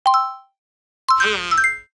Cocomelon!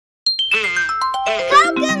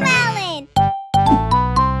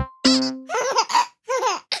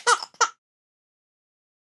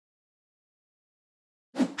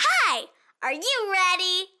 Hi! Are you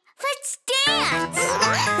ready? Let's dance!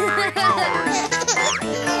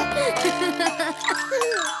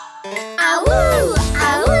 Ow!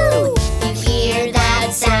 Ow! You hear that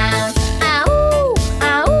sound? Ow!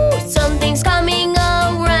 Ow! Something's coming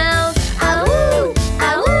around. Ow!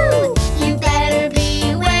 Ow! You better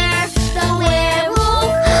beware. The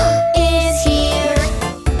werewolf is here.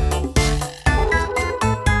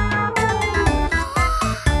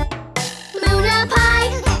 Moon up high,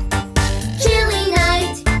 chilly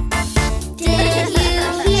night. Did you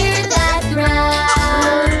hear that growl?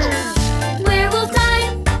 Werewolf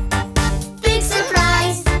time, big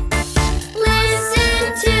surprise.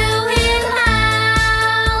 Listen to him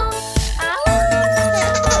howl. Ow!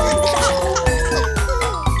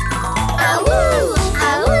 Ow!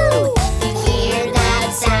 Ow! You hear that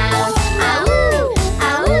sound? Ow!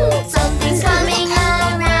 Ow! Something's coming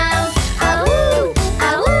around. Ow!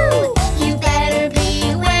 Ow! You better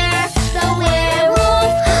beware. The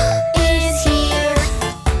werewolf is here.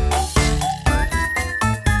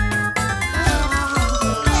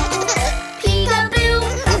 Peekaboo,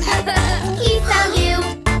 he found you.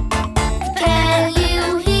 Can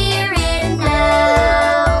you hear it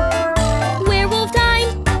now? Werewolf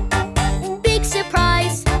time, big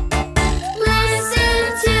surprise.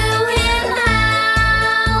 Listen to him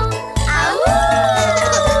howl. Ow!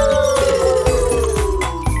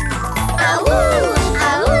 Ow!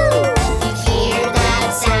 Ow! You hear that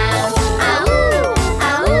sound? Ow!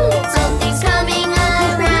 Ow! Something's coming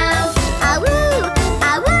around. Ow!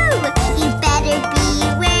 Ow! You better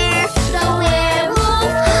beware. The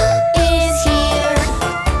werewolf is here.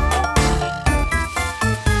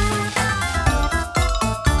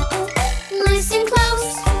 Listen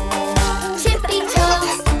close, tippy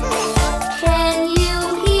toes. Can you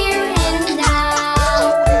hear him now?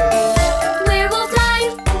 Werewolf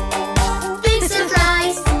time, big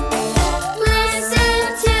surprise. Listen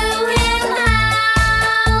to him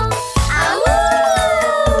howl. Ow!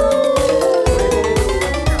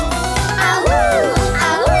 Ow!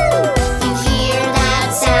 Ow! You hear that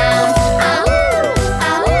sound? Ow!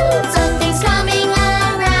 Ow! Something's coming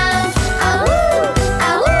around. Ow!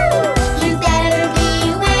 Ow! You better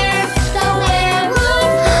beware. The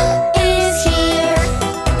werewolf is here.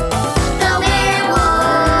 The werewolf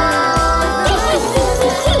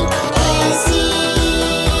is here.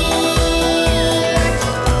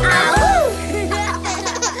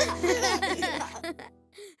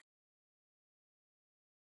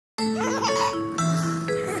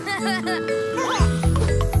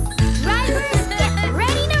 Drivers, get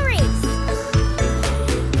ready to race.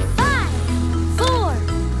 5, 4,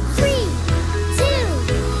 3, 2,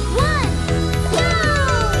 1, go!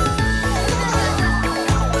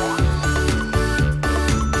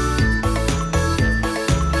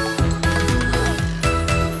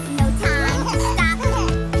 No time to stop.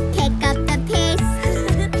 Pick up the pace.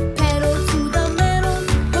 Pedal to the metal.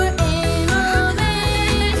 We're in a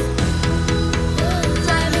race.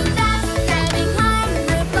 Driving fast, driving hard,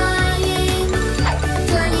 we're flying.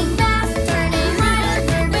 Turning fast, turning hard,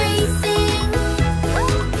 we're racing.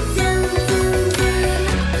 Zoom, zoom, zoom,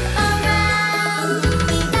 around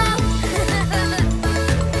we go.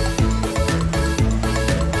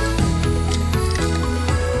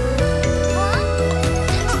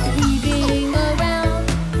 Weaving around,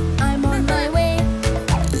 I'm on my way.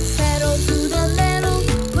 Pedal to the metal,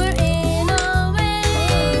 we're in a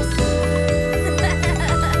race.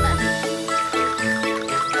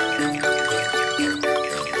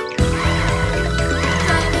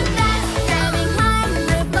 Driving fast, driving hard,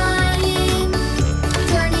 we're flying.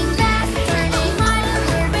 Turning fast, turning hard,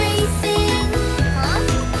 we're racing.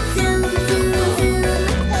 Zoom, zoom, zoom,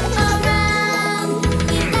 around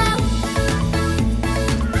we go.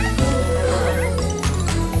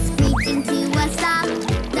 Screeching to a stop,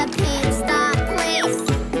 the pit stop place.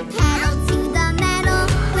 Pedal to the metal,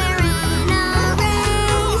 we're in a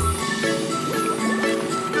race.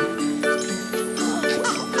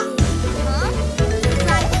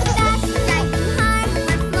 Driving fast, driving hard,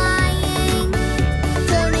 we're flying.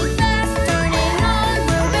 Turning fast, turning hard,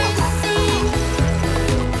 we're racing.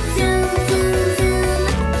 Zoom, zoom, zoom,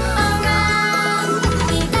 around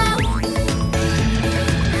we go.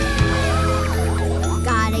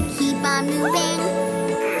 Gotta keep on moving.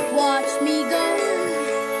 Watch me go.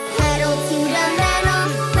 Pedal to the metal,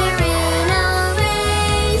 we're in a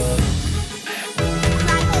race.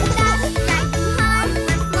 Driving fast, driving hard,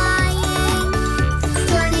 we're flying.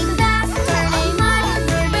 Turning fast, turning hard,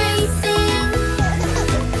 we're racing.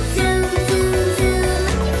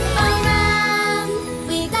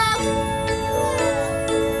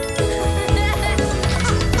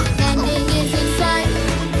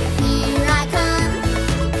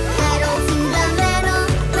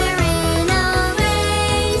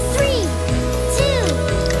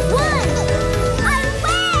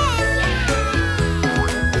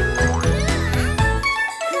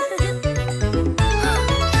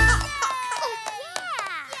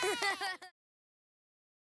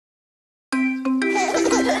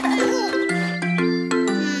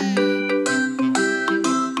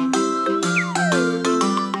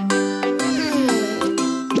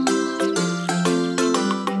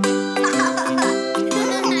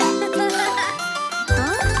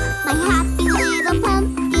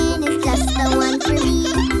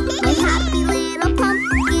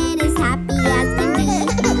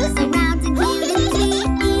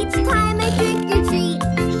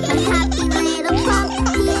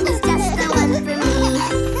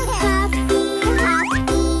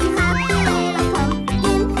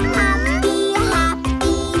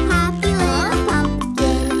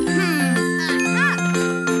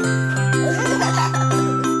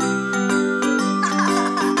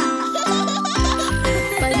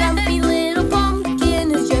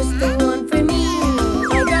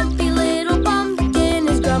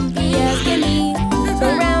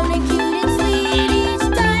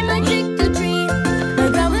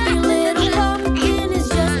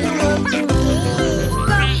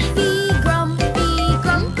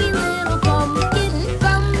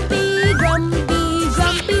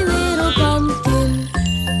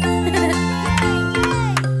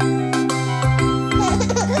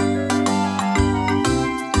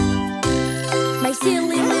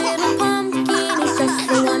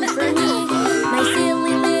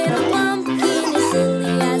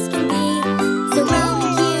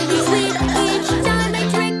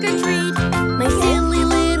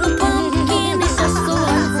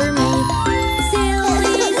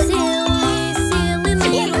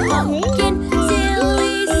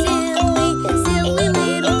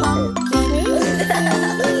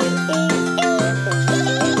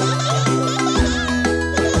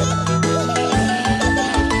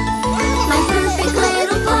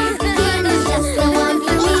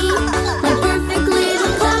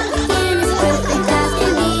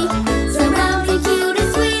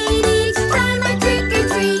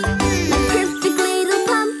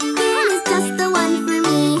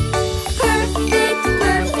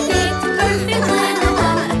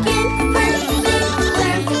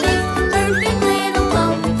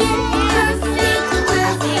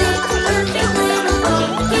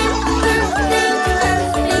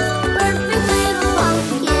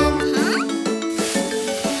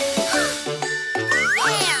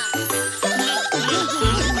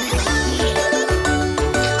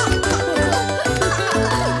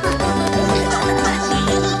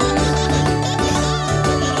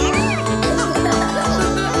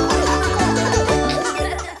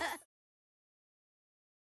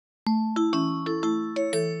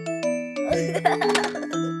 Teddy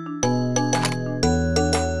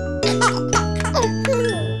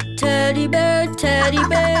bear,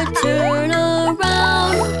 turn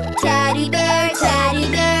around. Teddy bear,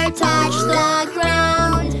 touch the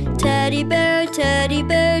ground. Teddy bear,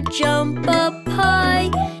 jump up high.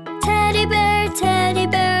 Teddy bear,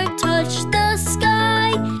 touch the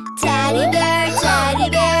sky. Teddy bear,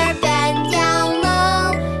 bend down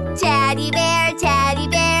low. Teddy bear,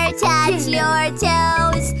 touch your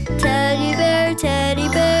toes. Teddy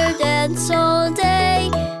bear, dance all day.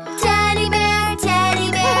 Teddy bear,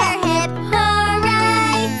 hip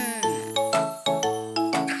hooray.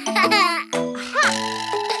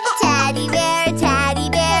 Teddy bear,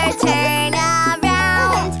 turn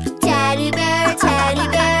around. Teddy bear,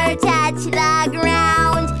 touch the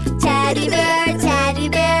ground. Teddy bear,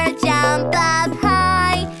 jump up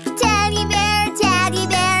high. Teddy bear,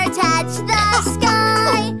 touch the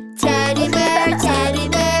sky. Teddy bear,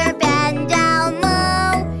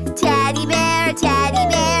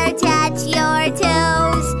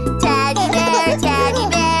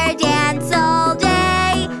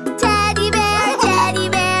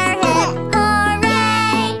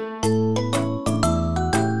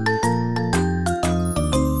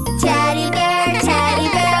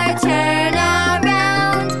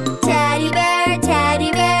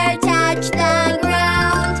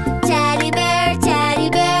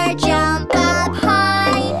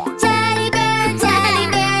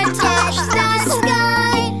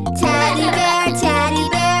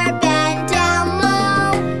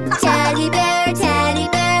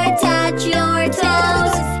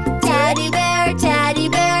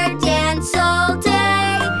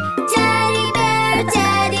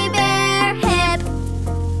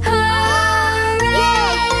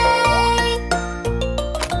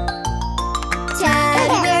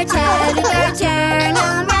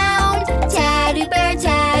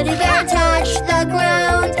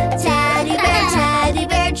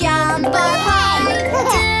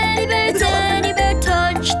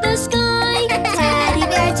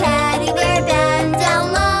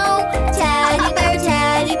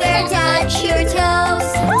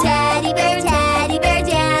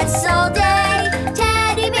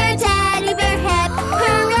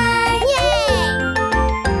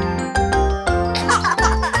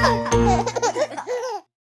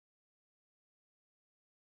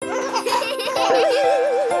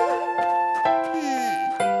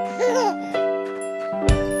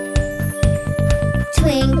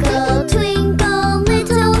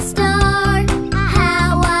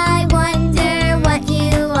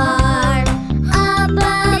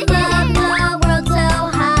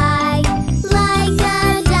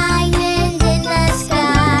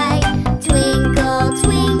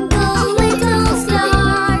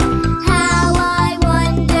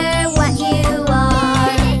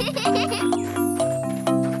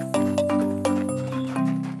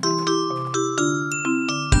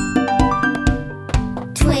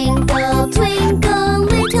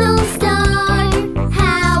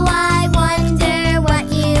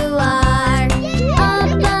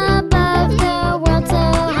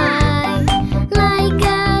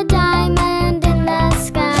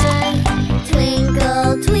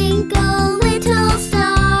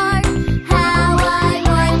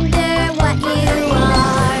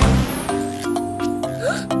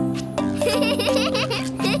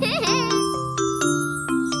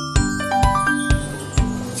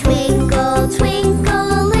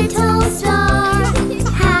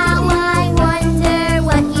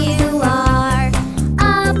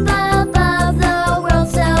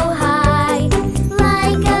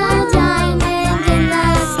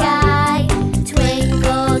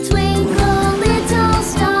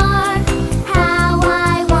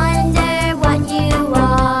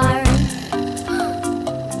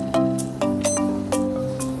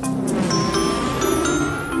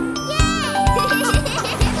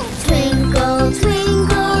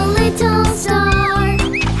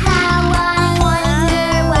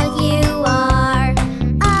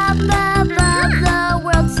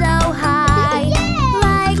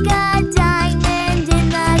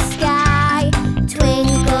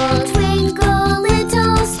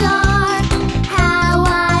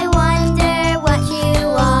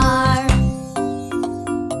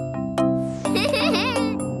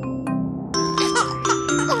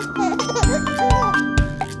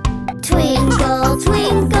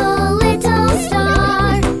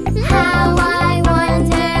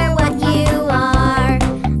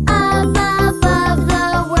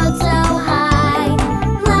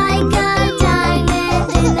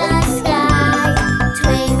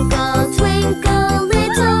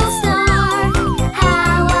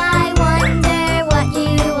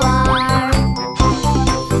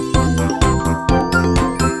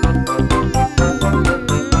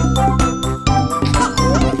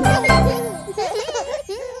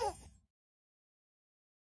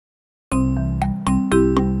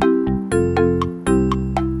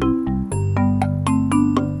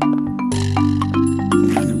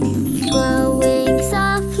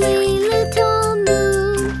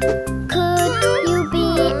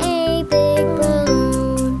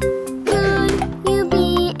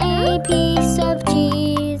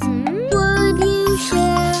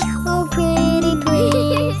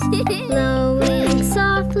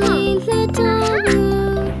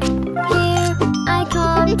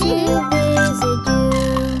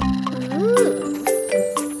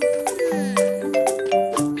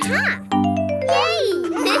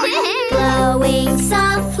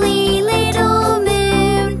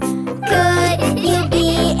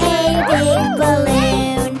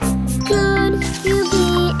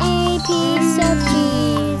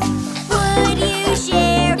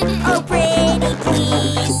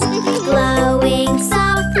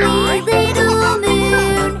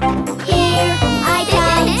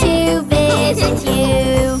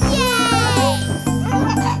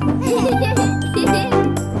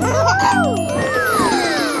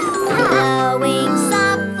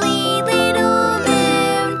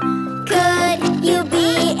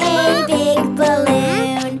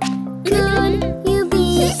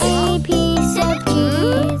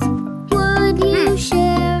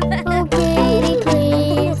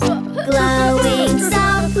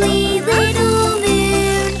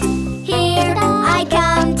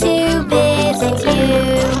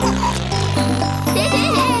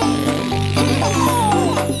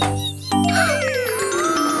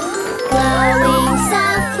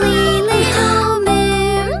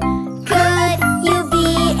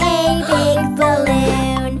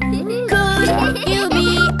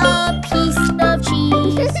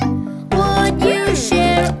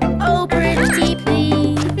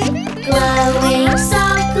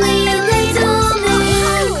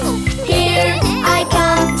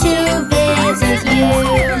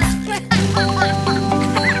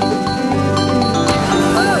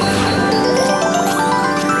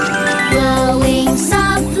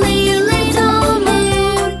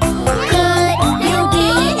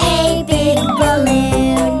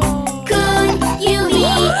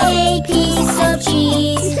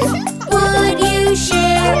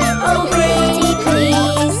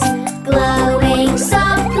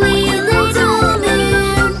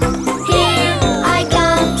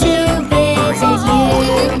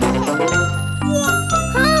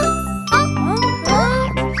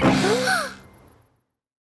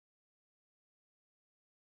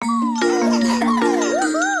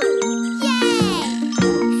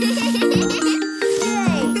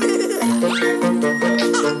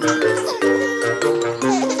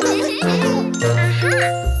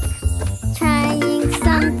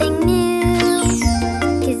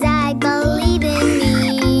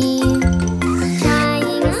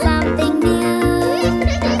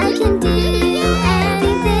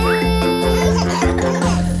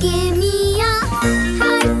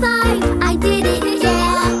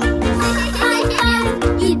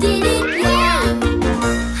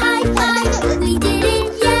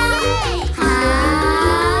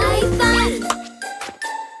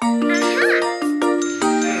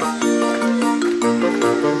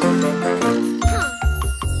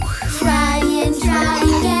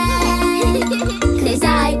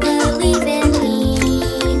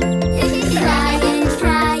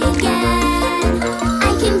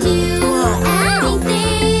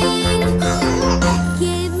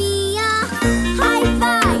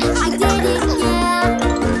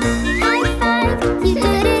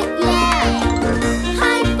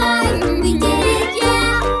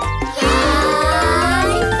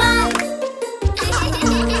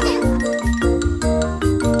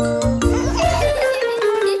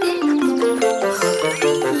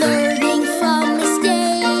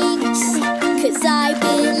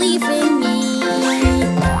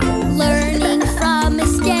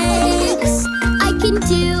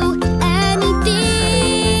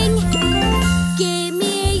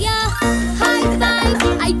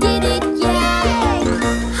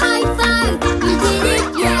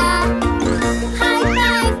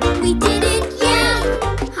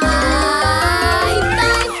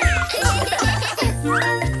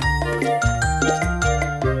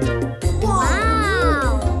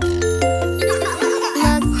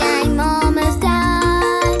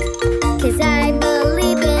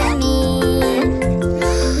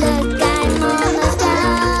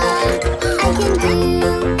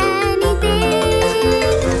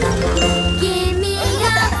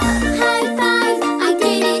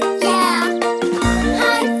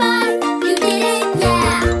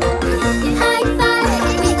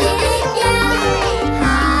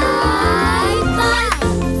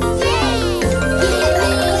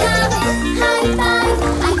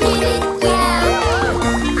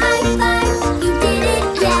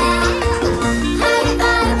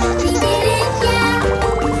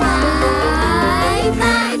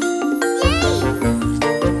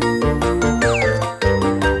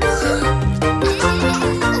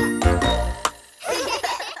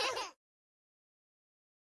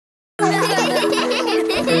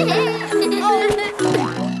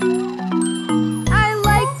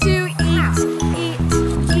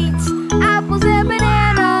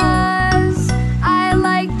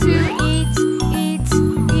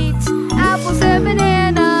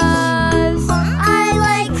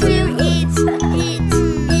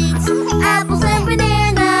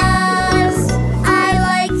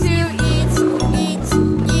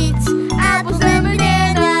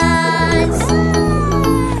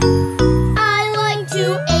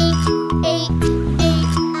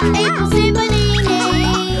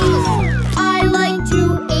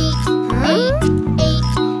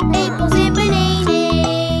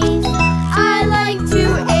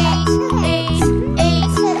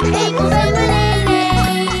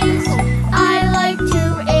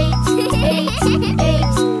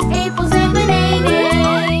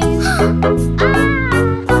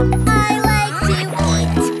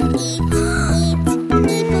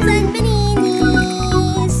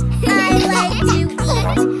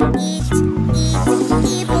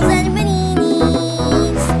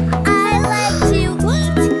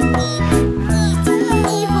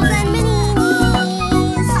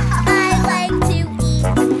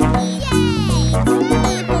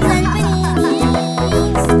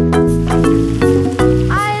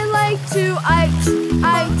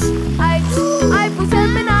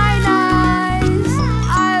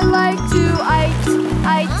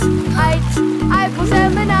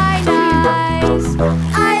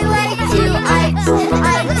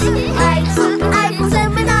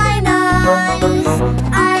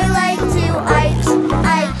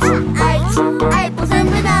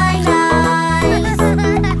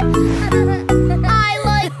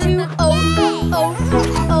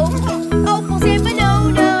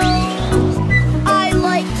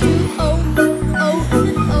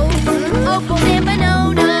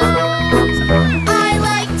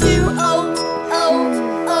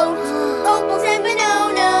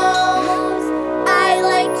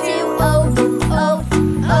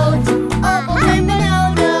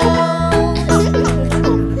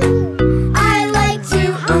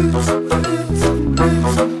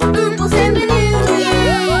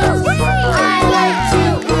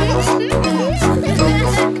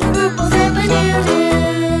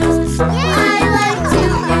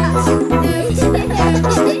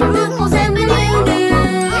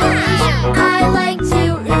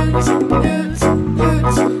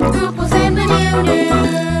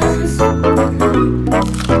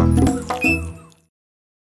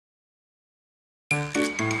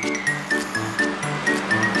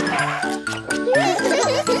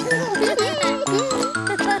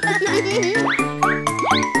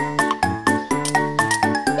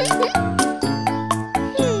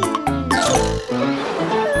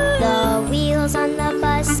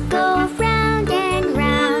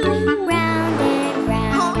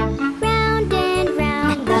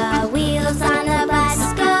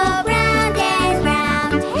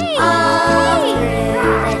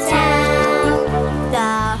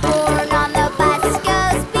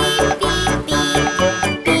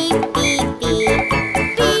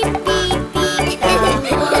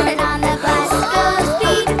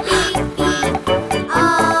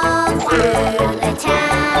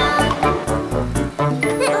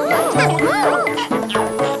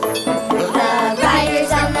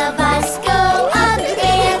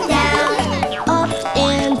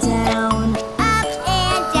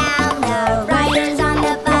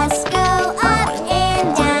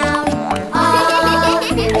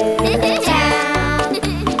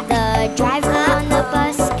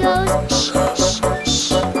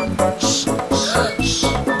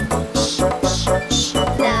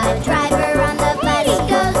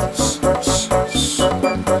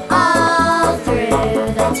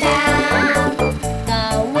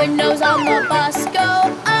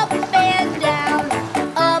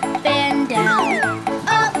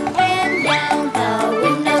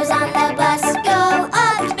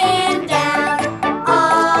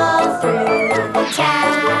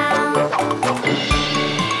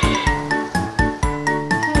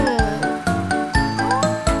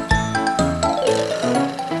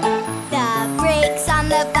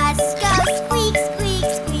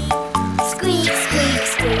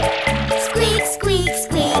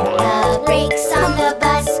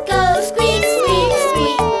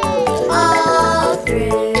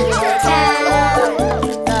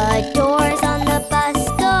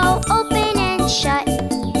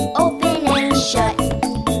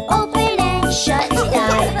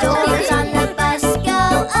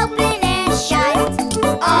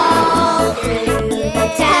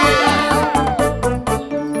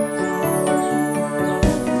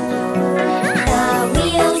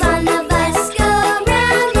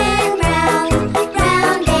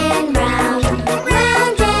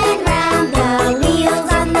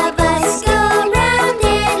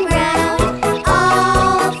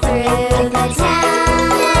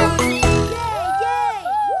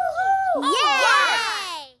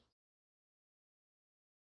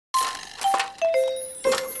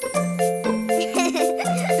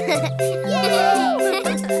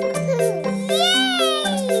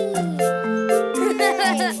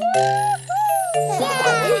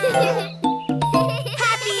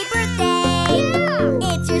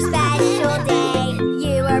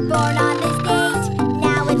 were born on this date.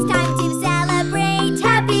 Now it's time to celebrate.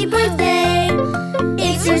 Happy birthday!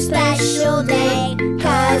 It's your special day,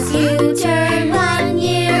 'cause you turn 1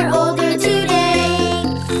 year older today.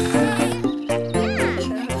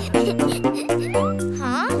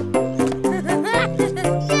 Huh?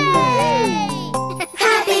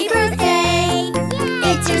 Happy birthday!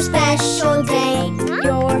 It's your special day.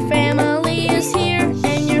 Your family is here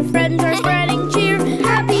and your friends are spreading cheer.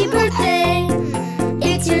 Happy birthday!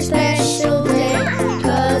 It's your special day,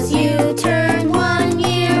 'cause you turn 1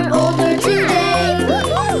 year older today.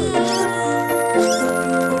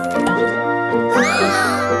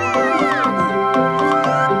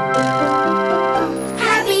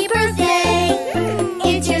 Happy birthday!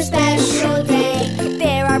 It's your special day.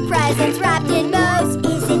 There are presents wrapped in bows.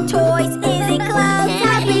 Is it toys? Is it clothes?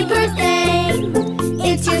 Happy birthday!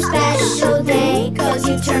 It's your special day, 'cause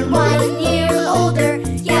you turn 1 year older.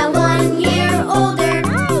 Yeah, 1 year older.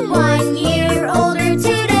 1 year older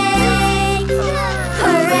today.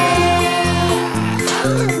 Hooray!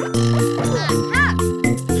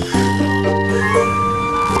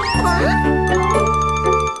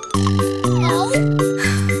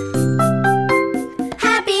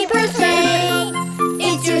 Happy birthday!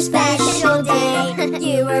 It's your special day.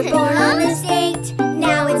 You were born on this date.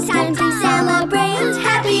 Now it's time to celebrate.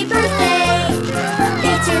 Happy birthday!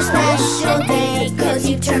 It's your special day, 'cause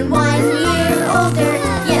you turn 1 year older.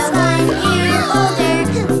 Yes, 1 year older.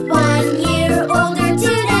 1 year older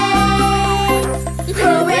today.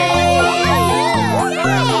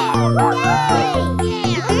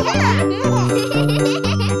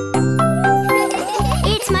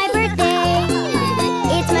 It's my birthday.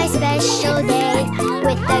 It's my special day.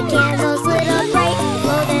 With the candles lit up bright,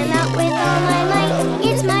 blow them out with all my might.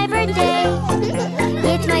 It's my birthday.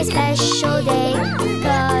 It's my special day,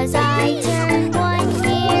 'cause I turned 1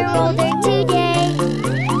 year older today.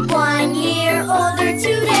 1 year older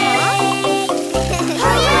today.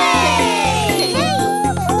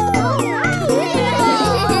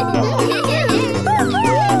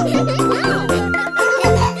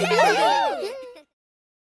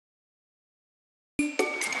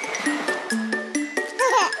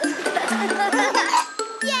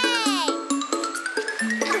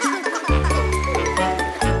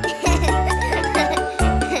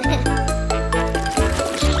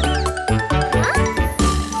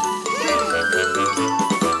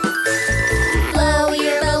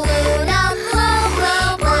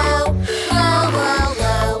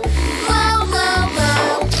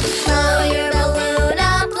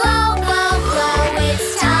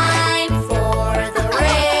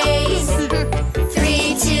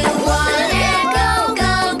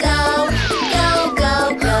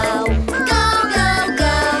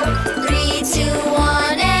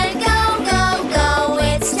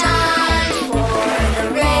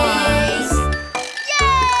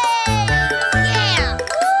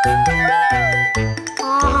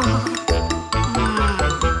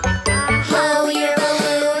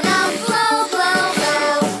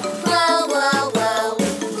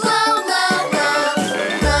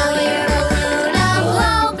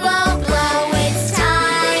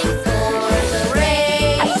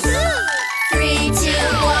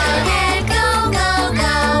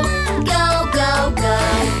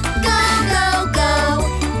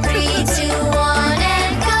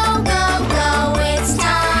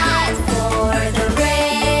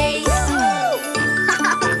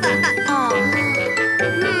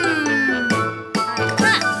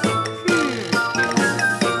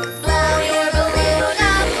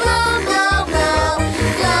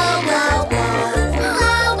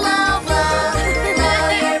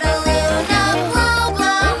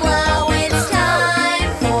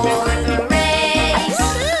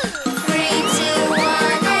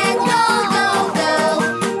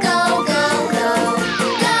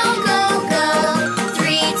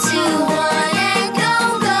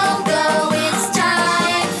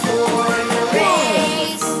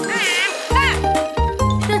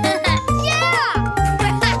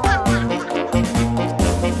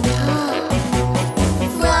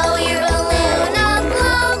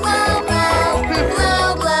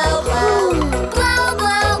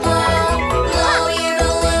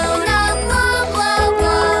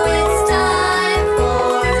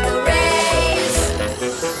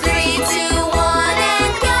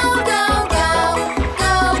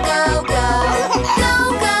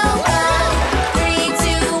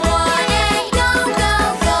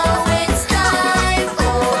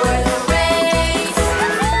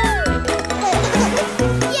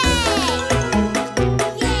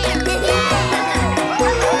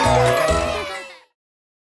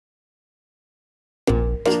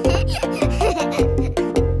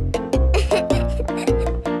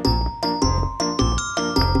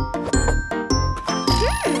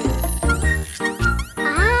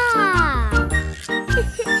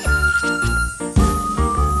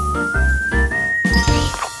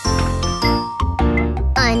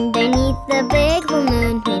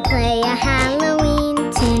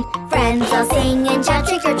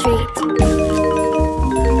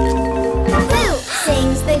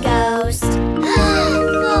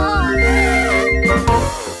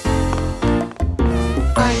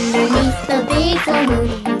 full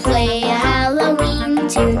moon, we play a Halloween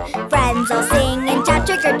tune. Friends all sing and shout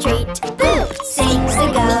trick or treat. Boo! Sings the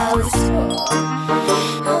ghost.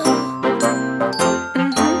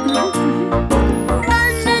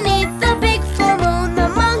 Underneath the big full moon, the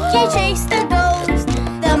monkey chased the ghost.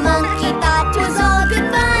 The monkey thought 'twas all good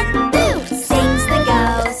fun. Boo! Sings the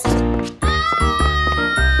ghost.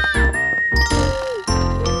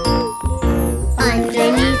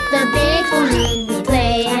 Underneath the big full moon, we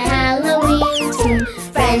play a Halloween tune.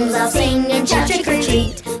 Friends all sing and shout trick or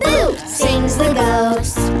treat. Boo! Sings the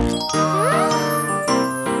ghost.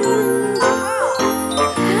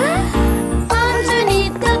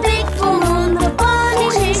 Underneath the big full moon, the bunny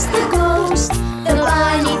chased the ghost. The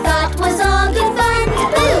bunny thought was all good fun.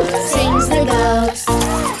 Boo! Sings the ghost.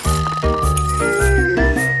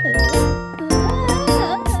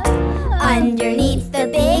 Underneath the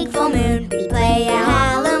big full moon, we play a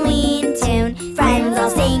Halloween tune. Friends all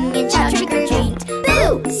sing and shout trick or treat.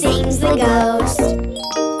 Boo! Sings the ghost.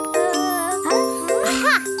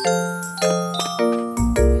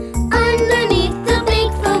 Underneath the big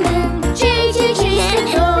full moon, JJ chased the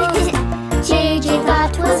ghost. JJ thought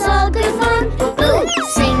 'twas all good fun. Boo!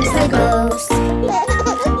 Sings the ghost.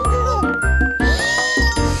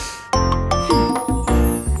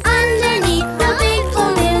 Underneath the big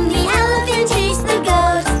full moon, the elephant chased the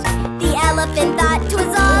ghost. The elephant thought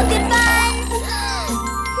 'twas all good fun.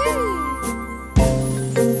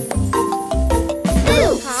 Boo!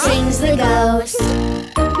 Sings the ghost.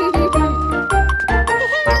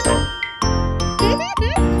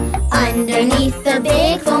 Underneath the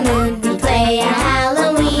big full moon, we play a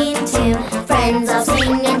Halloween tune. Friends all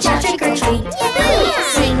sing and shout trick or treat. Boo!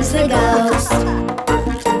 Sings the ghost.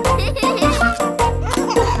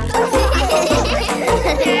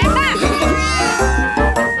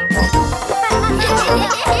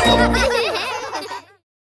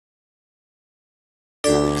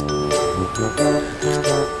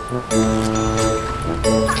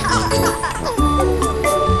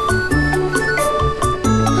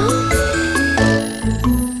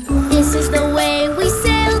 This is the way we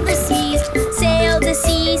sail the seas, sail the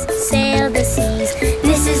seas, sail the seas.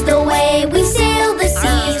 This is the way we sail the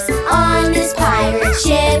seas on this pirate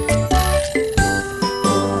ship.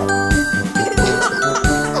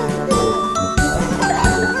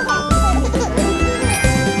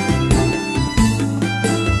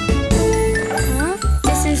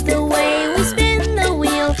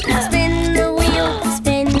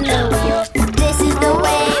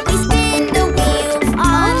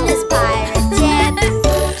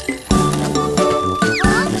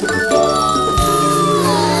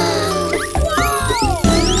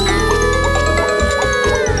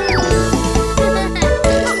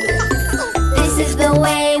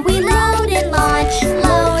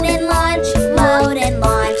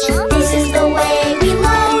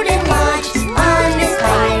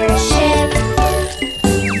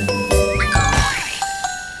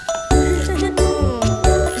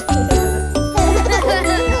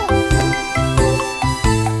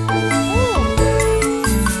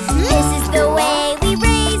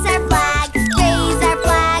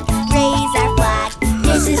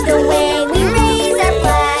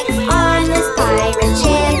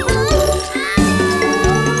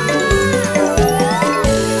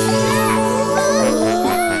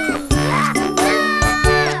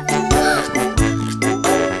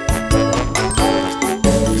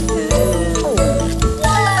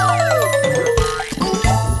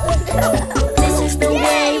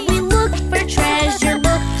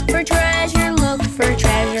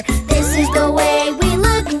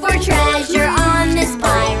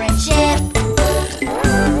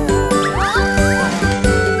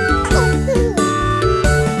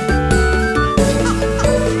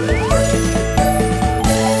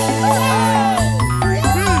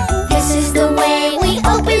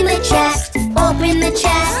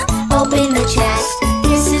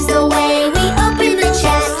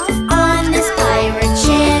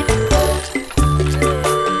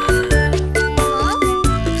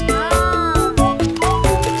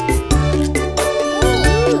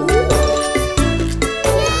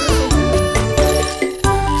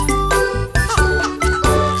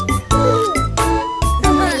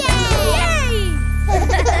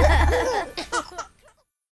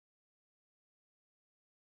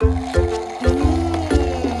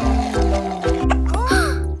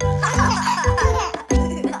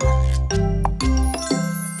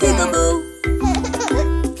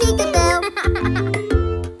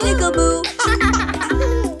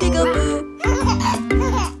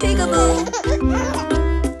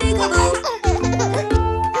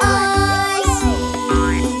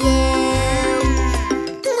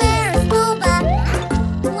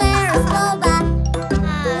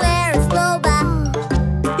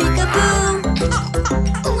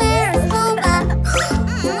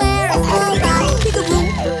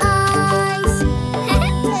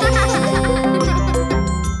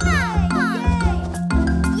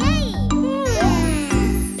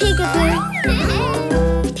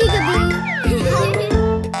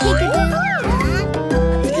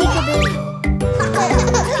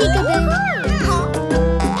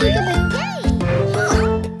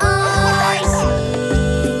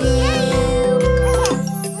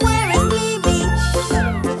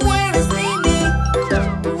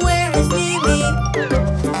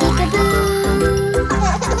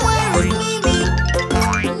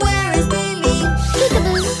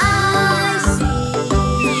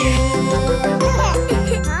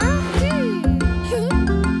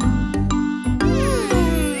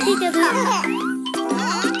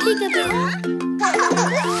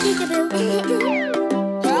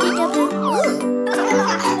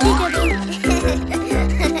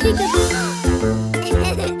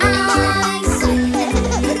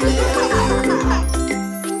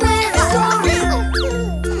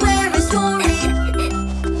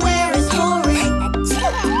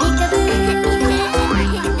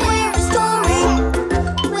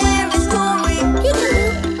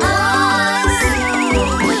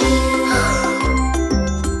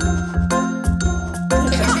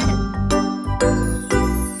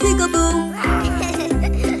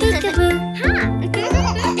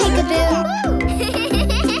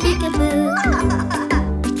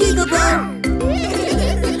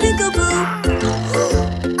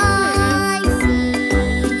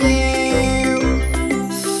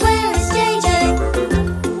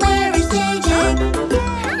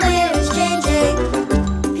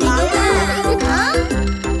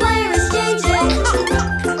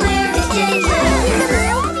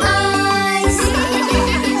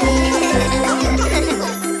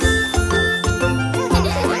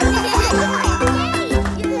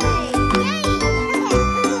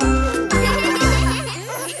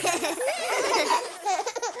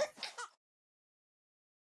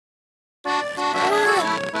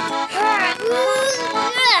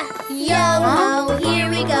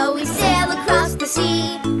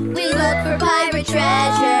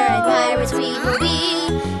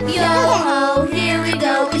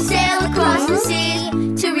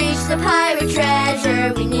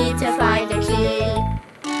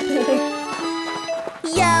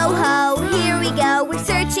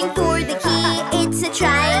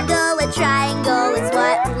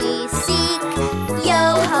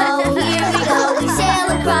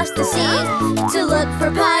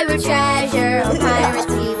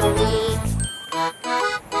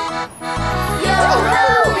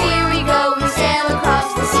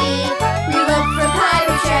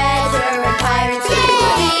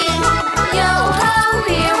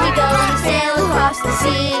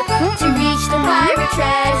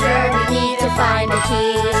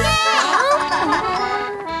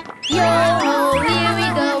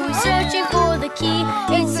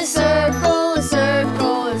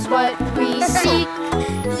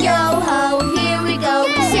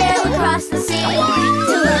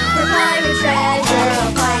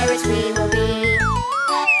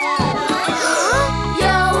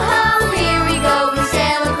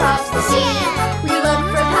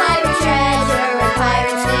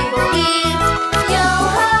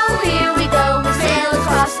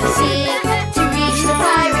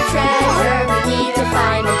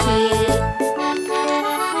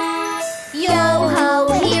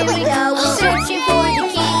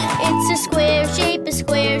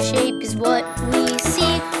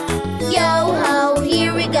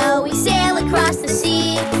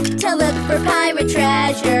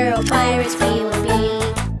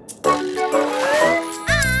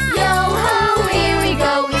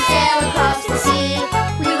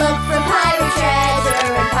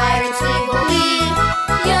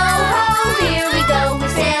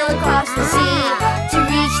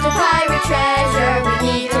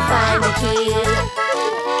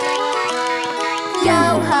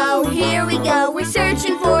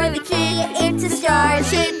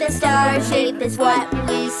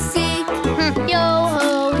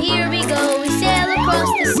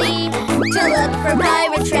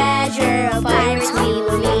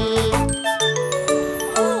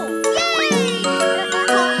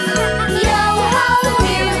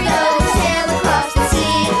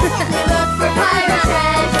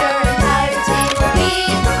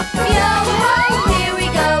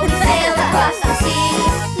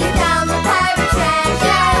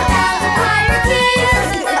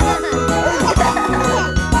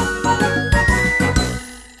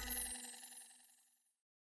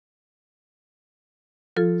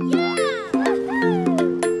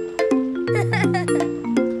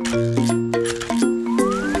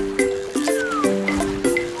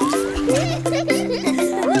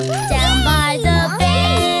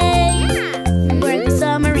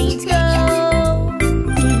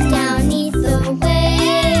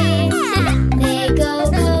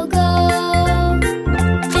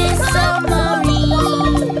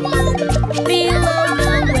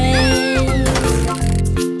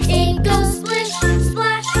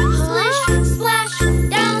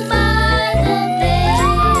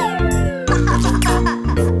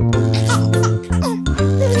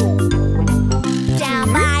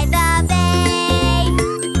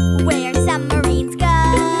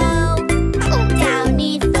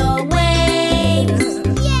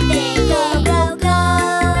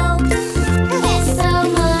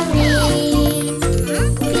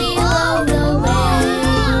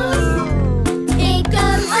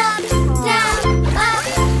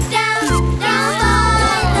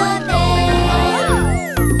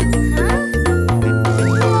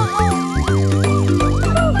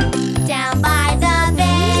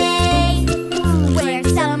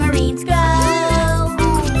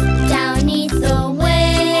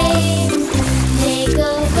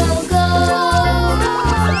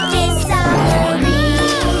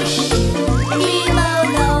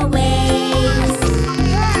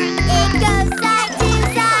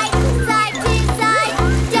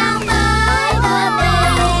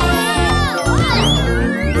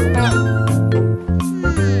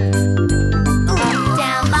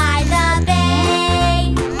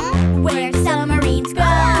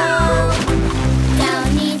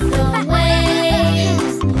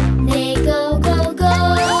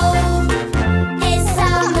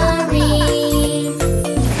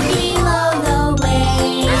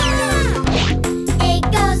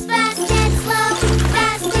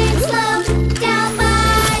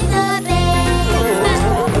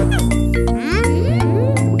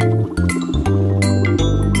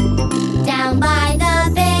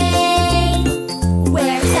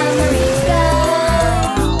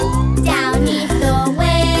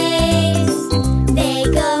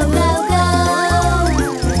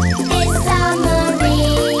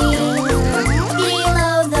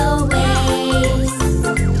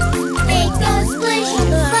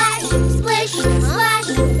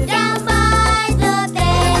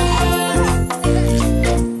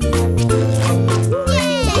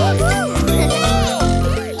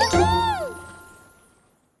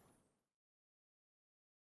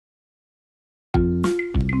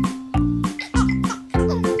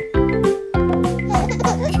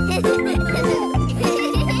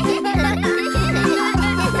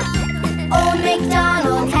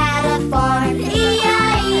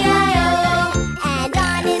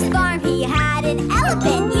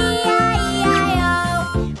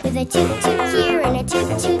 a toot toot here and a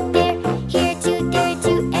toot toot there. Here a toot, there a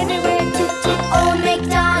toot, everywhere a toot toot. Old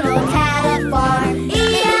MacDonald had a farm,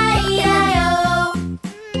 E-I-E-I-O.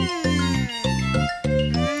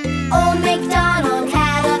 Old MacDonald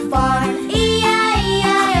had a farm,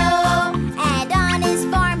 E-I-E-I-O. And on his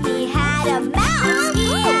farm he had a mouse,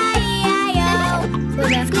 E-I-E-I-O.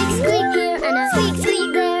 With a squeak squeak here and a squeak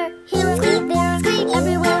squeak there. Here a squeak, there a squeak,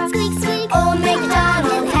 everywhere a squeak squeak. Old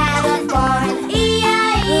MacDonald had a farm,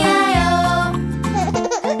 E-I-E-I-O.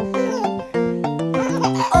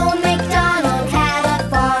 Old MacDonald had a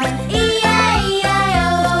farm, E-I-E-I-O.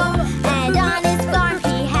 And on his farm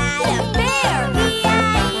he had a bear,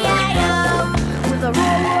 E-I-E-I-O. With a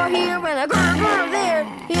roar roar here and a grr grr there.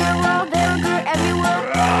 Here a roar, there a grr, everywhere.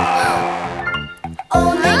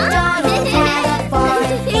 Old MacDonald had a farm,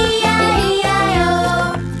 E-I-E-I-O.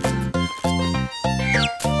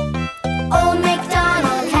 Old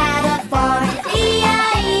MacDonald had a farm,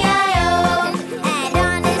 E-I-E-I-O. And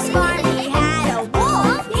on his farm he had a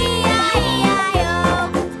wolf, E-I-E-I-O.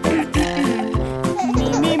 Me,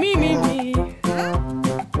 me, me, me, me.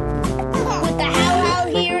 With the howl howl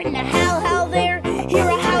here and the howl howl there. Here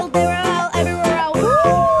a howl, there a howl, everywhere a woo.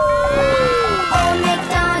 Old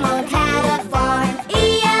MacDonald had a farm,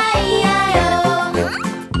 E-I-E-I-O.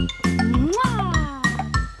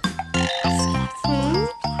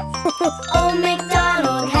 Old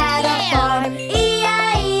MacDonald had a farm,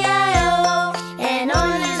 E-I-E-I-O. And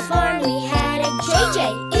on his farm we had a JJ,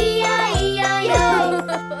 E-I-E-I-O.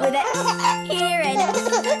 With a here and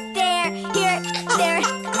there, here, there,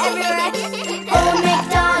 everywhere. Old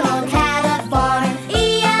MacDonald had a farm,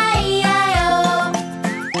 E-I-E-I-O.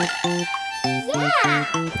 Yeah.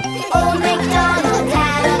 Old MacDonald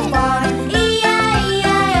had a farm,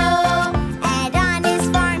 E-I-E-I-O. And on his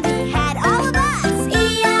farm he had all of us,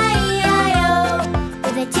 E-I-E-I-O.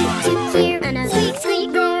 With a toot toot here and a squeak squeak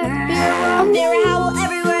there. Here a roar, there a howl,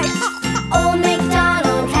 everywhere. Old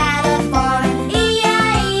MacDonald had a farm,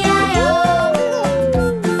 E-I-E-I-O.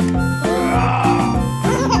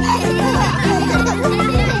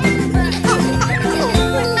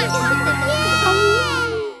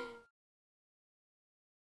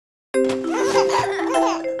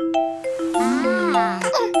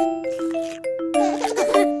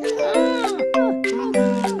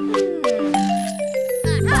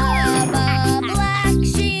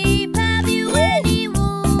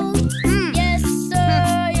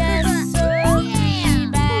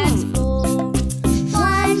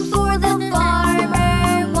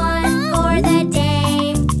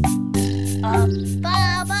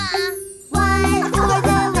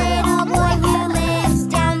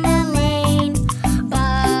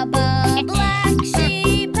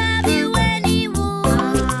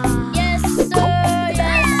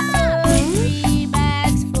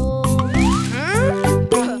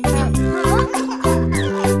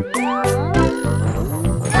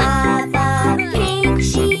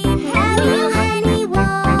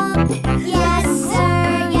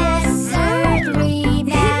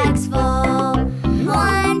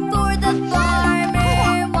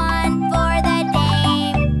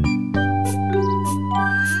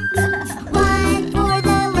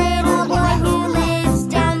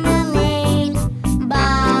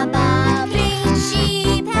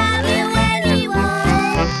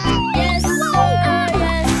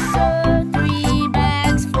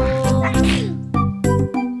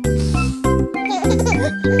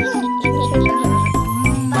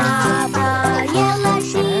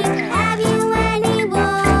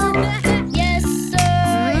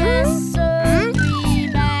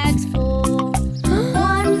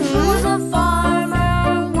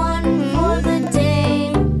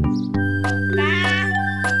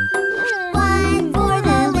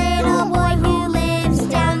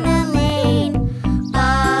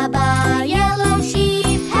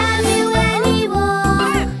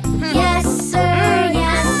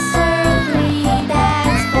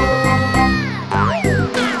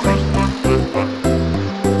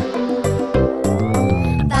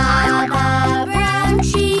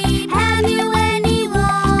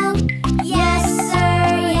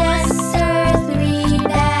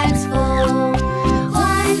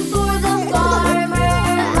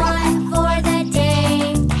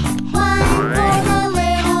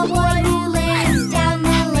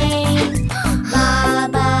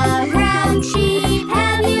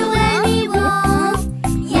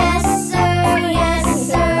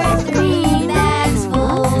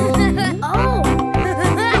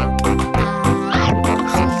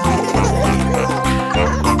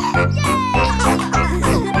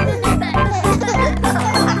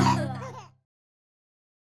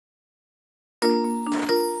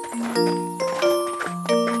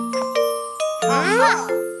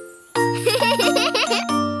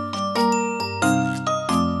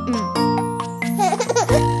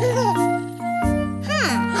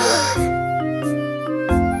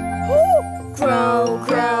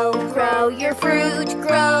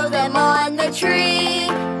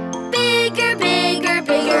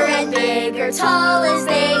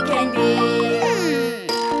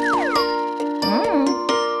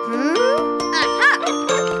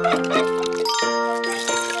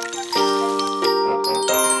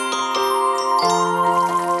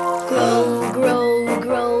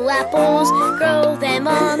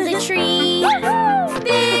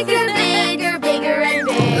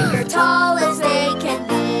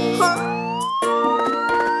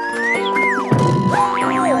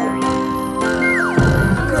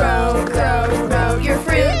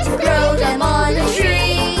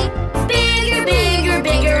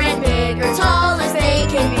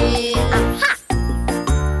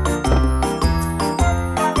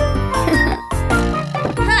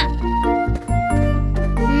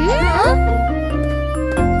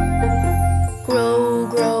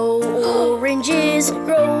 bananas,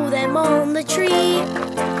 grow them on the tree.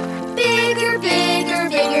 Bigger, bigger,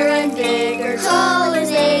 bigger and bigger, tall as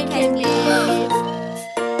they can be.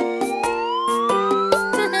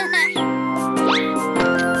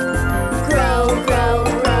 Grow, grow,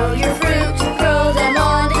 grow your fruit, grow them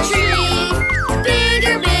on the tree.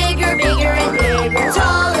 Bigger, bigger, bigger and bigger,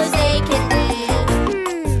 tall as they can be.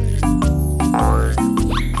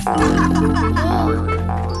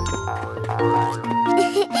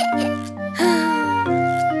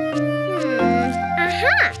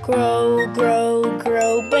 Grow, grow,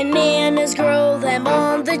 grow bananas, grow them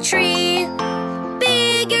on the tree.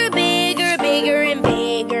 Bigger, bigger, bigger and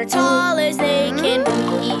bigger, tall as they can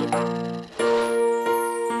be.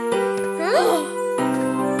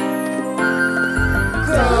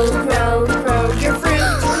 Grow, grow, grow your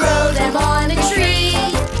fruit, grow them on the tree.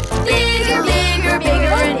 Bigger, bigger,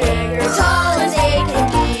 bigger and bigger, tall as they can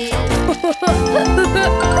be.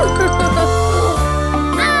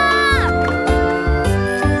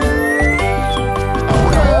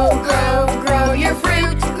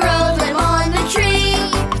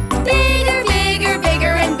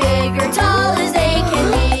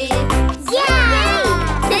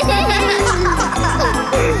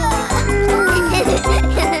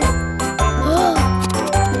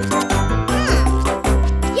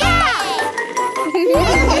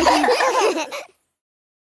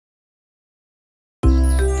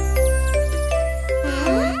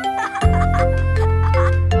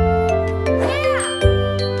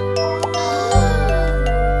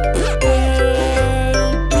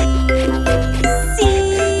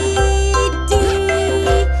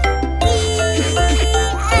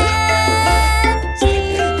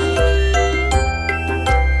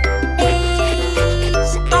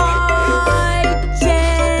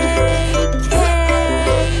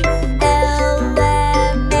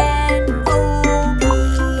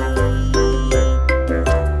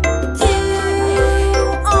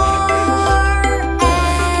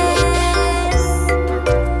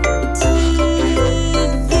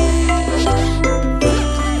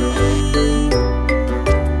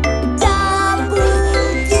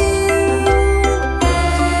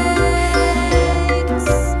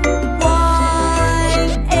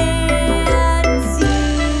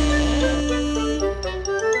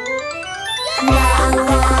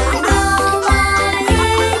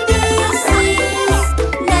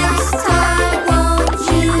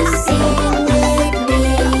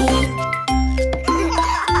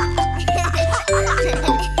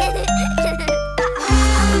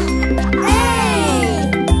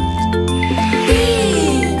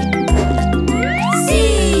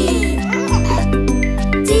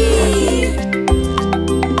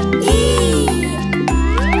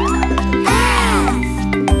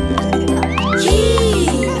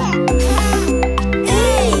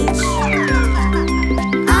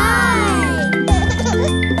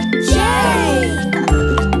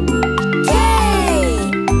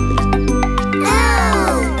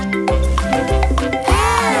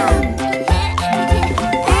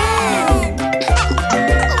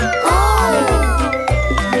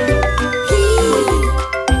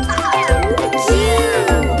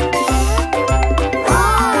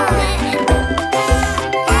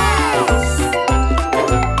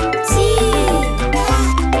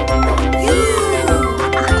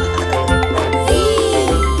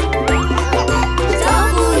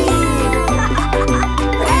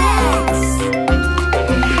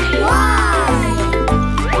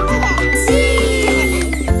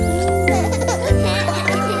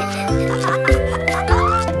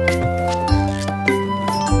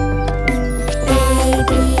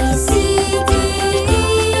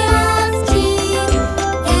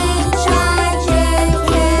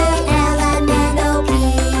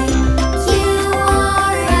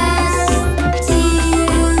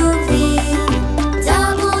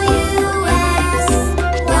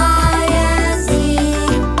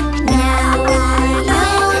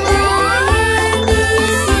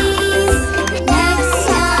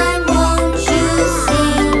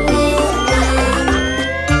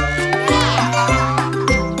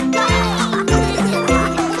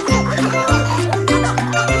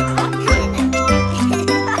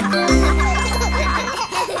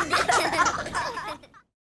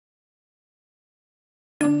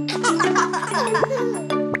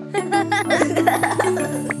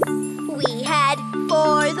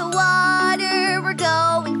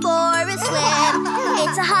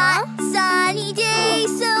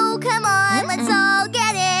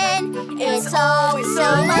 It's always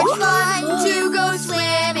so much fun to go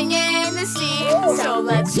swimming in the sea. So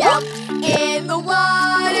let's jump in the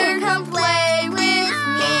water, come play with me.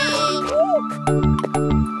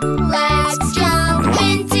 Let's jump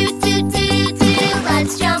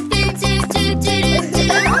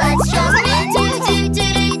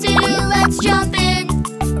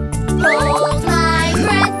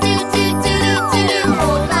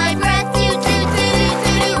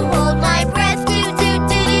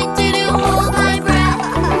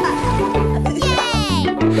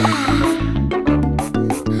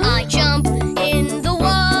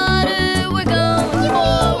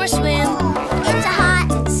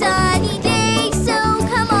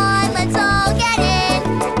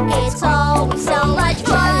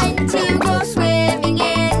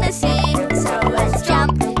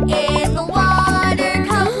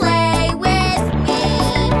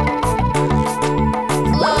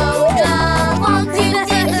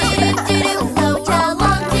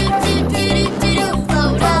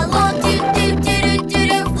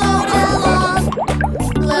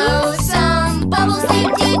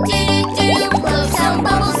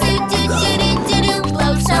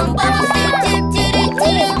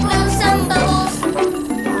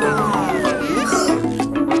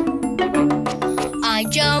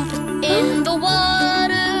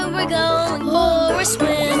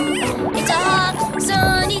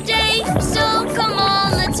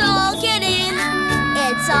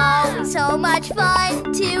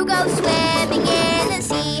go swimming in the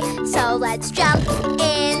sea. So let's jump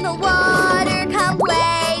in the water, come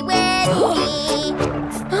play with me.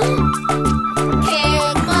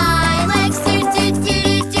 Kick my legs,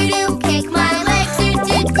 do-do-do-do-do-do. Kick my legs,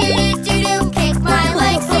 do-do-do-do-do-do. Kick my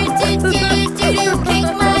legs, do-do-do-do-do-do. Kick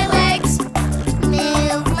my legs.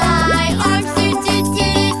 Move my arms,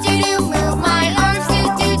 do-do-do-do-do-do. Move my arms,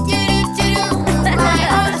 do-do-do-do-do-do. Move my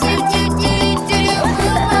arms, do-do-do-do-do-do.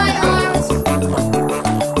 Move my arms.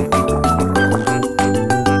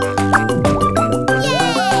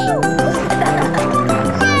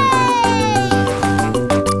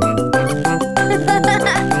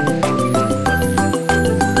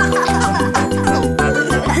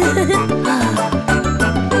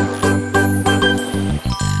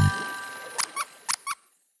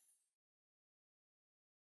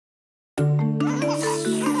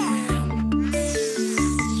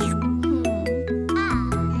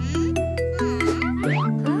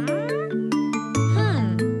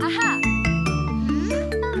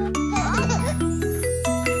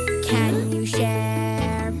 Can you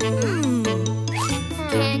share?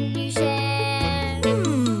 Can you share?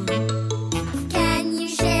 Can you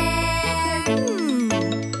share?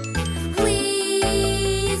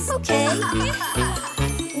 Please. Okay.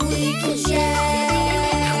 We can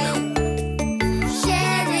share.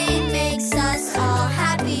 Sharing makes us all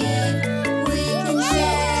happy. We can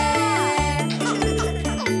share.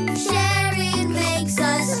 Sharing makes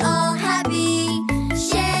us all happy.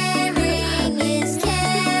 Sharing is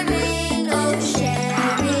caring. Oh,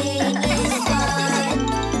 sharing is fun.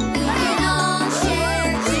 We can all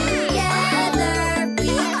share together.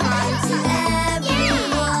 Be kind to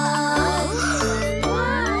everyone.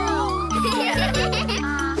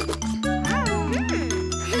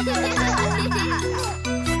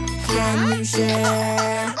 Can you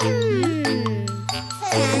share?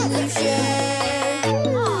 Can you share?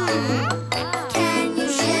 Can you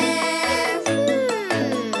share?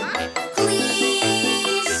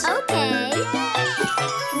 Please. Okay.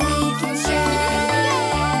 We can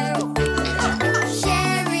share.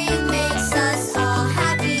 Sharing makes us all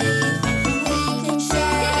happy. We can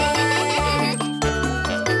share.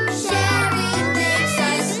 Sharing makes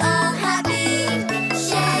us all happy.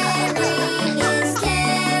 Sharing is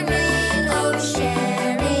caring. Oh, sharing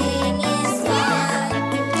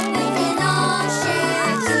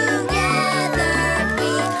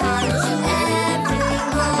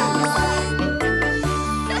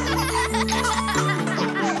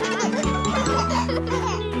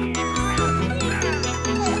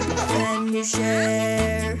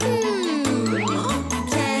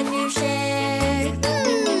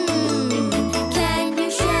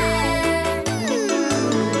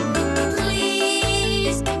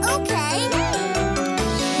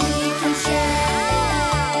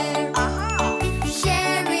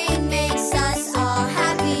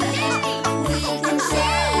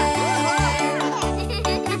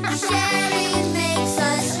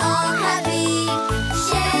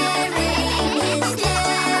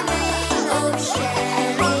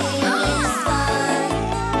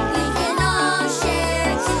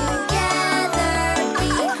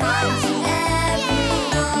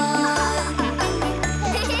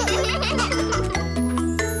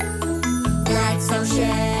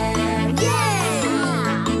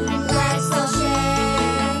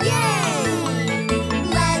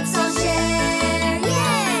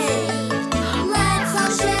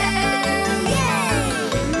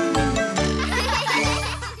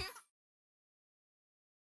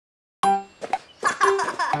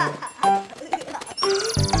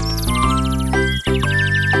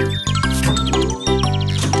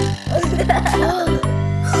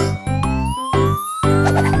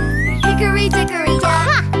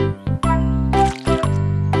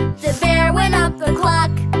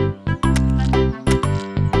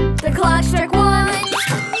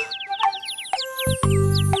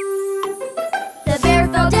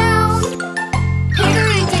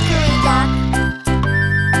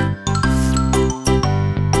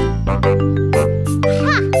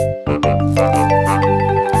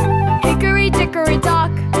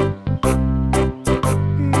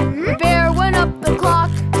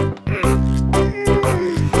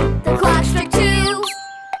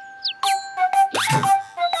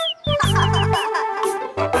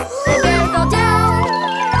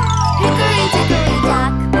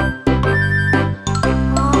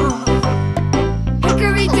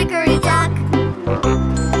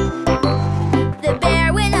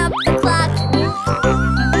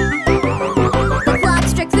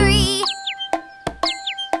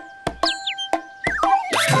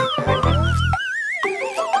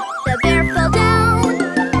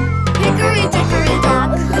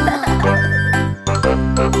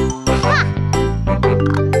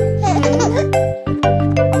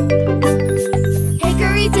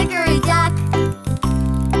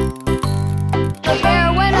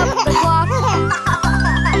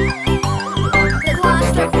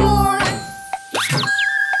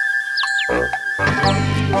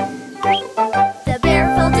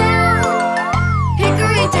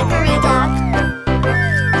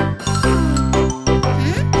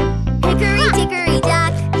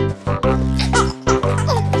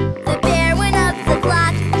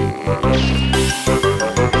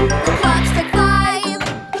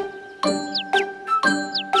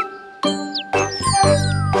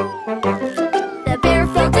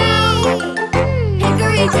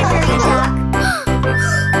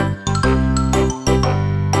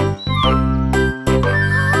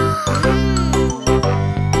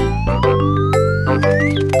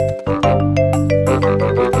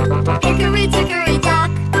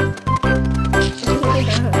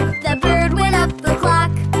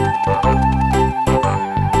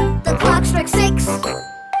The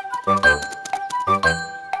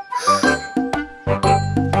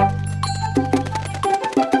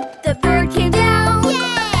bird came down.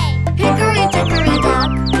 Yay! Hickory dickory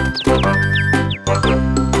dock.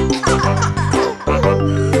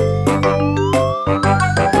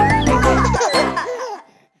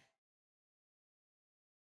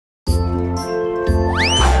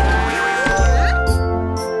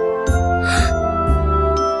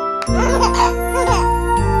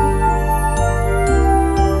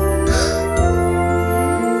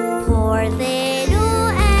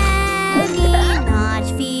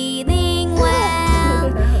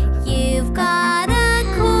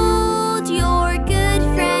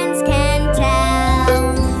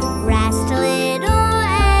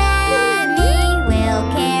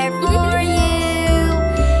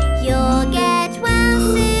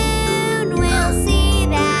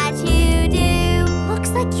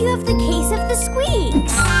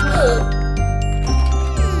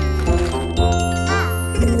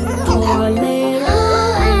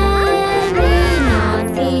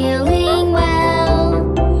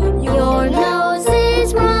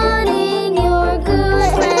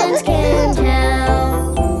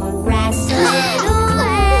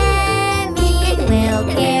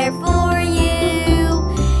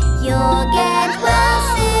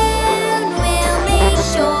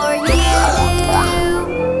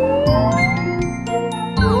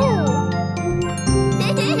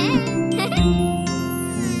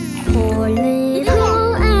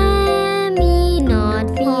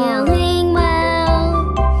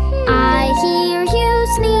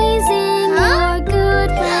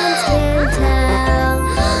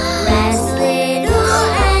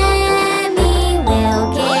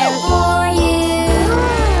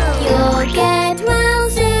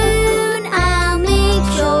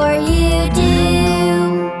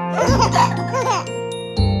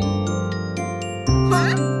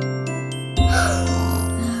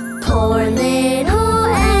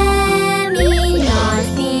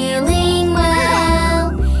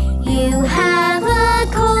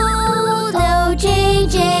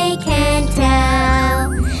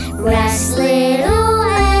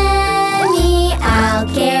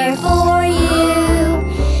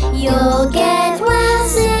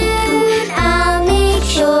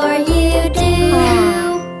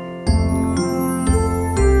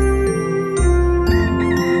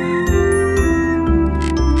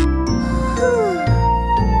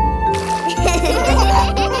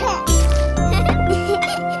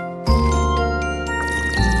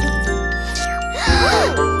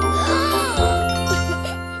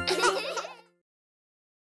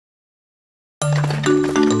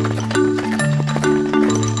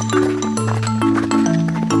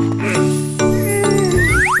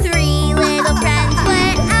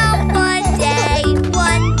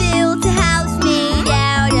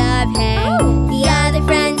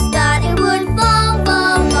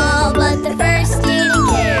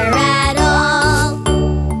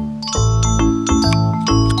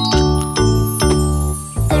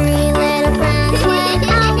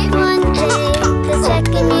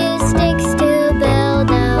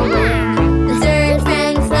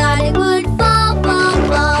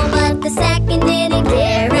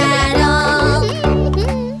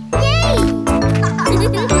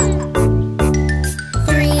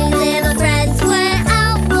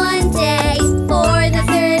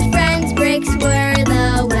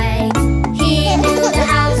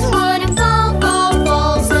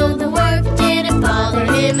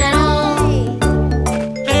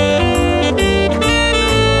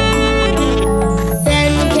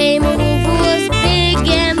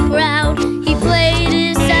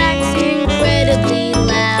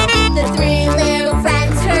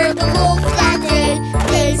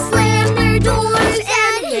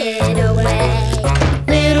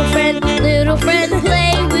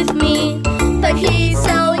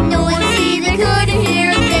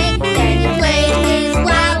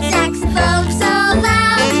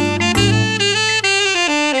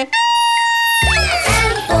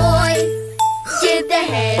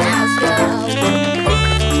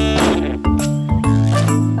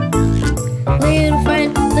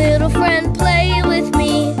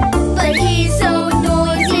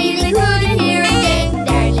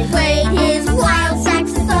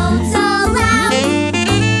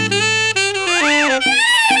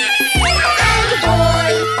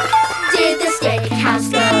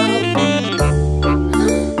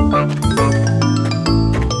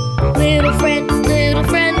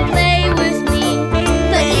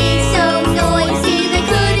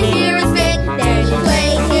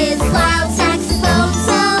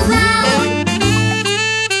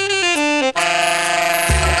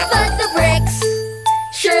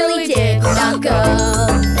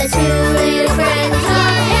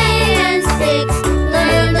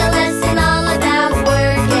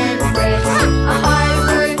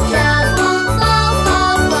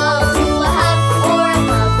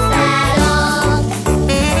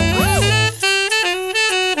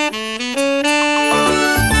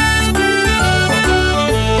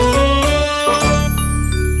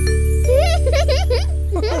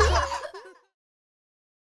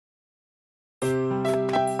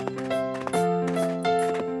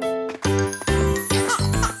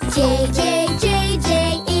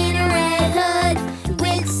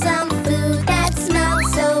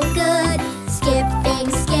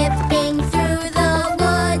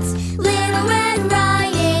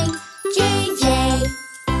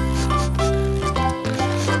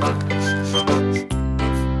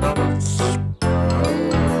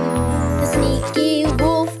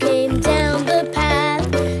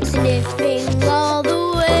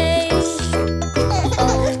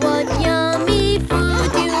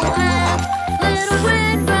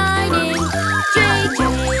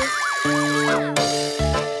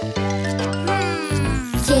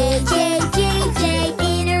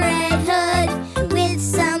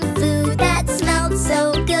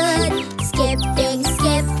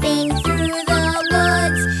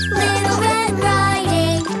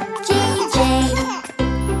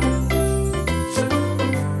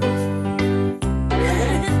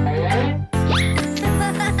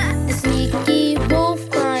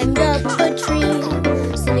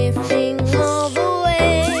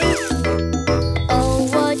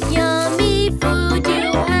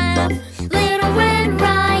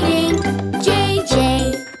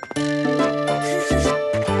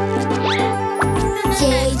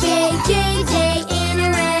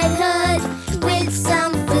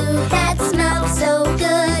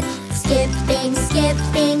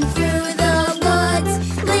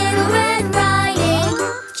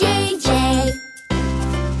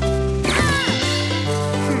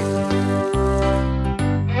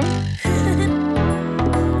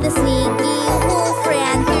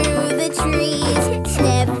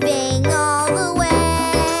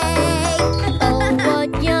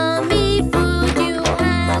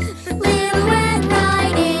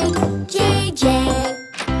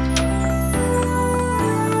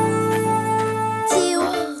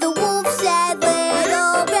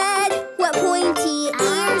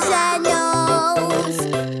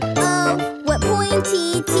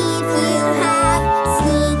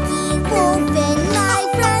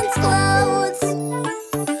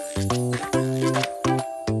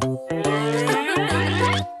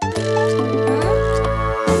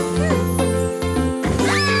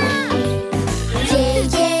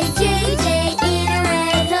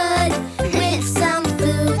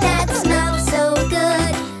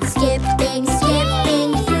 going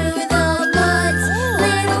skipping through the woods.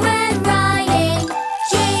 Little Red Riding,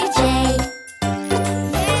 JJ.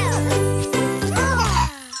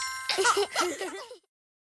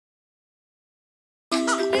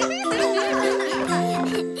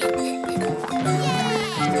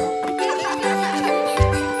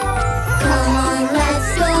 Come on,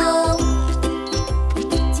 let's go.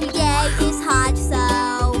 Today is hot,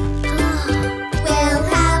 so We'll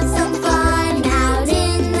have some fun out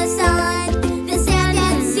in the sun.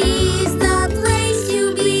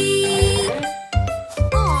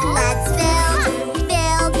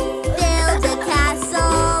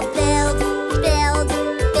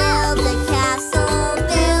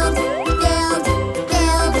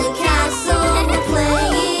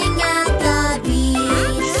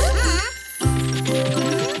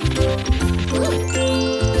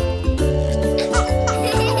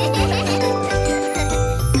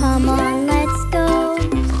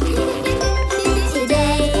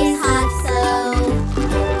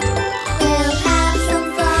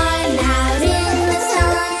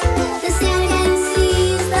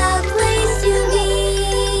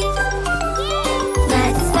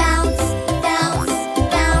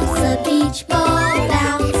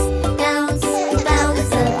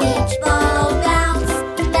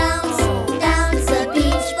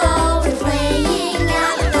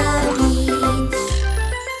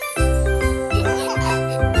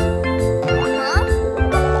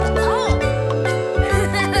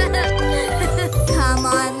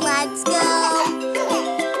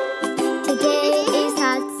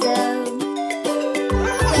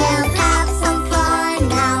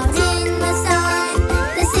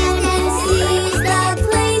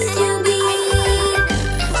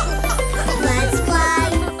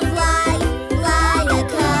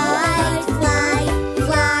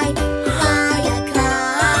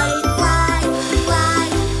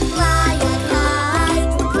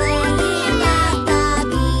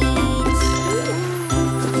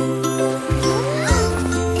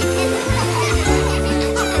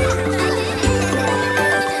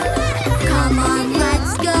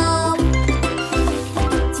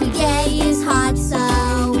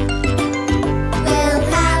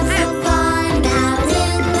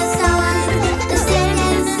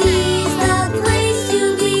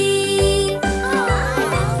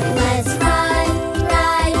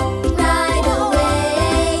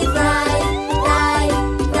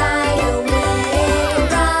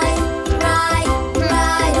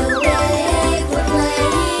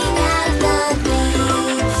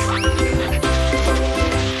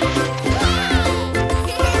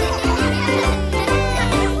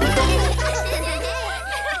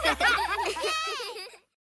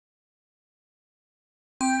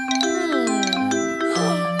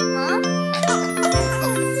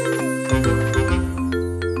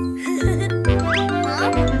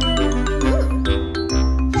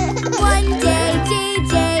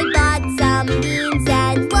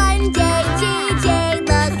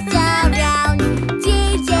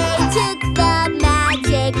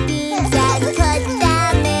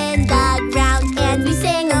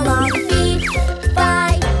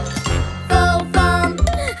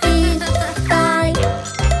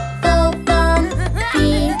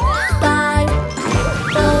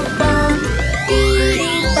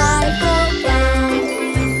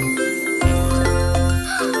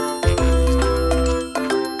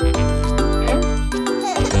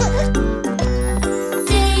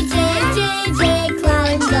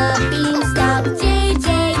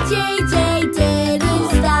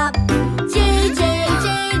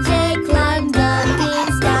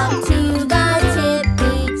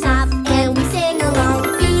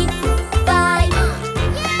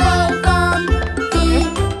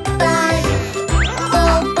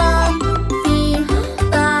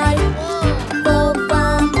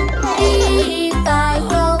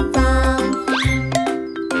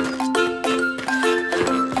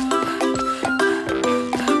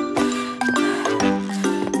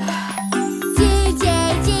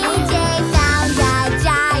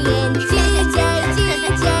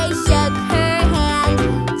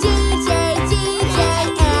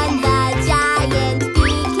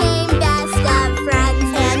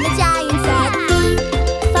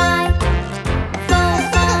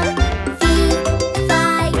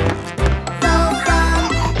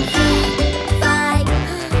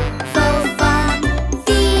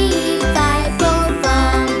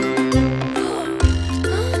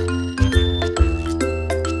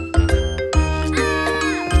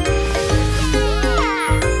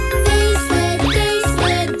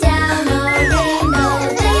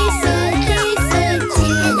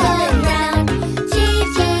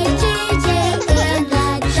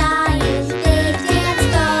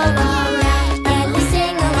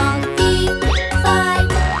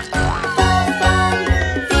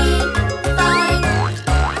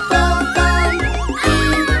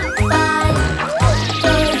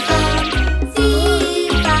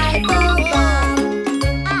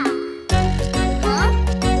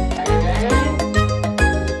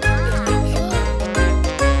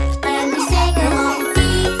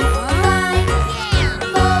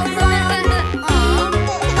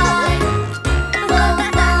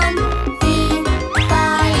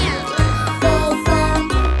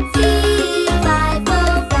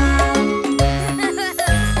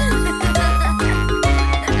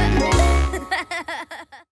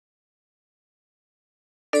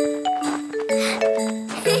 We're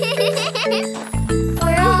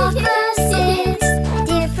opposites,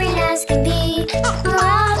 different as can be. We're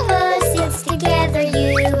opposites together,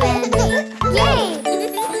 you and me. Yay!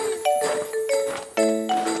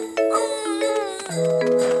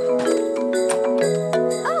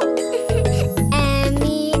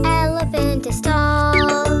 Emmy elephant is tall.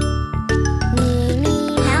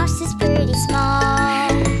 Mimi mouse is pretty small.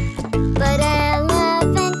 But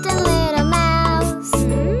elephant and little mouse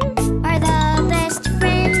are the best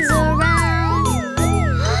friends around.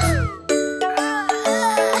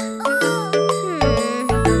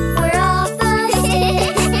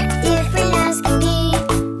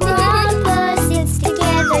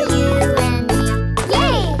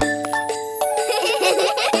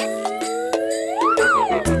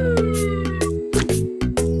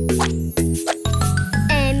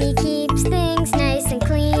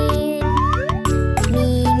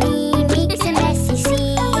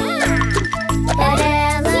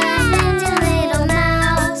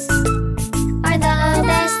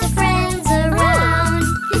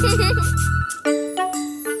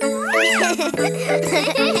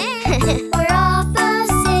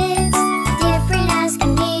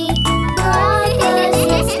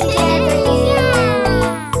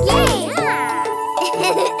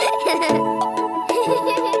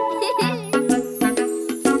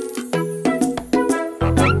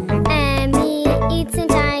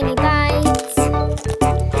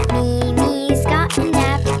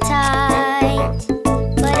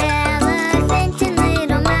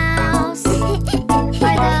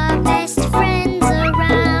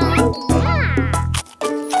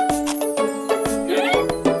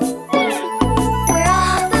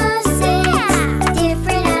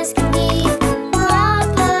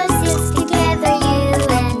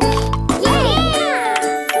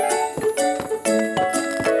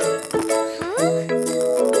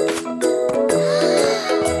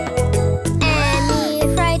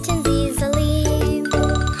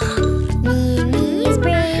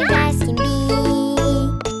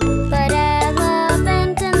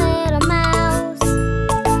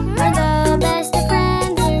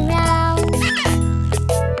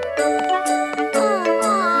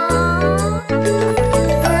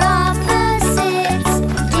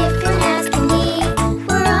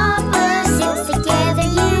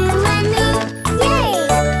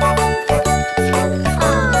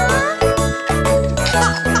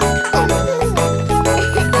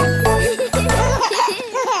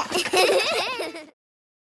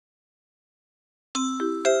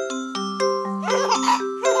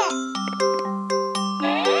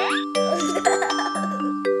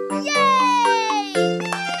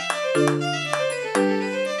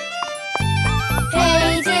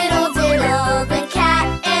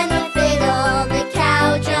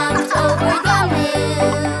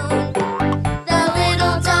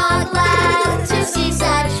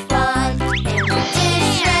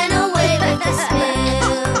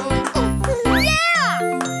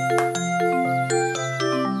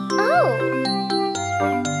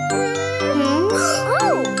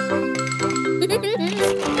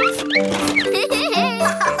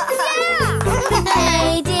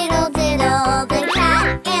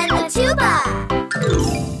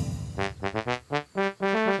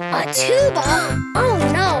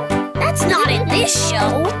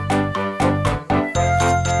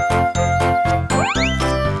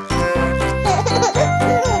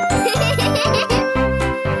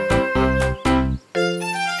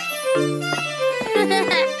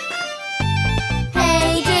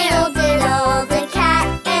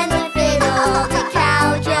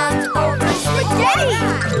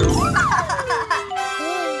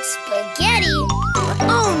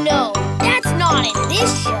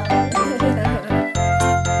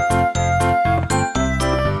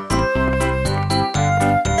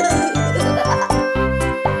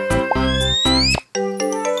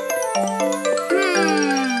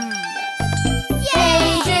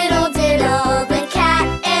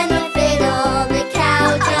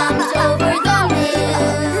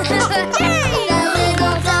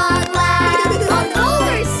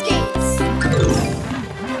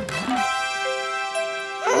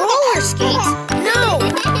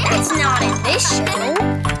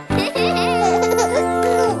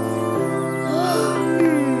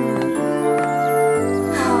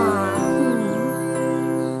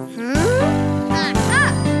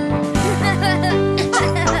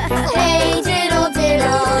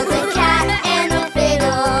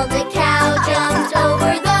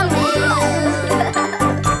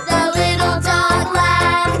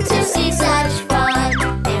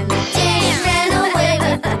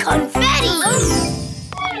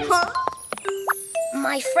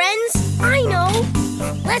 My friends, I know.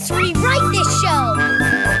 Let's rewrite this show.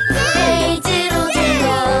 Hey diddle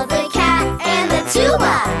diddle, the cat and the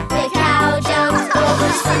tuba. The cow jumped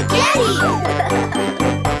over spaghetti.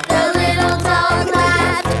 The little dog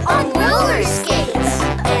laughed on roller skates.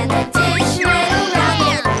 And the dish ran around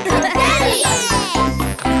in confetti.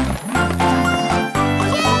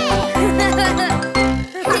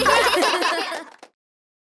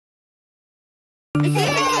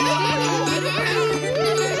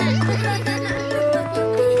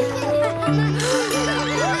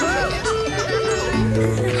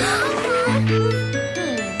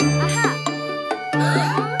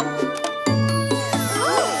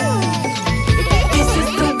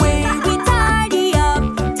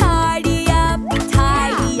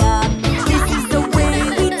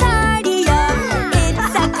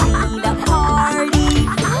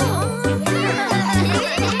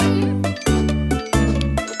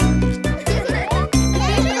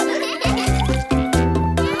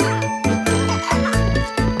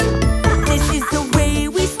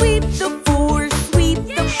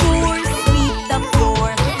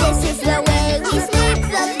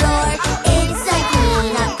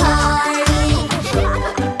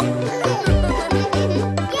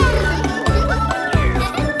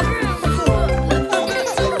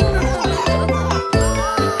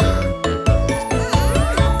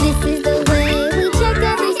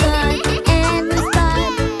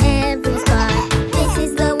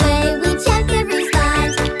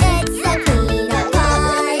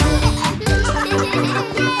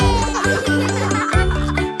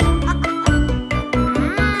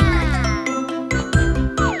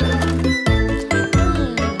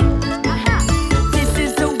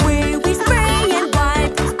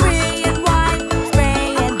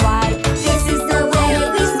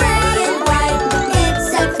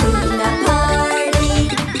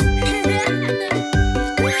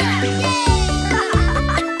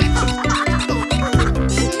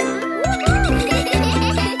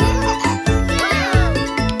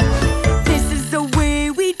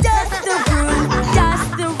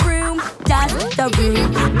 The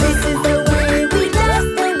bees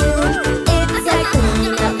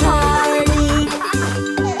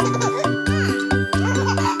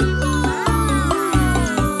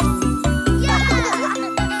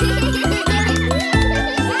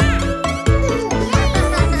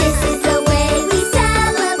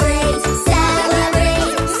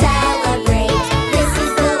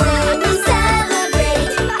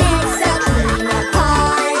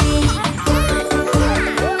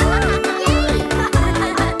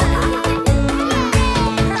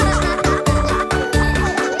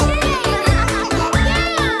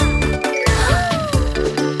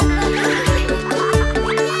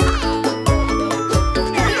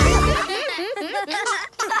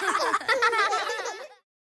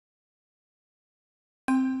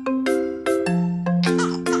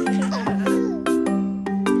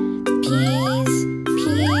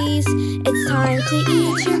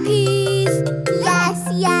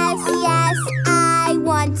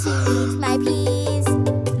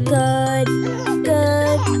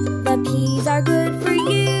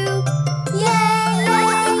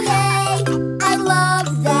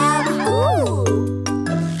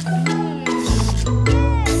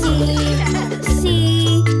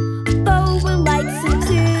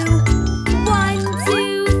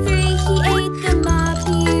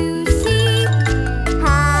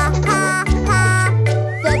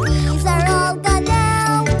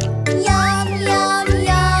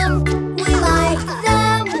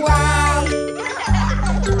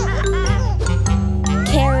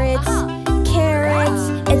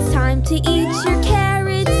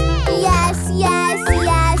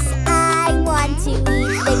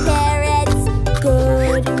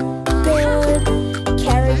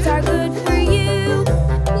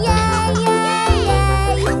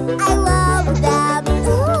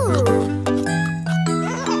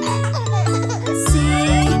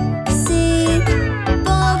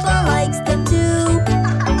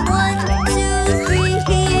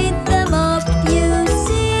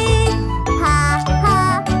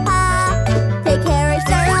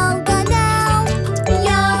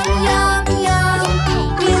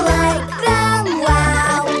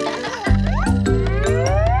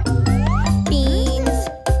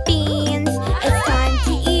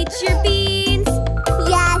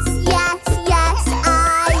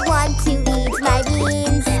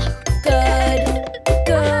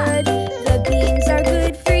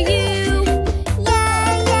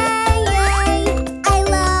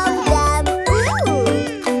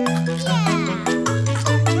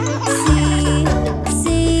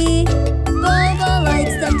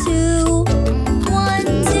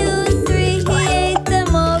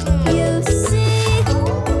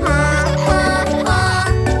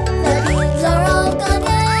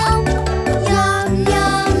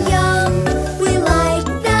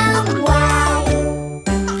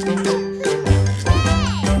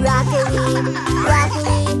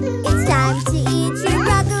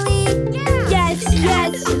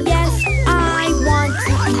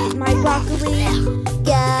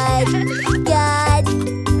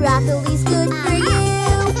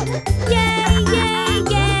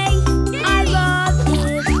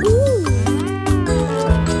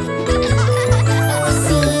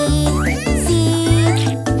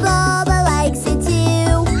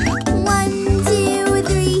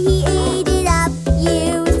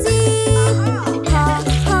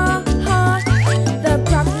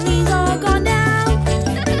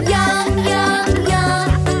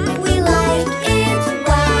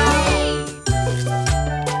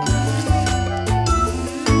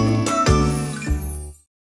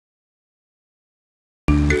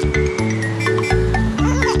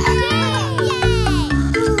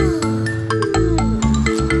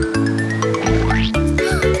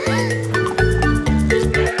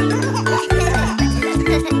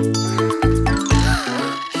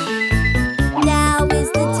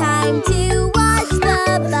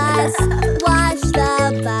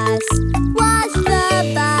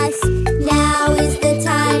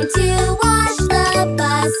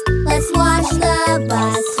the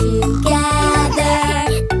bus together.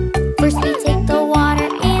 First we take the water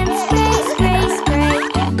and spray, spray, spray.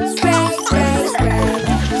 Spray, spray, spray.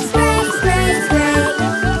 Spray, spray, spray.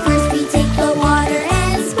 First we take the water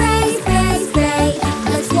and spray, spray, spray.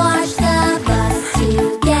 Let's wash the bus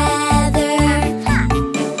together.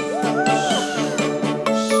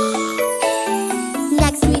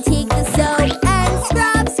 Next we take the soap and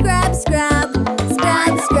scrub, scrub, scrub.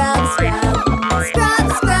 Scrub, scrub, scrub. Scrub,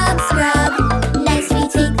 scrub, scrub. Next we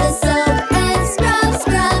take the soap and scrub,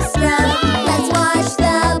 scrub, scrub. Let's wash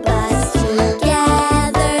the bus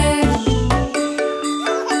together.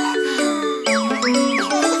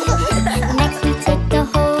 Next we take the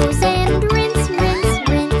hose and rinse, rinse,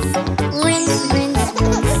 rinse. Rinse, rinse,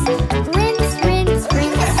 rinse. Rinse, rinse,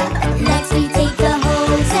 rinse. Next we take the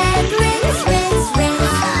hose and rinse, rinse,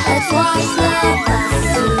 rinse. Let's wash the bus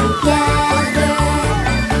together.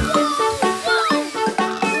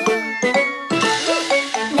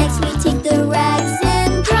 Next we take the rags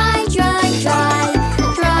and dry, dry, dry.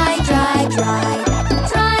 Dry, dry, dry.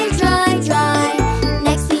 Dry, dry, dry.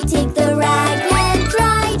 Next we take the rag and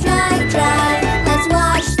dry, dry, dry. Let's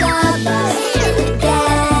wash the bus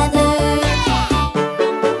together.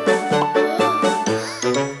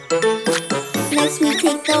 Next we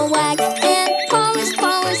take the wax and polish,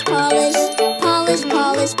 polish, polish. Polish,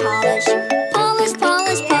 polish, polish. Polish,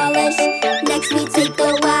 polish, polish. Next we take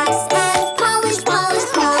the wax and polish, polish,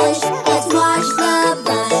 polish. Let's wash the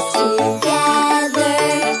bus together.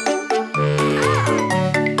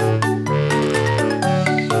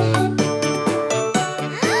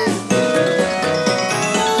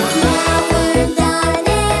 Now we're done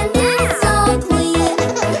and it's all clean.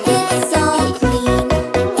 It's all clean.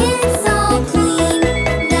 It's all clean.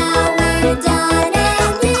 Now we're done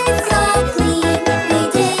and it's all clean. We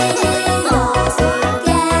did it all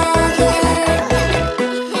together.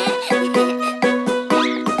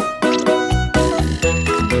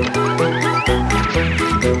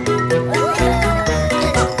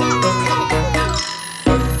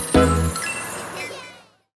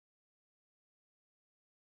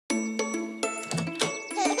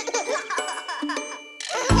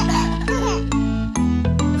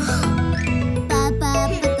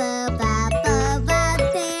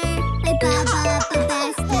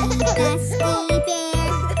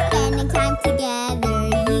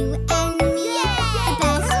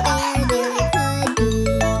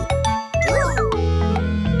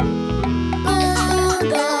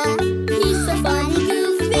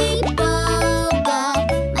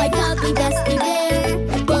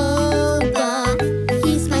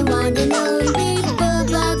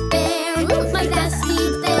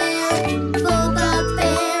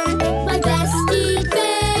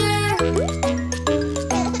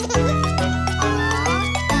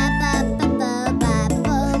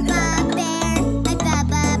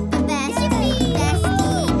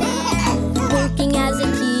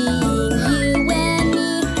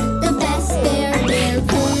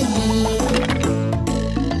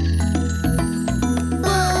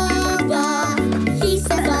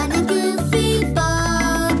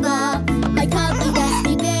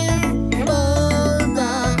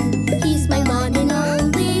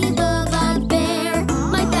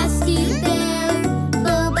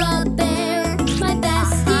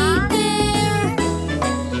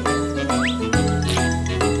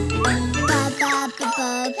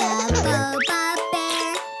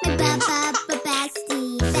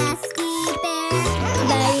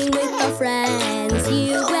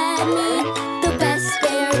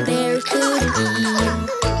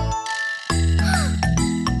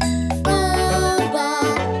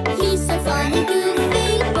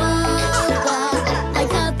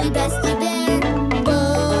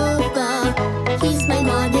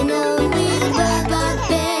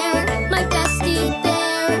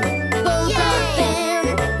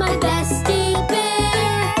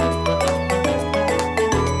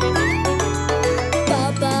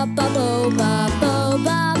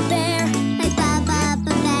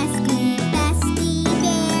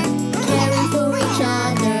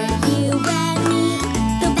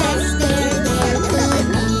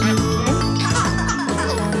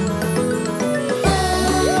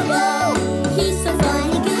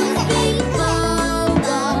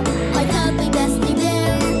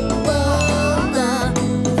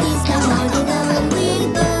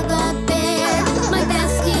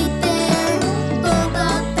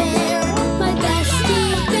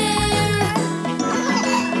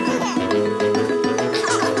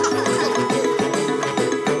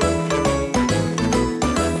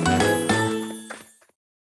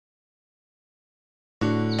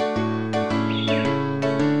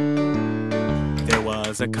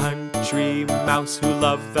 was a country mouse who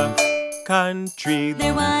loved the country.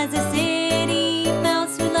 There was a city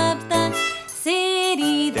mouse who loved the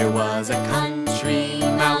city. There was a country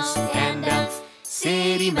mouse and a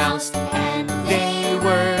city mouse, and they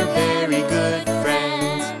were very good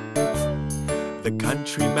friends. The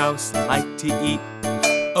country mouse liked to eat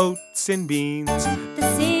oats and beans.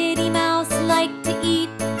 The city mouse liked to eat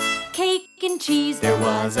cake and cheese. There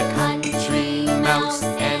was a country mouse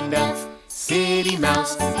and a city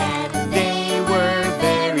mouse, and they were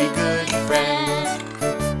very good friends.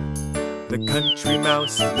 The country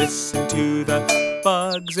mouse listened to the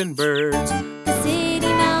bugs and birds. The city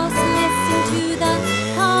mouse listened to the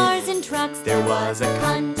cars and trucks. There was a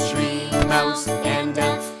country mouse and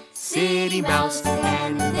a city mouse,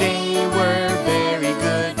 and they were very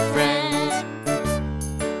good friends.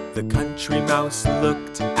 The country mouse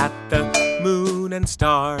looked at the moon and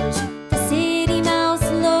stars. The city mouse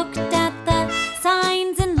looked at the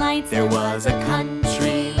signs and lights. There was a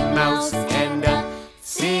country mouse and a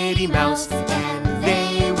city mouse, and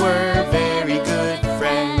they were very good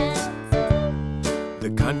friends.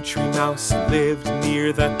 The country mouse lived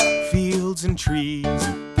near the fields and trees.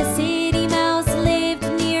 The city mouse lived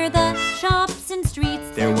near the shops and streets.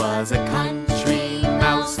 There was a country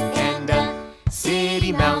mouse and a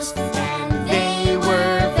city mouse, and they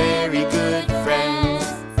were very good friends.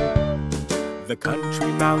 The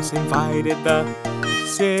country mouse invited the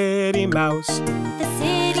city mouse. The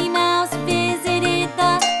city mouse visited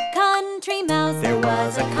the country mouse. There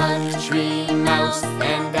was a country mouse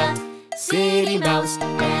and a city mouse,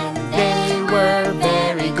 and they were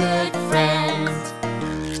very good friends.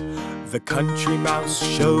 The country mouse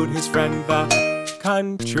showed his friend the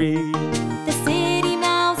country. The city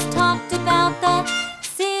mouse talked about the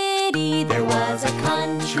city. There was a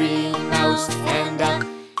country mouse and a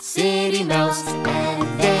city mouse, and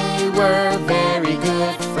they were very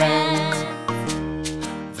good friends.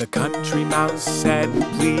 The country mouse said,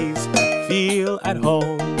 "Please feel at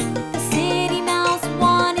home." The city mouse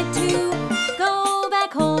wanted to go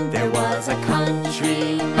back home. There was a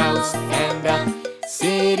country mouse and a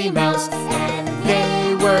city mouse, and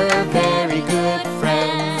they were very good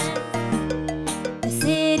friends. The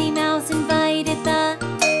city mouse invited the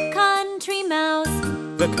country mouse.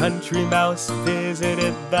 The country mouse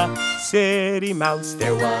visited the city mouse.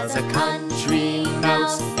 There was a country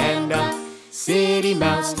mouse and a city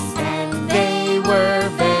mouse, and they were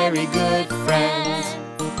very good friends.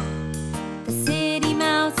 The city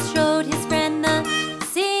mouse showed his friend the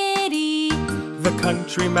city. The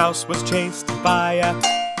country mouse was chased by a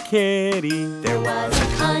kitty. There was a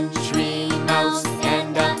country mouse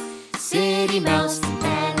and a city mouse,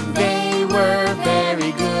 and they were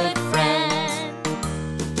very good friends.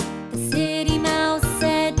 The city mouse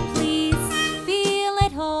said, "Please feel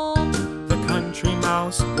at home." The country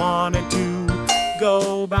mouse wanted to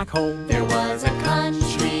go back home. There was a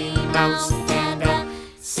country mouse and a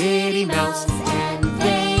city mouse, and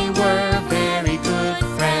they were very good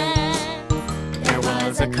friends. There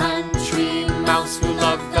was a country mouse who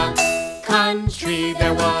loved the country.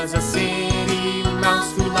 There was a city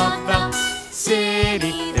mouse who loved the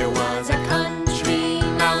city. There was a country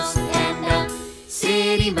mouse and a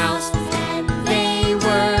city mouse, and they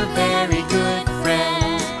were very good friends.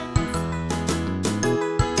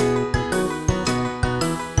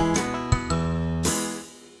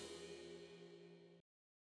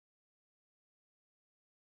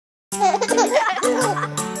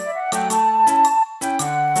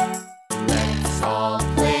 Let's all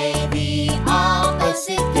play the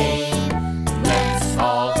opposite game. Let's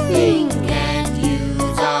all think and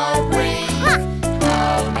use our brains.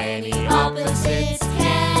 How many opposites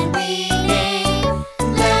can we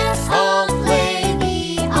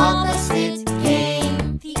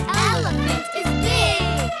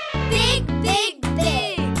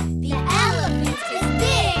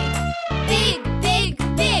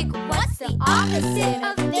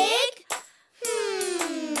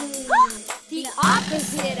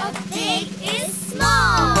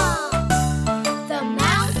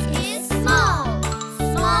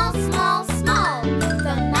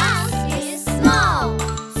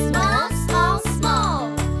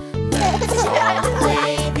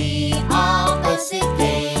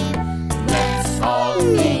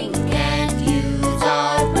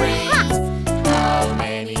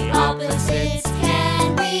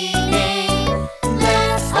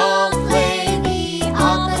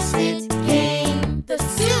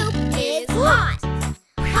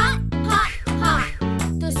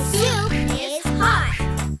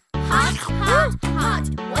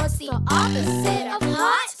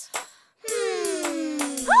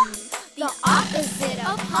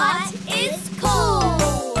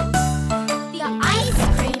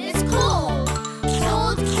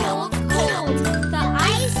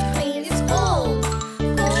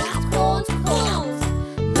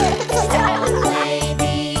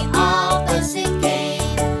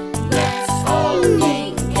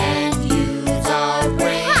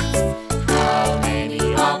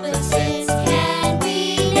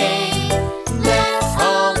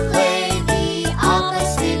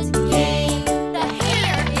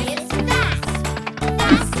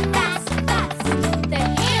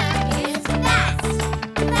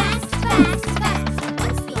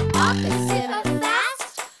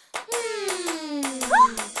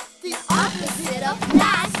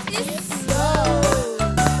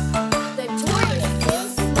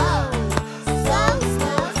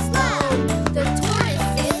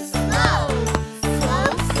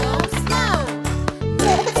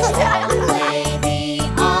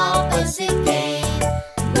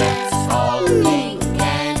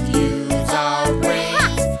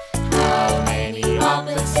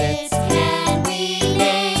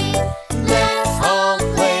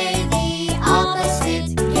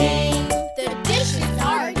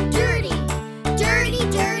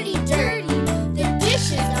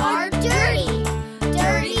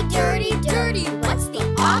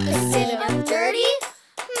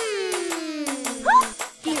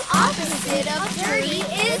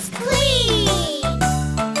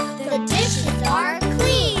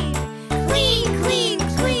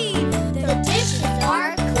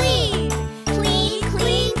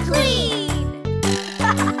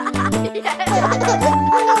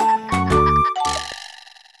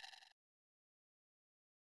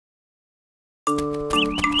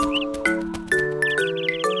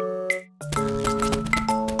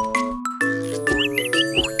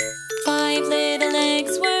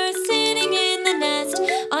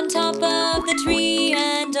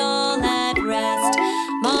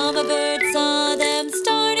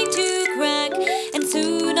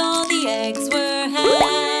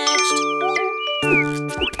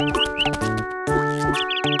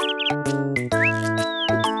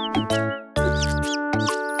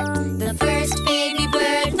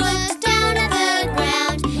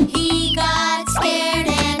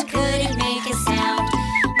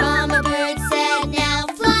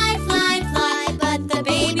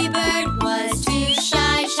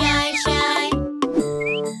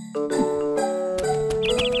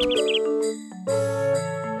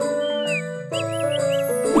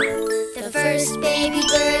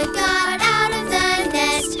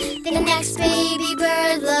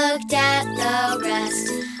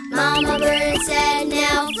said,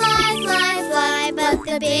 now fly, fly, fly. But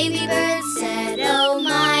the baby bird said, oh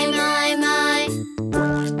my, my, my.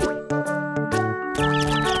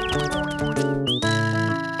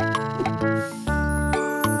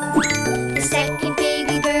 The second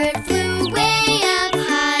baby bird flew way up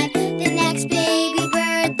high. The next baby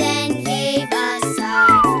bird then gave a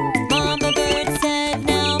sigh. Mama bird said,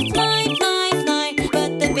 now fly, fly, fly.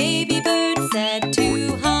 But the baby bird said,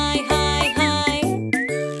 too high, high, high.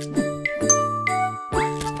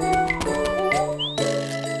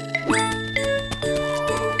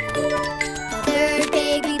 Third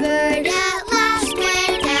baby bird at last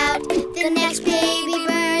went out. The next baby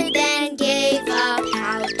bird then gave a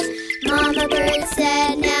pout. Mama bird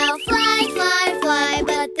said, now fly, fly, fly.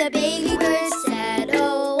 But the baby bird said,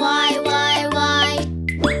 oh why, why, why?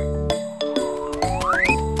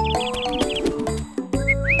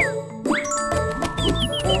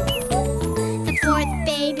 The fourth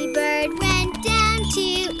baby bird went down to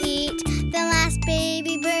eat. The last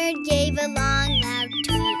baby bird gave a long loud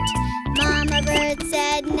toot. Mama bird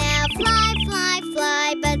said, now fly, fly,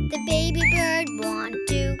 fly. But the baby bird want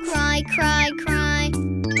to cry, cry, cry.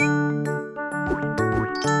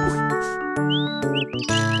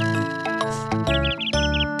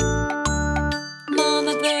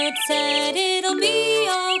 Mama bird said, it'll be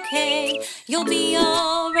okay. You'll be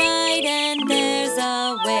alright, and there's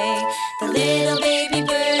a way. The little baby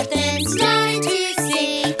bird then started to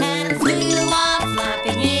sing and flew off,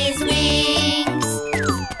 flapping his wings.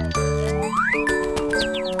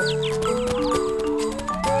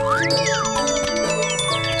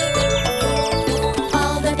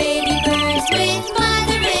 All the baby birds with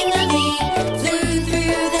mother in the lead flew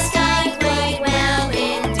through the sky quite well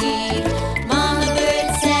indeed. Mama bird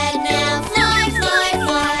said, now fly, fly,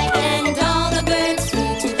 fly. And all the birds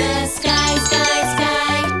flew to the sky, sky,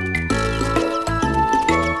 sky.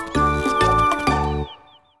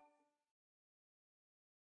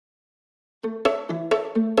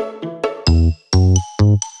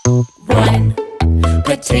 One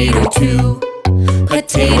potato, two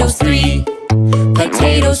potatoes, three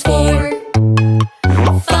potatoes, four,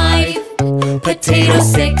 five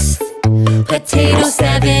potatoes, six potatoes,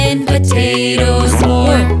 seven potatoes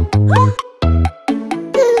more.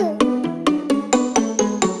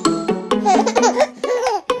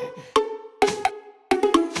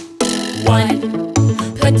 One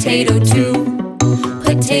potato, two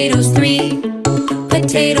potatoes, three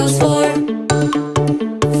potatoes, four,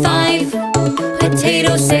 five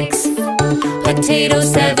potatoes, six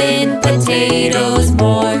potatoes, seven potatoes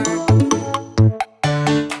more.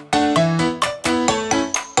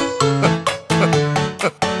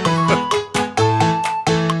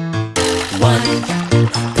 One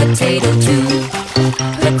potato, two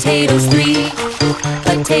potatoes, three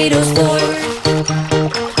potatoes, four,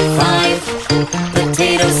 five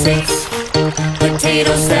potatoes, six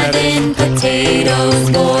potatoes, seven potatoes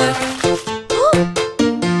more.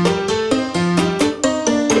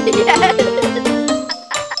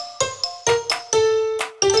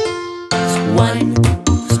 One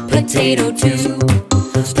potato, two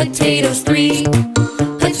potatoes, three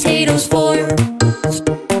potatoes, four,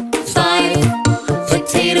 five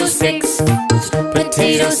potatoes, six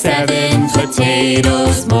potatoes, seven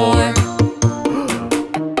potatoes more.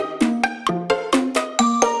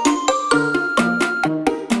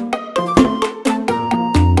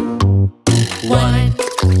 One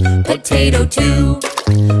potato, two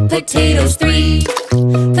potatoes, three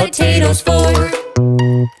potatoes, four,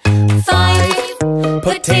 five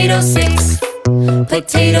potatoes, six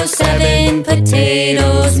potatoes, seven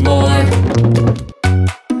potatoes more.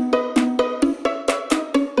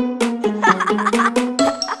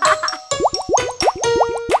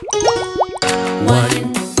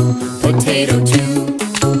 One potato, two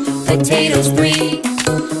potatoes, three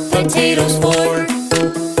potatoes, four,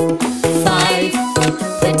 five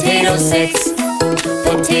potatoes, six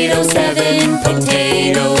potatoes, seven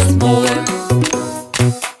potatoes more.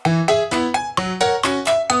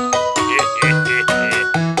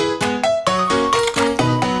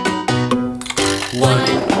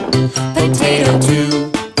 One potato,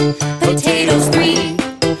 two potatoes, three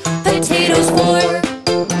potatoes, four,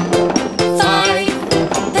 five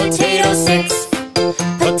potatoes, six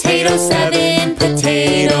potatoes, seven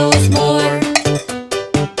potatoes more.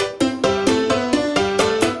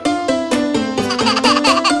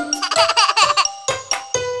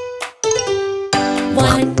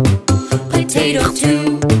 One potato,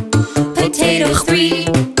 two potatoes, three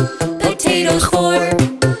potatoes, four,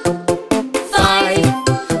 five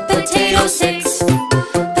potatoes, six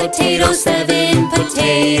potatoes, seven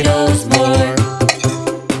potatoes more.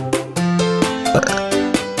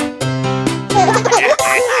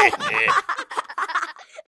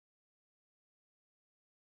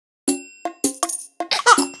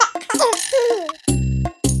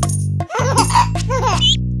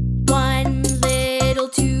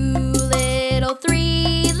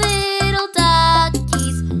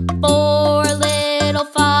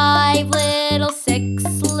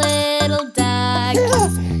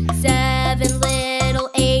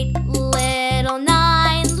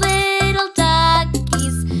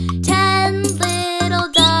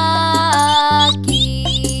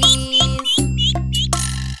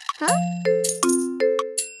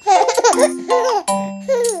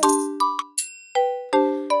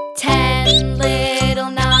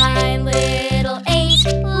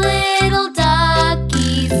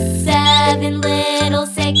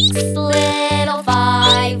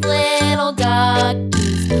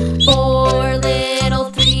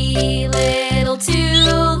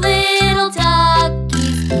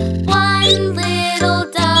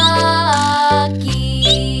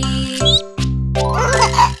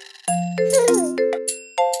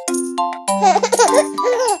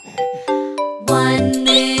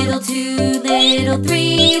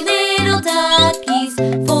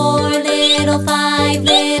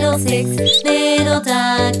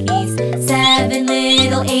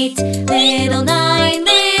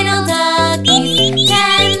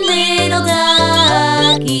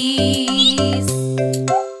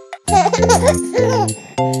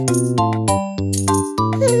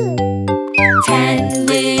 10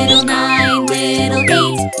 little, 9 little,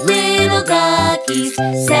 8 little duckies.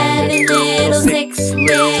 7 little, 6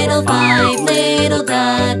 little, 5 little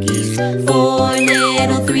duckies. 4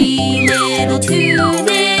 little, 3 little, 2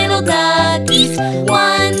 little duckies.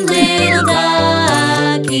 1 little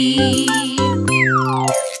ducky.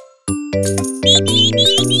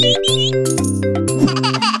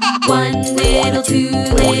 1 little, 2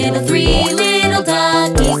 little, 3 little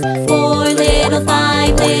duckies. 4 little,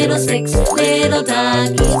 5 little, 6 little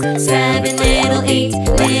duckies. 7 little, 8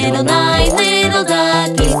 little, 9 little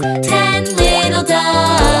duckies. 10 little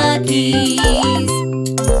duckies.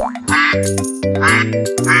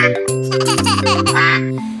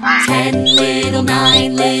 10 little,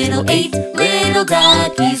 9 little, 8 little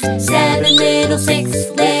duckies. 7 little, 6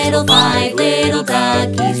 little, 5 little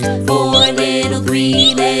duckies. 4 little,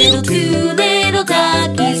 3 little, 2 little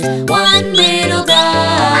duckies. 1 little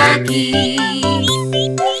ducky.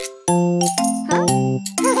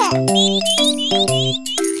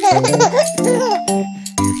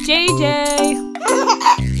 JJ.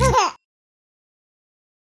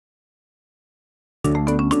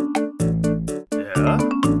 Yeah?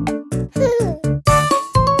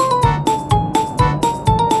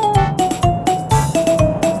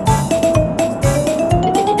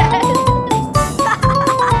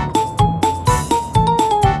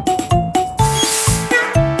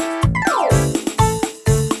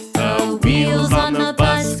 The wheels on the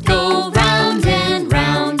bus go round and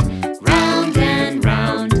round, round and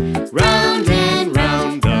round, round and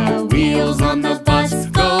round. The wheels on the bus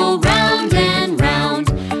go round and round,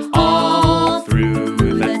 all through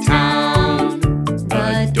the town.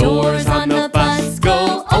 The doors on the bus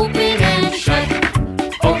go open and shut,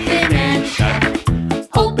 open and shut,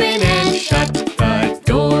 open and shut. The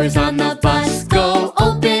doors on the bus go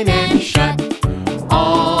open and shut,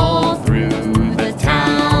 all through the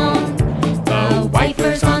town. The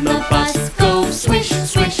wipers on the bus go swish,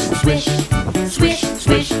 swish, swish, swish,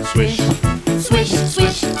 swish, swish, swish,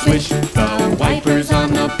 swish, swish. The wipers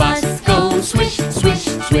on the bus go swish, swish,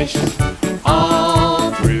 swish,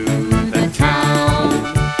 all through the town.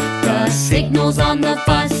 The signals on the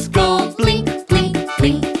bus go blink, blink,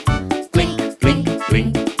 blink, blink, blink,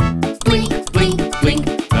 blink, blink, blink, blink.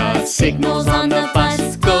 The signals on the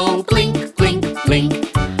bus go blink, blink, blink,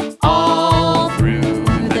 all through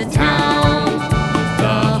the town.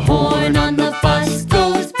 The horn on the bus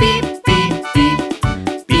goes beep, beep, beep,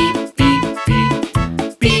 beep, beep, beep,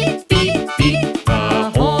 beep, beep, beep.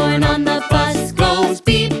 The horn on the bus goes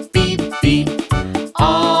beep, beep, beep,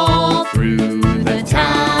 all through the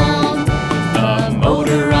town. The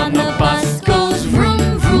motor on the bus goes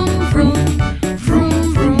vroom, vroom, vroom,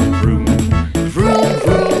 vroom, vroom, vroom, vroom,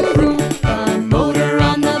 vroom, vroom. The motor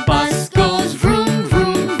on the bus goes vroom,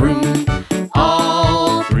 vroom, vroom,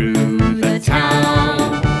 all through the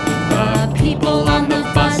town. The people on the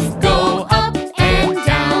bus go up and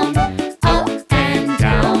down, up and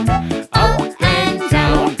down, up and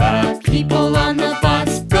down. The people on the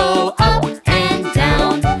bus go up and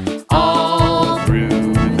down, all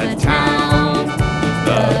through the town.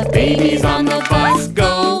 The babies on the bus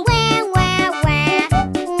go Wah, wah, wah.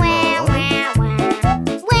 Wah, wah, wah.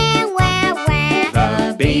 Wah, wah, wah.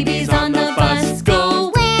 The babies on the bus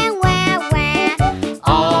go Wah, wah, wah.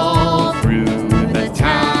 all through the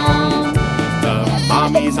town. The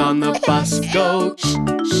mommies on the bus go shh,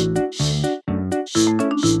 shh, shh,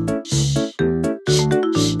 shh.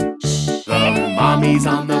 The mommies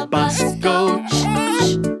on the bus go shh,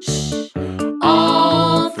 shh,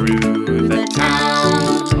 all through the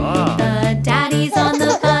town. Ah. The daddies on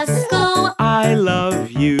the bus go I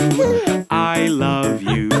love you. I love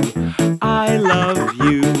you. I love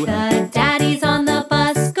you. The daddies on the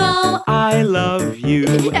bus go I love you.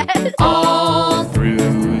 all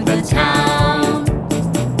through the town.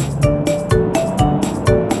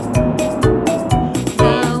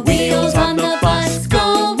 The wheels on the bus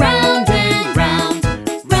go round and round,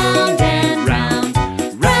 round and round,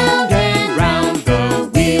 round and round. The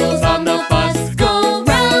wheels on the bus go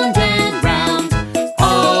round and round,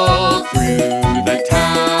 all through the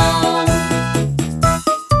town.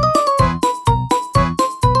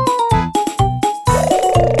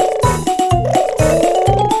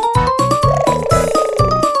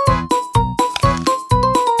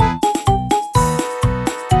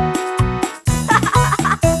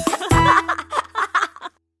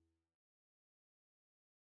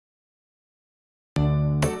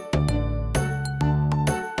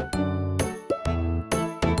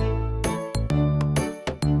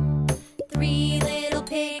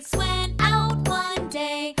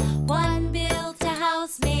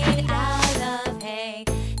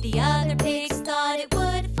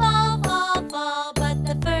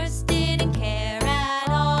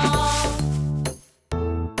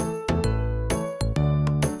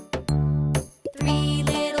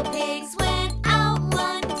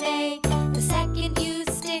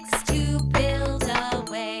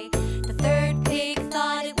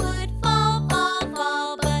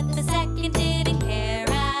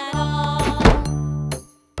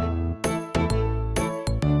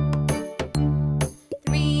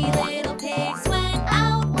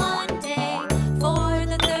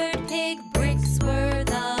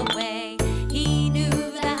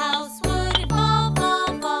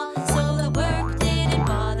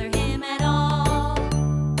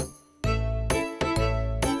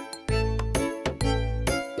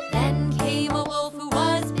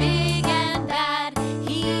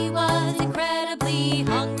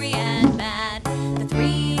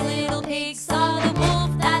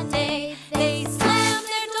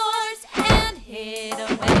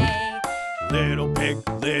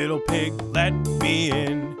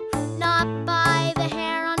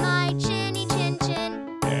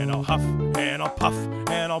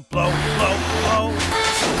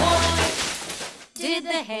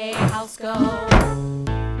 the hay house go.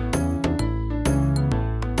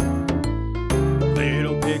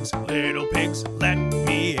 Little pigs, let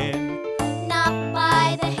me in. Not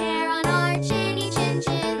by the hair on our chinny chin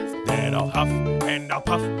chins. Then I'll huff and I'll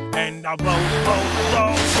puff and I'll blow, blow,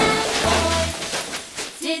 blow.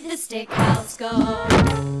 Did the stick house go?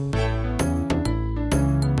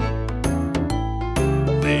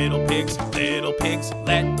 Little pigs,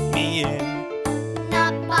 let me in.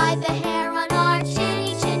 Not by the hair on our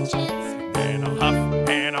chinny chin chins. Then I'll huff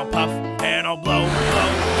and I'll puff and I'll blow,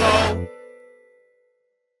 blow, blow.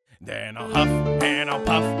 Then I'll huff and I'll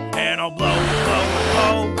puff and I'll blow, blow,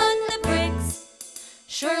 blow. But the bricks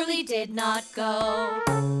surely did not go.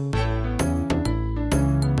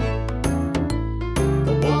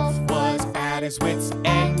 The wolf was at his wits'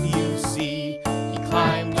 end, you see. He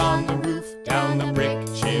climbed on the roof, down the brick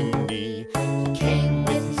chimney. He came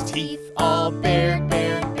with his teeth all bared,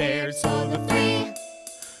 bared, bared. So the 3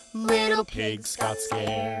 little pigs got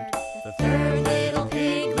scared. The 3rd little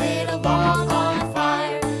pig lit a log on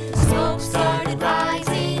fire. The smoke started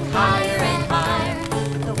rising higher and higher.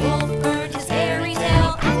 The wolf burned his hairy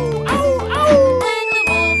tail. Ow, ow, ow! Then the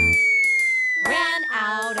wolf ran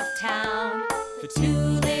out of town. The 2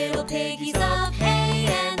 little piggies of hay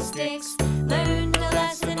and sticks learned a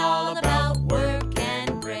lesson all about work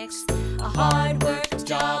and bricks. A hard work's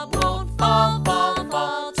job won't fall, fall,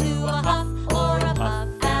 fall to a huff or a puff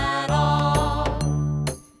at all.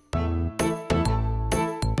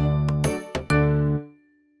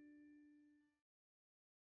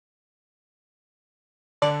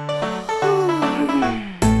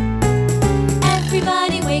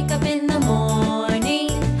 Everybody wake up in the morning.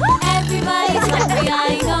 Everybody's hungry,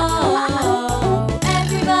 I know.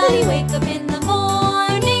 Everybody wake up in the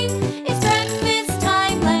morning. It's breakfast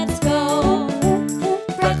time, let's go.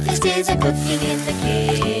 Breakfast is a cooking in the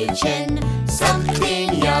kitchen.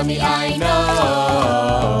 Something yummy, I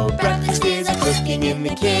know. Breakfast is a cooking in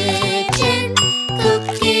the kitchen.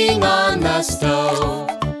 Cooking on the stove.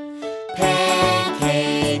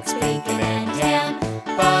 Pancakes, bacon and ham.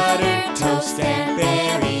 Buttered toast and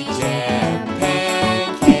berry jam.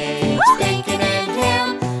 Pancakes, bacon and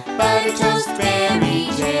ham. Buttered toast, berry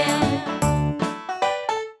jam.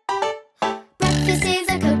 Breakfast is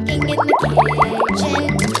a cooking in the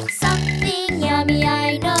kitchen. Something yummy,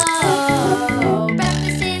 I know.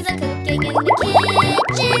 Breakfast is a cooking in the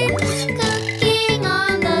kitchen. Cooking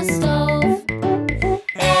on the stove.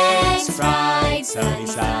 Eggs fried sunny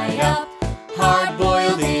side up. Hard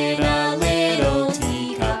boiled in a little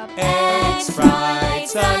teacup. Eggs fried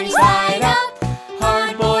sunny side up.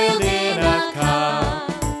 Hard boiled in a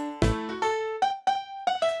cup.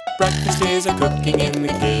 Breakfast is a cooking in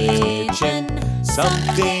the kitchen.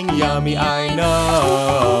 Something yummy, I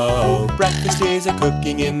know. Breakfast is a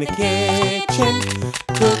cooking in the kitchen.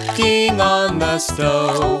 Cooking on the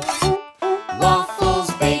stove.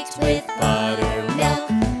 Waffles baked with buttermilk.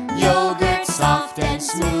 Yogurt soft and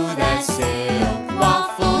smooth as silk.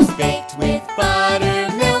 Waffles baked with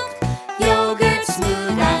buttermilk. Yogurt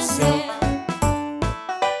smooth as silk.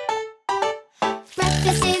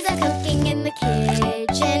 Breakfast is a cooking in the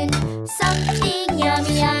kitchen. Something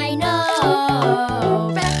yummy, I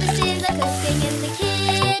know. Breakfast is a cooking in the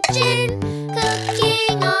kitchen.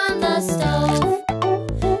 Cooking on the stove.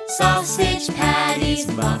 Sausage patties,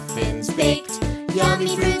 muffins baked.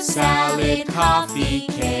 Yummy fruit salad, coffee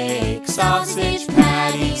cake. Sausage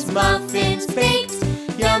patties, muffins baked.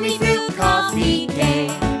 Yummy fruit coffee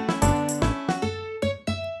cake.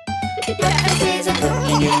 Breakfast is a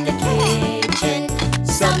cooking in the kitchen.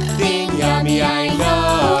 Something yummy, I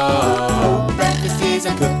know. Breakfast is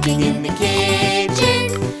a cooking in the kitchen.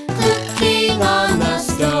 Cooking on the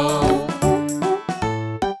stove.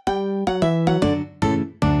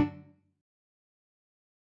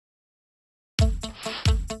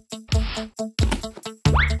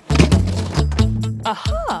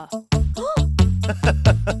 Aha!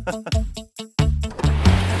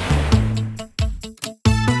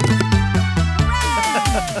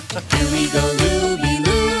 Here we go, Looby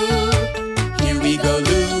Loo. Here we go,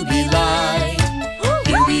 Looby Light.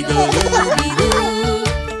 Here we go, Looby Loo.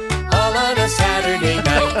 All on a Saturday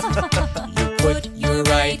night. You put your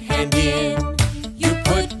right hand in. You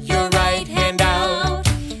put your right hand out.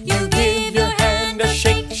 You give your hand a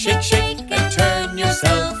shake, shake, shake, and turn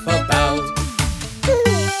yourself about.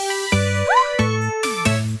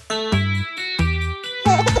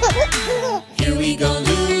 Here we go,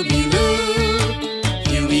 Looby Loo.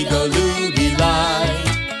 Here we go, Looby Light.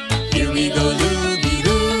 Here we go, Looby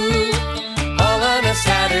Loo. All on a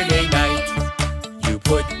Saturday night. You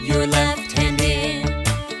put your left hand in.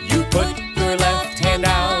 You put your left hand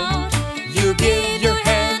out. You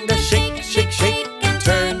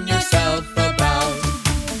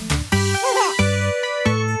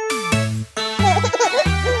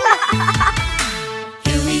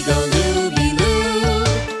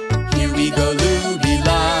go looby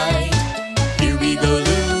light. Here we go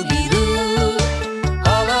looby loo,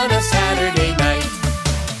 all on a Saturday night.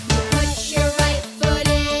 Put your right foot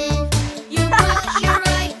in, you put your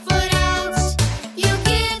right foot out. You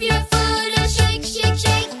give your foot a shake, shake,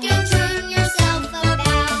 shake, and turn yourself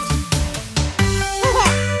about.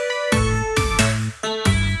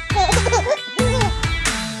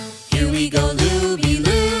 Here we go looby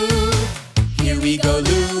loo, here we go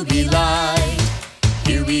looby light.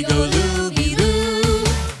 Here we go looby loo,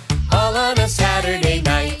 all on a Saturday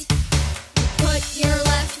night. Put your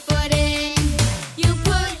left foot in, you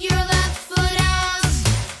put your left foot out.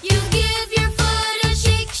 You give your foot a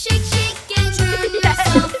shake, shake, shake, and turn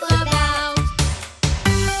yourself about.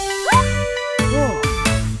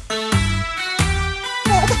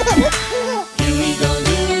 Here we go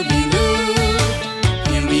looby loo,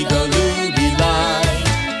 here we go looby light.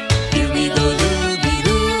 Here we go looby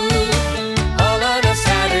loo, all on a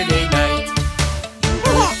Saturday night. You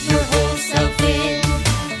put your whole self in,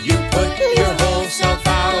 you put your whole self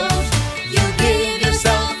out. You give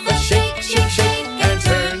yourself a shake, shake, shake, and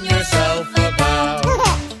turn yourself about.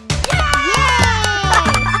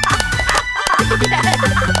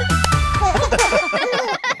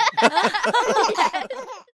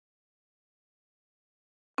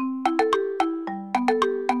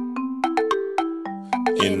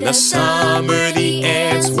 In the summer the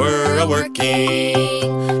ants were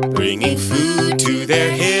a-working, bringing food to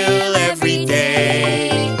their hill every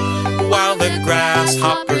day, while the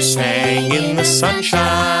grasshopper sang in the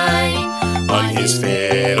sunshine. On his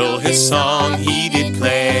fiddle his song he did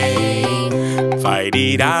play.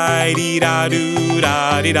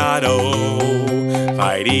 Fi-dee-di-dee-da-doo-da-dee-da-do,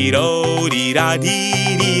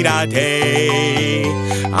 Fi-dee-do-dee-da-dee-dee-da-day.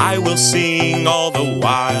 I will sing all the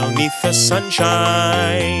while neath the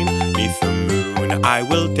sunshine. Neath the moon I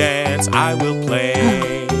will dance, I will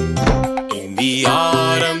play. In the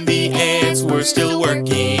autumn the ants were still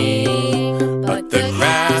working, but the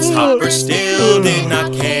grasshopper still did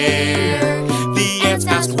not care. The ants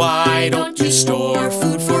asked, why don't you store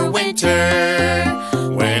food for winter?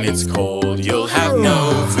 When it's cold you'll have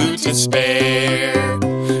no food to spare.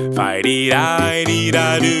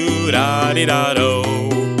 Fi-dee-di-dee-da-doo-da-dee-da-do,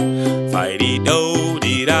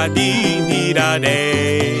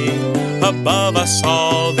 Fi-dee-do-dee-da-dee-dee-da-day. Above us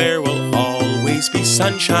all there will always be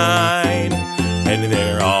sunshine, and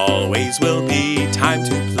there always will be time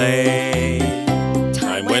to play.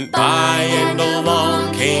 Time went by and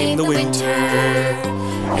along came the winter,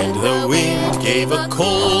 and the wind gave a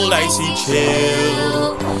cold icy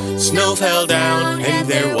chill. Snow fell down and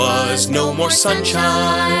there was no more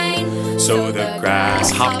sunshine, so the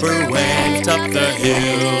grasshopper went up the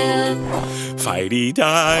hill.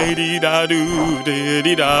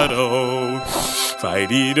 Fi-dee-di-dee-da-doo-dee-dee-da-do,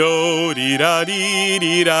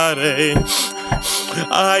 Fi-dee-do-dee-da-dee-dee-da-day.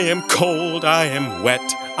 I am cold, I am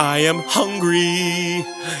wet, I am hungry,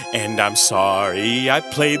 and I'm sorry I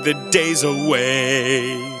played the days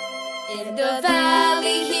away. In the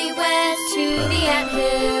valley he went to the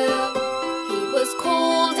anthill. He was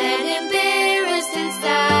cold and embarrassed and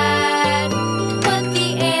sad, but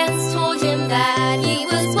the ants told him that he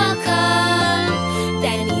was welcome.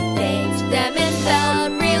 Then he thanked them and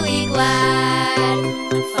felt really glad.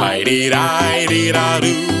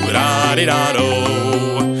 Fi-dee-di-dee-da-doo-da-dee-da-do,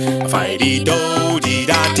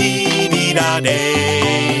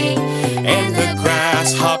 Fi-dee-do-dee-da-dee-dee-da-day. And the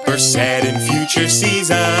grasshopper said, in future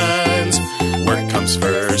seasons, work comes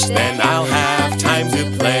first, then I'll have time to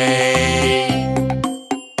play.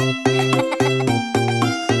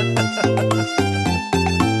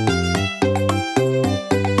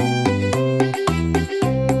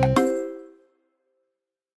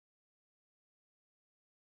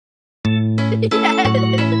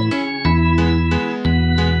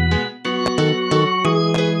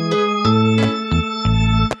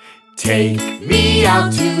 Take me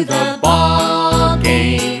out to the ball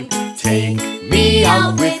game, take me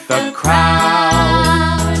out with the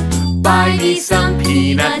crowd. Buy me some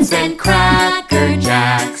peanuts and Cracker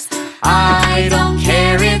Jacks. I don't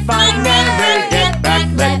care if I never get back.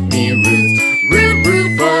 Let me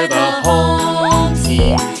root for the home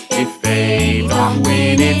team. If they don't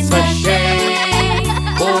win, it's a shame.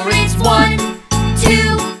 For it's 1,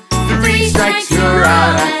 2, 3 strikes, you're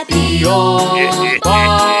out at the old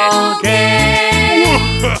ball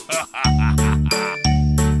game.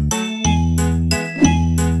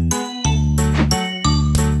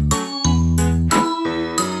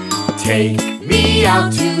 Take me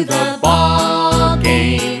out to the ball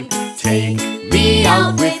game, take me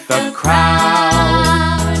out with the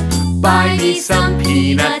crowd. Buy me some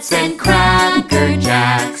peanuts and Cracker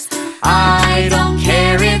Jacks. I don't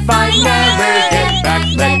care if I never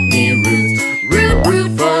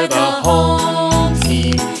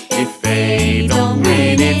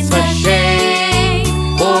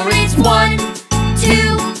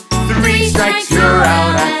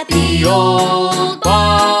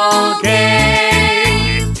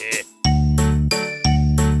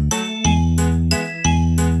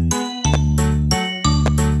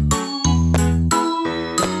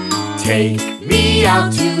Take me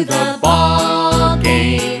out to the ball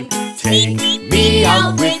game. Take me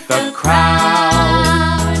out with the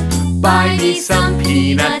crowd. Buy me some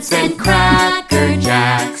peanuts and cracker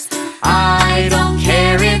jacks. I don't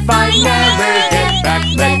care if I never get back.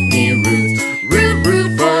 Let me root, root,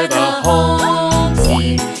 root for the home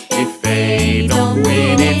team. If they don't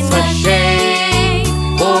win, it's a shame.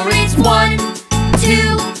 For it's 1,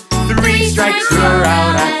 2, 3 strikes, you're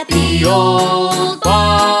out at the old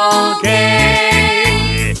ball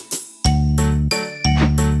game.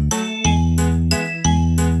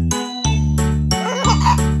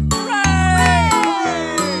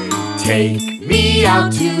 Take me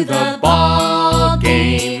out to the ball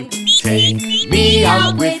game. Take me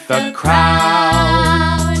out with the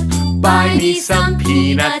crowd. Buy me some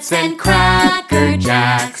peanuts and cracker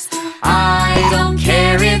jacks. I don't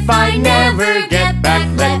care if I never get back.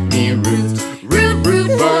 Let me root, root,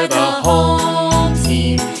 root for the home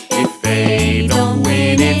team. If they don't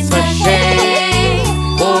win, it's a shame.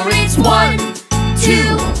 For it's 1,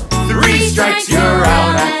 2, 3 strikes, you're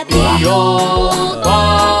out at the old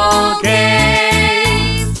ball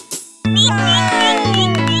game.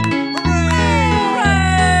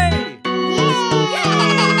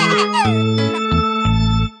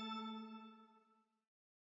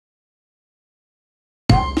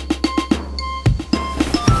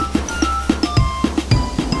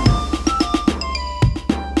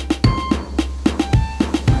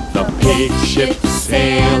 The big ships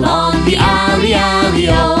sail on the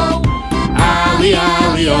alley-alley-o,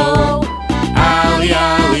 alley-alley-o,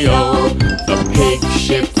 alley-alley-o. The pig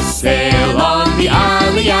ships sail on the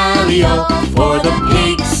alley-alley-o, for the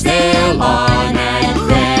pigs sail on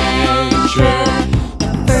adventure.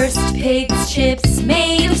 The first pig's ship's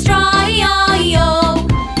made of straw, E-I-E-O,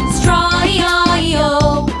 straw,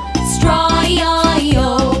 E-I-E-O, straw,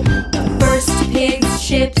 E-I-E-O. The first pig's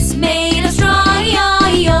ship's made of straw,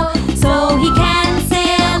 E-I-E-O, so he can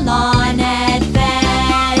sail on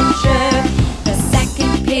adventure. The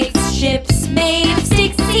second pig's ship's made of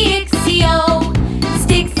sticks, E-I-E-O,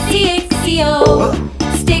 sticks, E-I-E-O,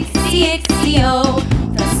 sticks, E-I-E-O.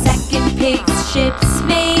 The second pig's ship's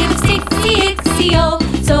made of sticks, E-I-E-O,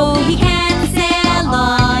 so he can sail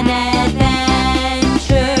on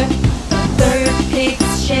adventure. The third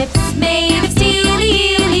pig's ship's made of steel,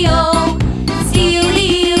 E-I-E-O, steel,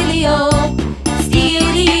 E-I-E-O, steel,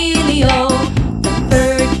 E-I-E-O. The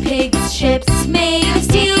third pig's ship's made of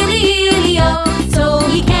steel, E-I-E-O, so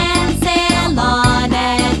he can sail on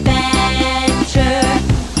adventure.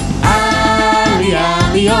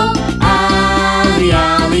 Alley-alley-o,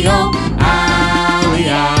 alley-alley-o,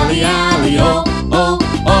 alley-alley-alley-o, oh,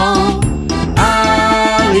 oh.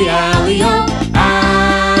 Alley-alley-o,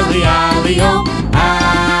 alley-alley-o,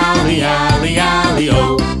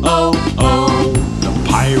 alley-alley-alley-o, oh, oh. The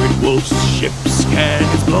pirate wolf's ship's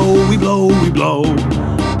cannons blow, we blow, we blow.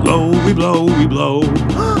 Blow, we blow, we blow.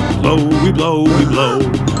 Blow, we blow, we blow.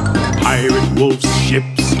 Pirate wolf's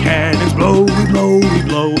ship's cannons blow, we blow, we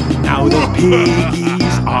blow. Now the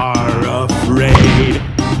piggies are afraid.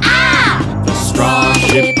 The straw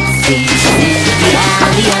ship sinks in the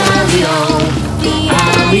alley-alley-o, the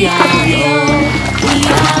alley-alley-o, the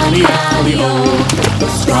alley-alley-o. The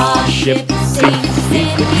straw ship sinks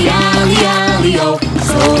in the alley-alley-o,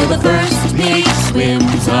 so the first pig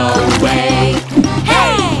swims away.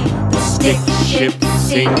 Hey! The stick ship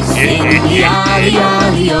sinks in the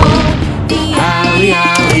alley-alley-o, the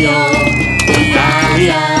alley-alley-o, the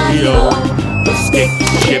alley-alley-o. The stick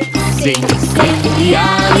ship sinks in the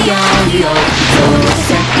alley-alley-o, so the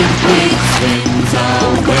second pig swims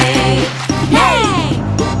away. Hey!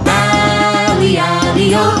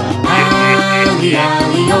 Alley-alley-o,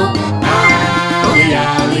 alley-alley-o,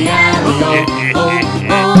 alley-alley-alley-o, oh,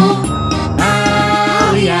 oh.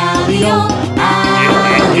 Alley-alley-o,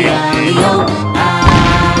 alley-alley-o,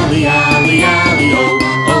 alley-alley-alley-o,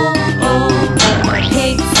 oh, oh.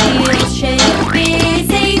 Pig's steel ship is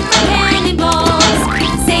safe from cannonballs,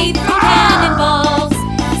 safe from cannonballs,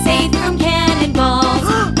 safe from cannonballs.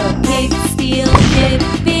 The pig's steel ship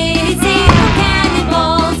is safe from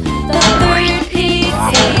cannonballs. The third pig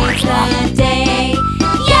saves the day.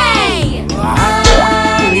 Yay!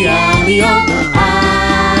 Alley-alley-o,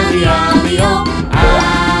 alley-alley-o,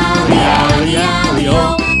 alley-alley-alley-o,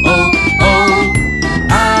 oh, oh.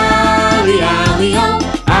 Alley-alley-o,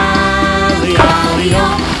 alley-alley-o,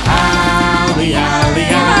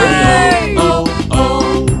 alley-alley-alley-o, oh,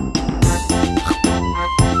 oh.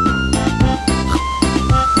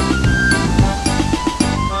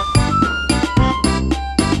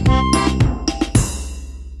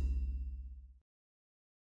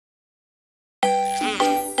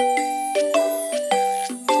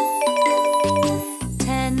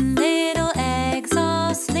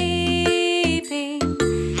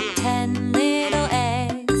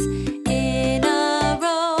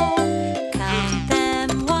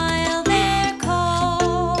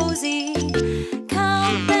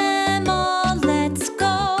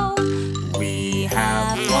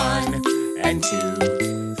 and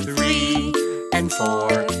 2, 3 and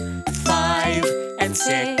 4, 5 and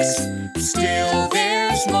 6. Still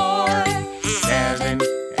there's more. 7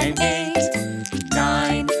 and 8,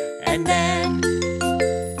 9 and then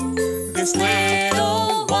this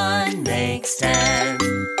little one makes 10.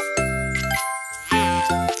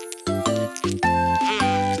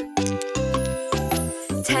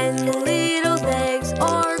 10 little legs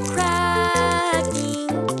are cracking.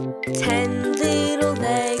 10 little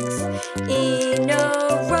legs in a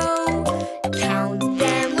row. Count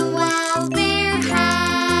them while they're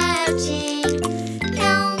hatching.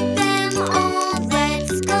 Count them all,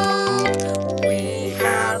 let's go. We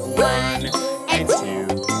have 1 and 2,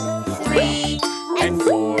 3 and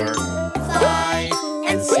 4, 5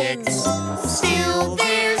 and 6. Still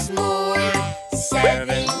there's more. 7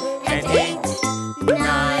 and 8,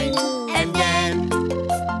 9 and then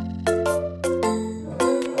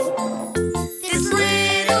this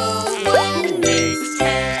little one makes 10.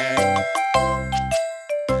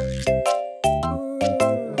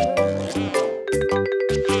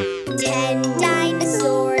 10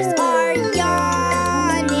 dinosaurs are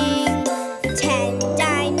yawning. 10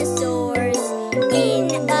 dinosaurs in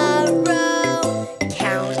a row.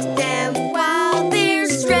 Count them while they're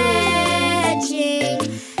stretching.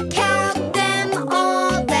 Count them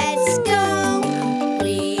all, let's go.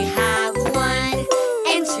 We have 1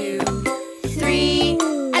 and 2, 3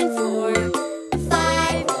 and 4,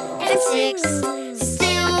 5 and 6.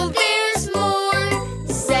 Still there's more.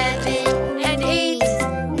 7 and 8,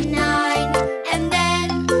 9 and then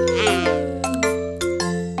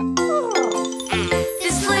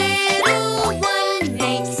this little one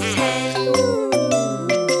makes 10.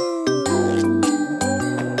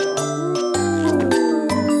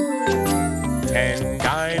 10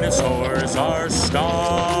 dinosaurs are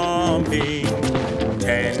stomping.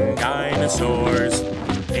 10 dinosaurs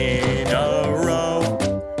in a row.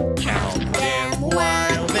 Count them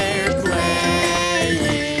while they're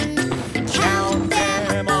playing. Count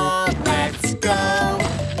them all, let's go.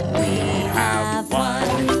 We have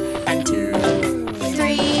 1 and 2,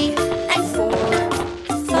 3 and 4,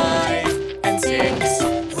 5 and 6.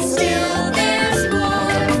 Still there's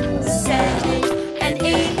more. 7 and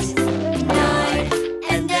 8, 9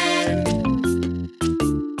 and then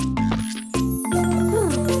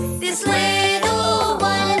this little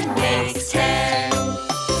one makes 10.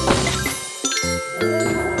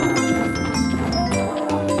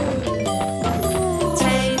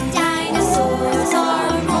 10 dinosaurs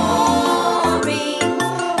are roaring.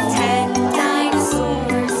 10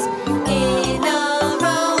 dinosaurs in a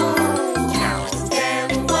row. Count them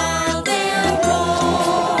while they're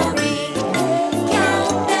roaring.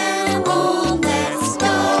 Count them all, let's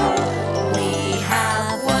go. We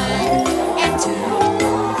have 1 and 2,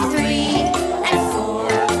 3 and 4,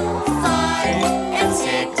 5 and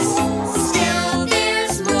 6. Still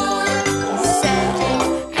there's more. 7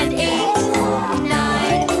 and 8,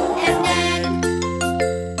 9 and then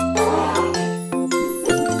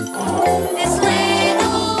this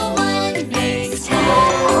little one makes 10.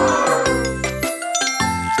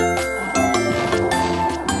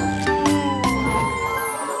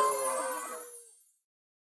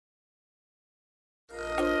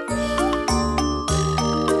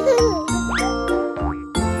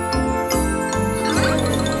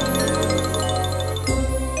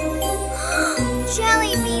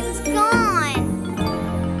 'Jelly bean's gone.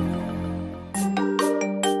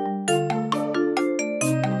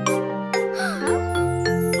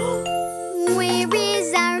 Where is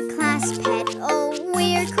our class pet? Oh,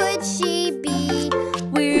 where could she be?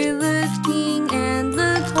 We're looking and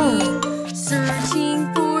looking, searching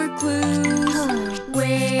for clues.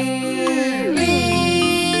 Where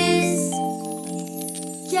is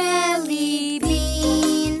Jelly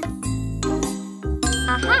bean.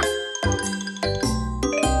 Aha!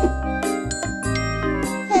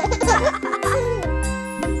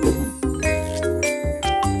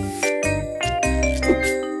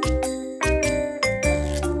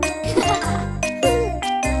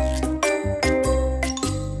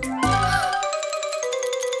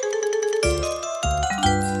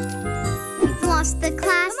 We've lost the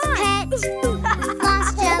class pet. We've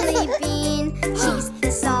lost Jelly bean. She's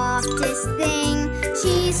the softest thing.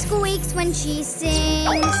 She squeaks when she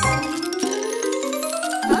sings.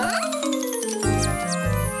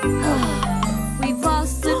 We've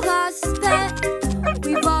lost the class pet.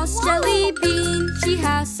 We've lost Jelly Bean. She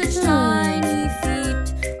has such tiny feet.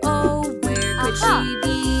 Oh, where could she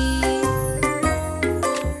be?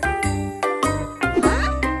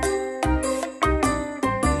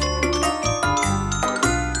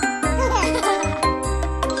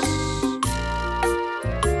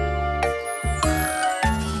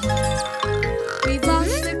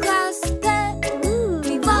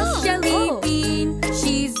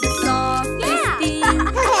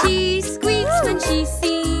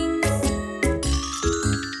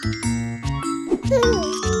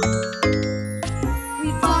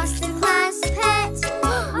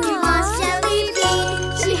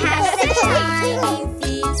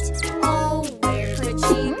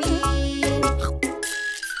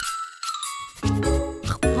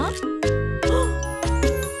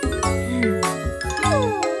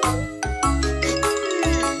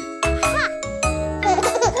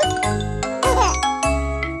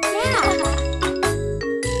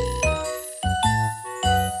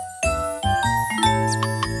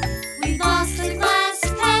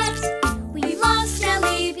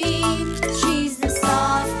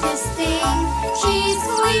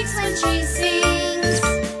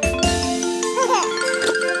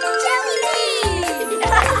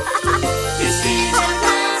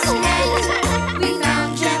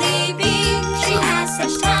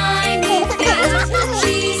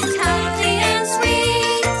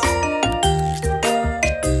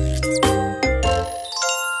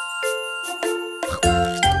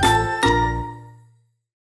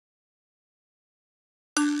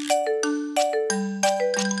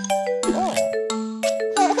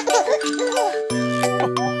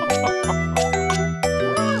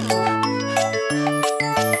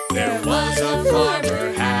 There was a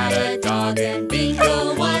farmer had a dog and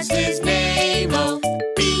Bingo was his name. Oh,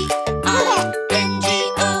 B-I-N-G-O,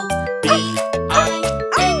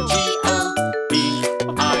 B-I-N-G-O,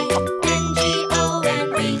 B-I-N-G-O,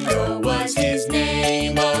 and Bingo was his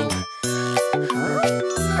name. Oh.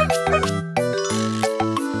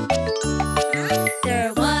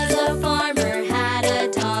 There was a farmer had a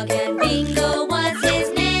dog and Bingo was his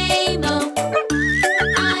name. Oh,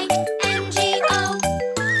 I-N-G-O,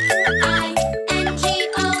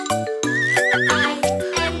 I-N-G-O,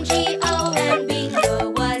 I-N-G-O, and Bingo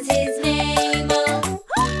was his name. Oh.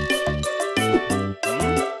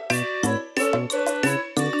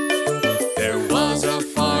 There was a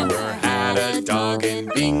farmer had a dog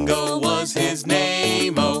and Bingo was his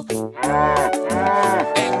name. Oh,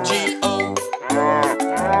 N-G-O,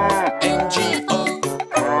 N-G-O,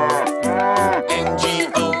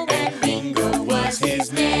 N-G-O, and Bingo was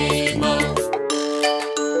his name. Oh.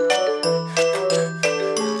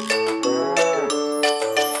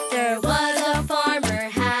 There was a farmer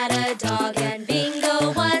had a dog and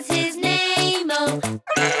Bingo was his name. Oh,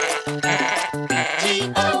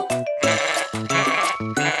 G-O,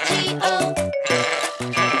 G-O,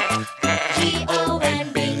 G-O,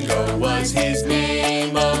 and Bingo was his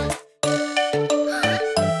name. Oh.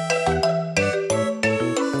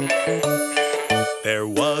 There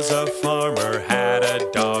was a farmer had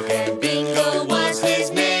a dog and Bingo was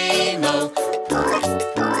his name. Oh.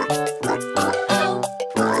 Oh,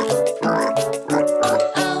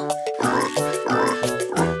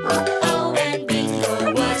 oh, And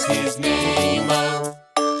Bingo was his name. Oh.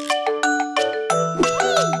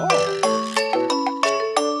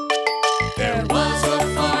 There was a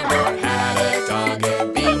farmer had a dog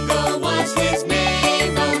and Bingo was his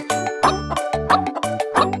name. Oh.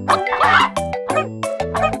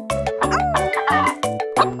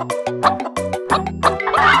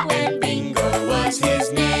 And Bingo was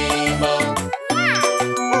his name. Oh.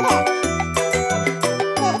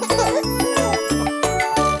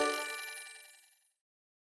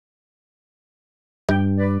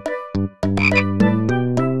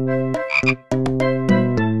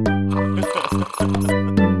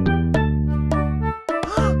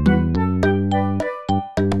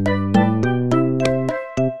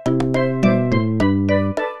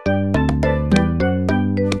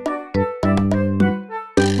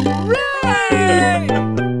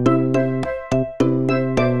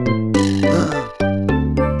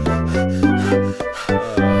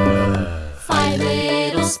 Five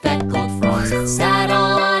little speckled frogs sat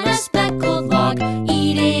on a speckled log,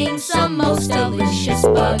 eating some most delicious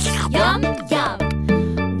bugs. Yum,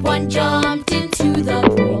 yum. One jumped into the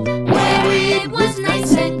pool where it was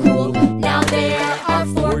nice and cool. Now there are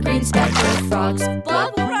four green speckled frogs.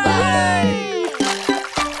 Blah, blah,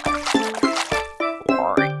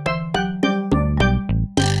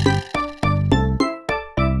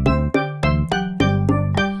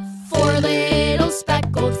 Four little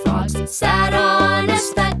speckled frogs sat on a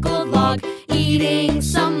speckled log, eating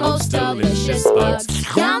some most delicious bugs.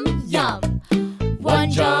 Yum, yum. One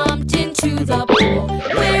jumped into the pool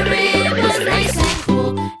where it was nice and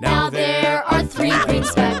cool. Now there are three green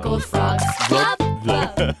speckled frogs. Blub,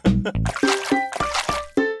 blub.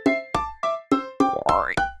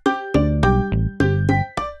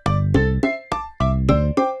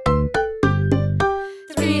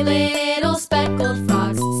 Three little speckled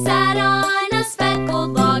frogs sat on a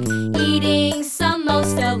speckled log, eating some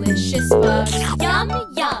most delicious bugs. Yum,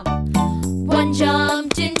 yum. One jumped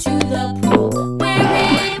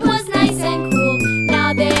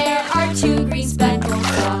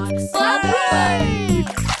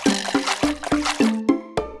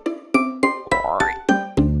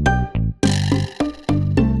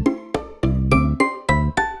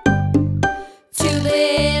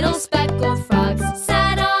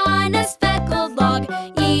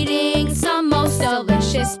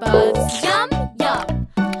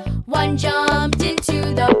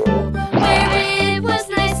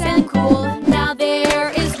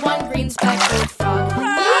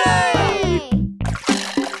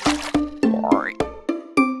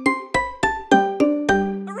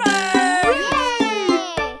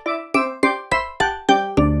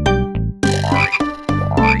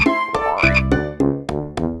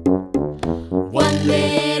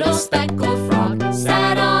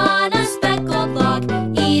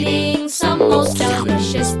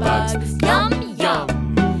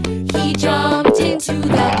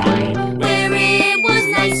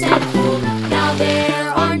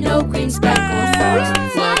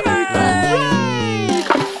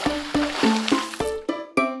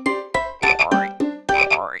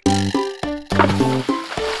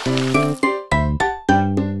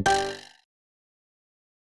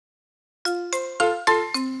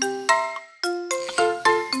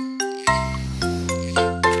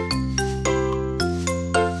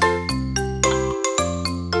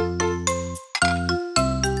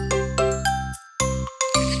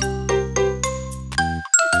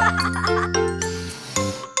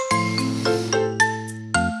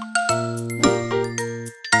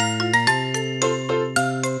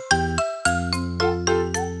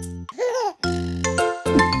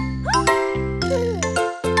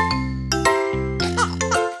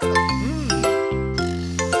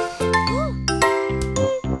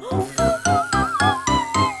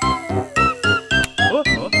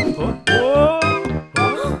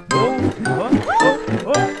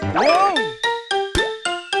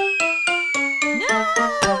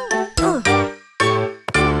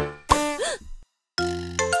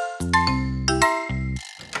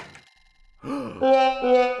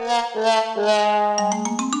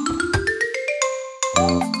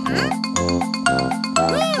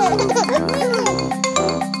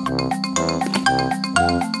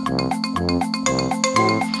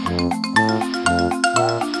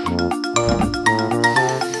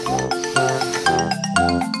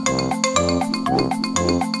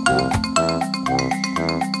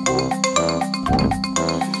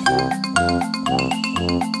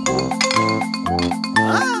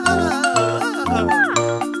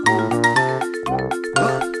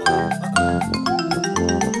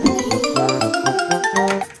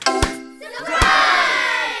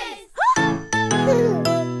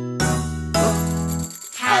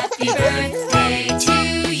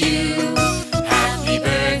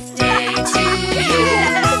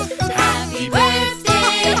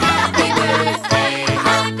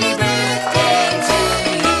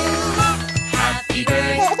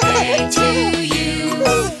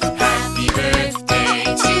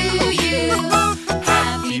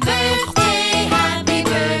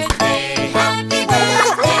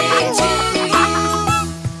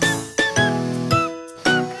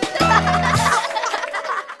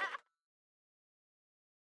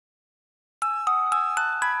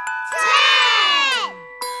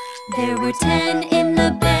There were 10 in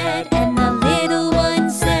the bed, and the little one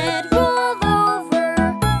said, roll over,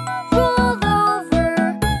 roll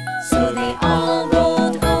over. So they all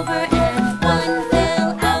rolled over and one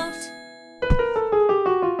fell out.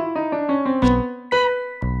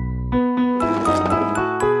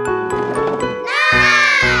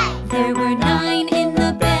 There were 9 in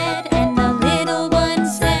the bed, and the little one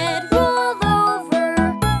said, roll over,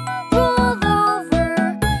 roll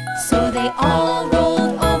over. So they all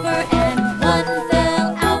rolled over and one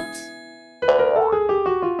fell out.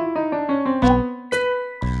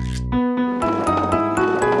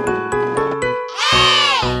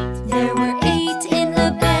 There were 8 in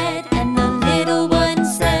the bed, and the little one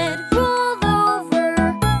said, roll over,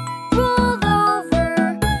 roll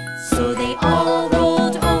over. So they all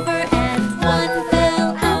rolled over and one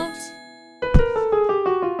fell out.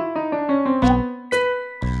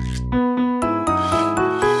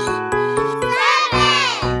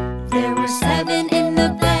 There were 7 in the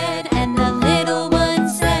bed, and the little one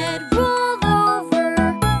said, roll over,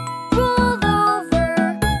 roll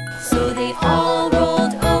over. So they all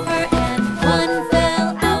rolled over and one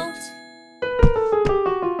fell out.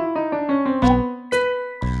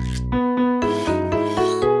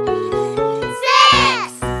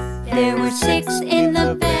 There were 6 in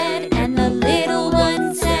the bed, and the little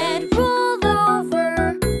one said, roll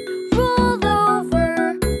over, roll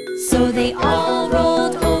over. So they all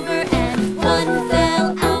rolled over and one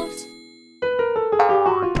fell out.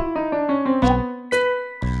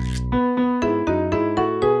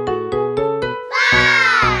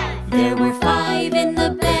 There were 5 in the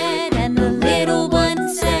bed, and the little one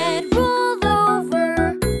said, roll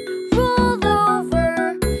over, roll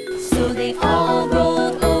over. So they all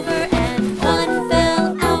rolled over and one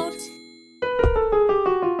fell out.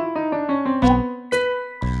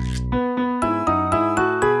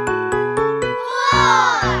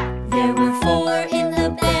 There were 4 in the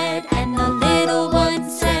bed, and the little one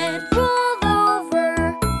said, roll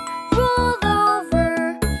over, roll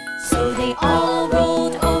over. So they all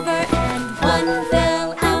rolled over and one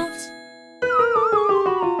fell out.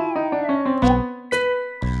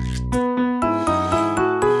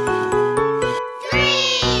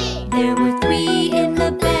 There were 3 in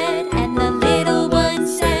the bed, and the little one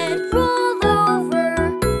said, roll over,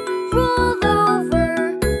 roll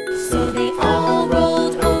over. So they all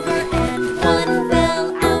rolled over and one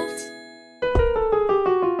fell out.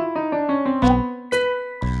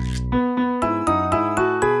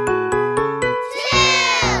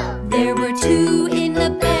 There were 2 in the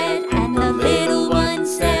bed, and the little one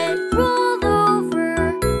said, roll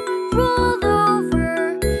over, roll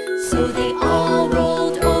over. So they all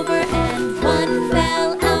rolled over and one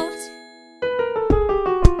fell out.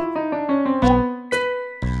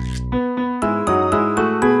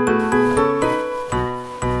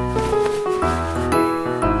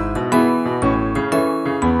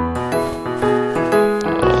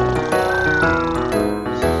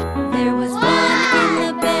 There was 1 in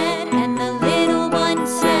the bed, and the little one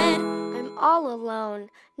said, I'm all alone.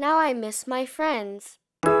 Now I miss my friends.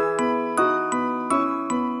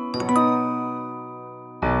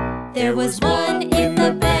 There was 1 in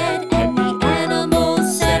the bed, and the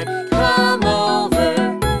animals said, come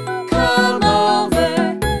over, come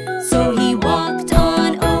over. So he walked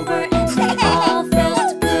on over, and they all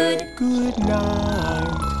felt good. Good night,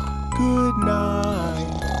 good night.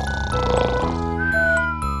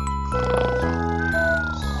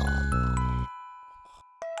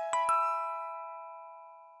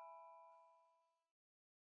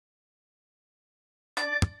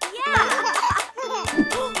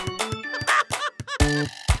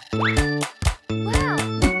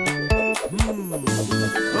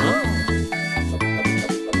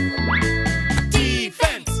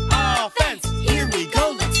 Defense, offense, here we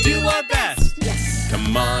go, let's do our best.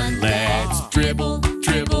 Come on, let's dribble,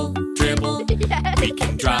 dribble, dribble. We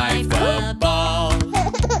can drive the ball.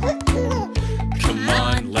 Come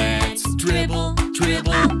on, let's dribble,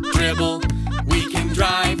 dribble, dribble. We can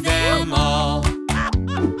drive them all.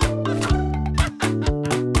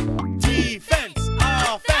 Defense,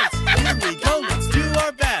 offense, here we go, let's do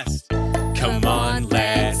our best. Come on,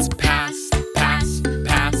 let's pass, pass,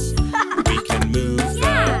 pass. We can move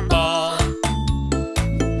the ball.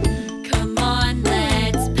 Come on,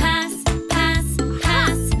 let's pass, pass,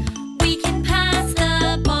 pass. We can pass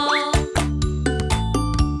the ball.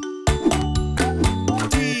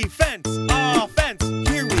 Defense, offense,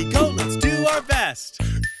 here we go, let's do our best.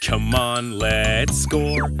 Come on, let's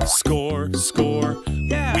score, score, score.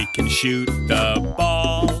 Yeah. We can shoot the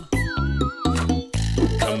ball.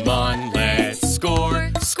 Come on, let's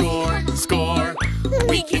score, score, score.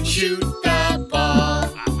 We can shoot the ball.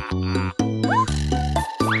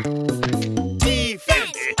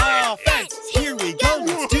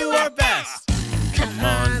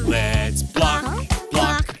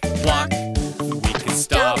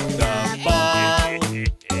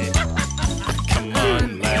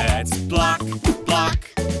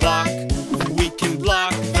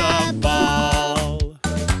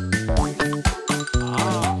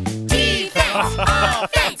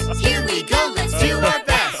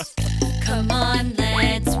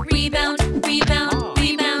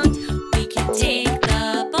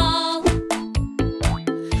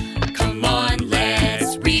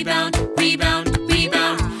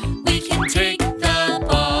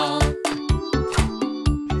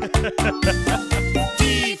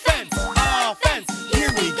 Defense, offense,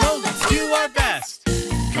 here we go, let's do our best.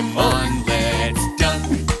 Come on, let's dunk,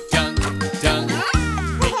 dunk, dunk.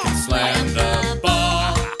 We can slam the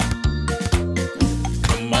ball.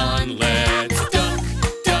 Come on, let's dunk,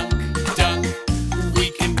 dunk, dunk. We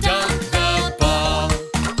can dunk the ball.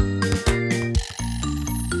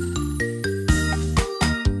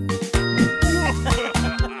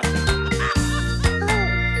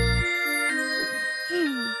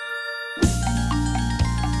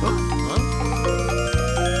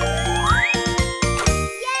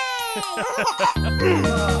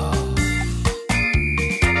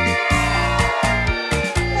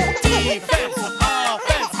 Defense,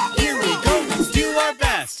 offense, here we go, let's do our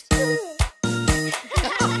best.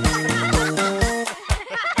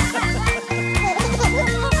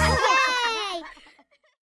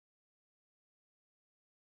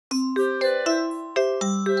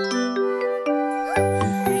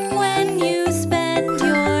 When you spend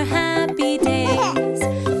your happy days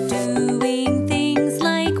doing things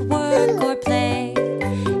like work or play,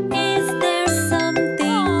 is there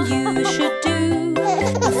something you should do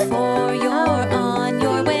before you're on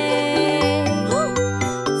your way?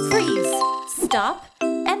 Freeze, stop,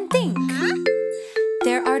 and think.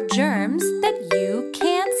 There are germs that you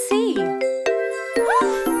can't see.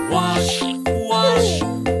 Wash, wash,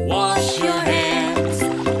 wash your hands.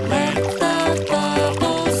 Let the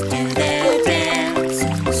bubbles do their dance.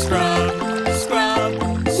 Scrub, scrub,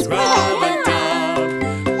 scrub a dub.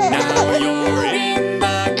 Now you're in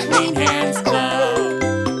the Clean Hands Club.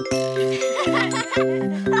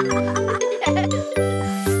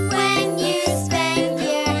 When you spend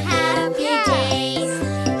your happy days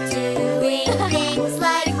doing things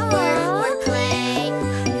like work or play,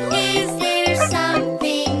 is there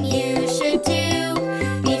something you should do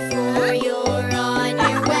before you're on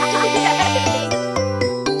your way?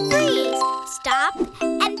 Please stop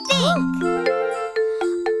and think.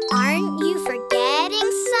 Aren't you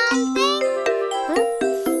forgetting something?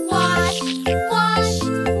 Wash, wash,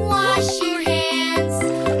 wash your hands.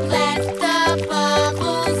 Let the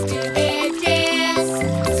bubbles do their dance.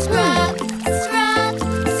 Scrub, scrub,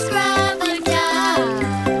 scrub a dub.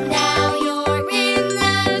 Now you're in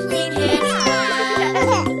the Clean Hands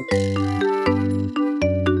Club.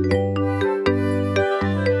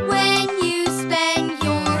 When you spend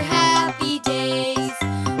your happy days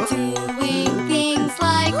doing things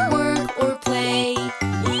like work or play,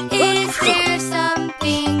 is there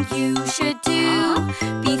something you should do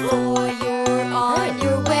before you're on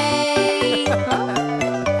your way?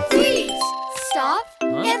 Please stop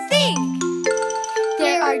and think.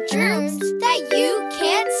 There are germs that you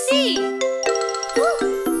can't see.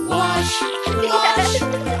 Wash, wash,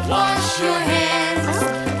 wash your hands.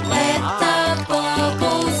 Let the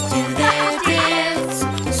bubbles do their dance.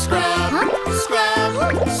 Scrub, scrub,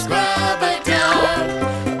 scrub a dub.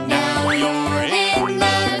 Now you're in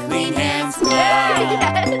the Clean Hands Club.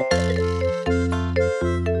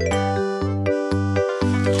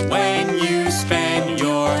 When you spend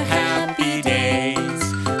your happy days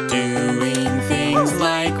doing things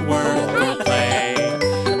like work or play,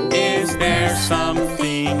 is there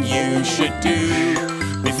something you should do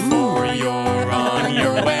before you're on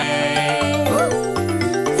your way?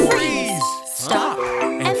 Freeze! Stop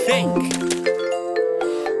and think.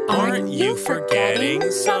 Aren't you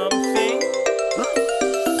forgetting something?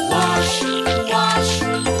 Wash, wash,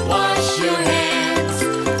 wash your hands.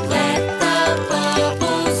 Let the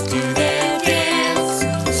bubbles do their dance.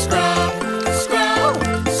 Scrub, scrub,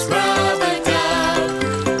 scrub a dub.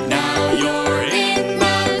 Now you're in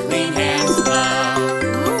the Clean Hands Club.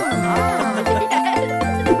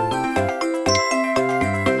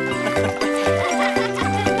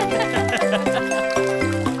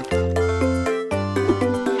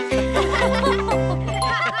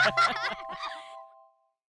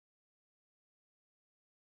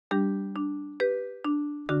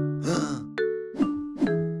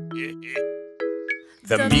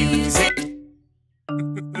 The music.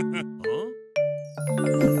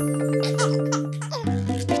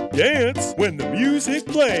 Dance when the music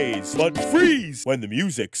plays, but freeze when the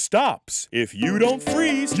music stops. If you don't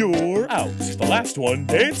freeze, you're out. The last one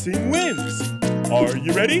dancing wins. Are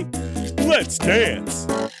you ready? Let's dance.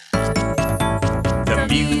 The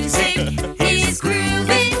music is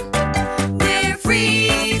grooving. We're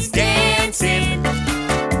freeze dancing.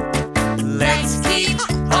 Let's keep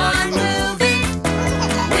on moving.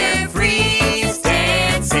 We're freeze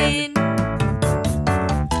dancing.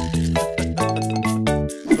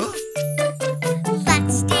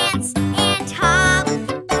 Let's dance and hop.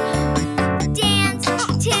 Dance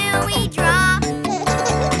till we drop.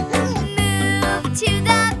 Move to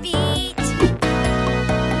the beat.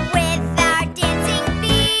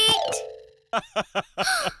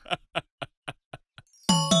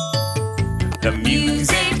 The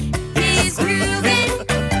music is grooving.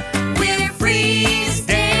 We're freeze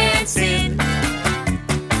dancing.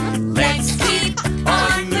 Let's keep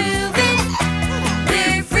on moving.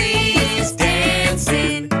 We're freeze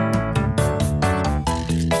dancing.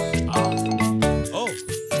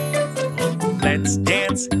 Let's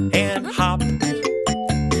dance and hop.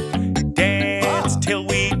 Dance till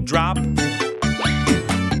we drop.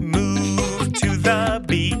 Move to the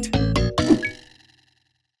beat.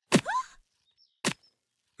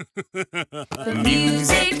 The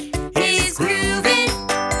music is grooving.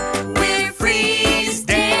 We're freeze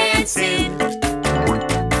dancing.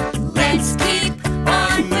 Let's keep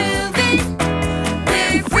on moving.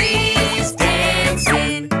 We're freeze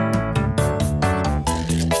dancing.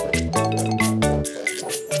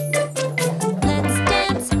 Let's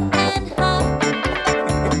dance and hop.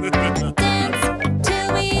 Dance till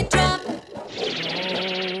we drop.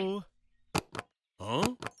 Huh?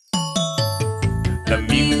 The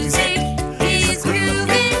music is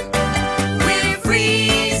grooving. We're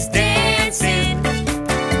freeze dancing.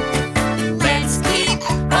 Let's keep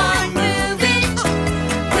on moving.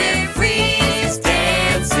 We're freeze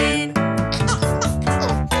dancing.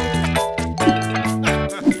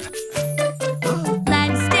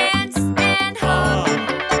 Let's dance and hop.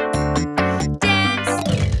 Dance.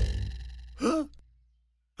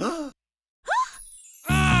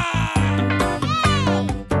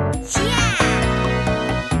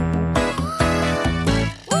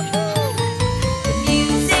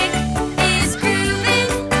 Music is grooving.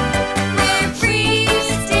 We're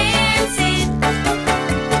freeze dancing.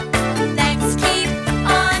 Let's keep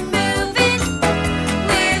on moving.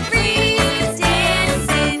 We're freeze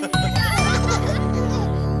dancing.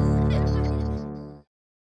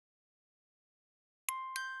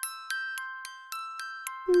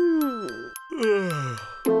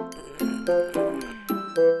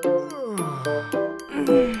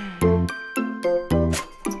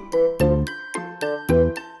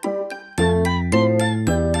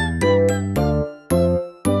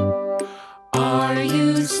 Are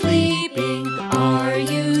you sleeping? Are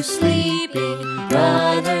you sleeping?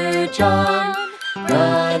 Brother John,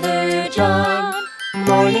 Brother John.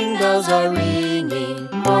 Morning bells are ringing,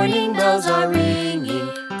 morning bells are ringing.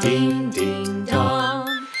 Ding, ding,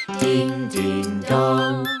 dong, ding, ding,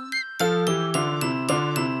 dong.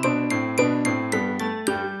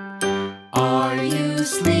 Are you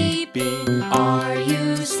sleeping? Are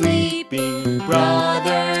you sleeping?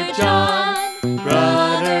 Brother John,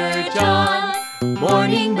 Brother John.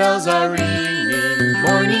 Morning bells are ringing,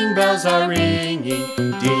 morning bells are ringing.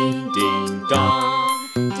 Ding, ding, dong,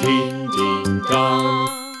 ding, ding, dong.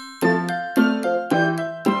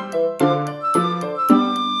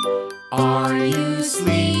 Are you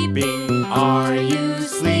sleeping? Are you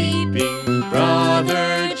sleeping?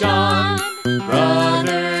 Brother John,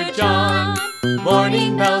 Brother John.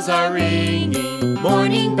 Morning bells are ringing,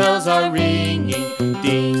 morning bells are ringing.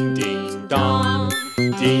 Ding, ding, dong,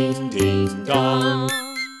 ding, ding, dong.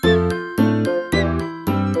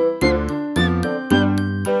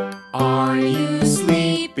 Are you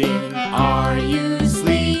sleeping? Are you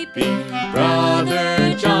sleeping?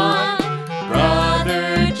 Brother John,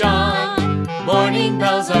 Brother John. Morning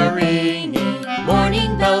bells are ringing,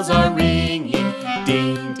 morning bells are ringing.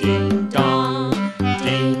 Ding, ding, dong,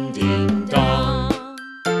 ding, ding, dong.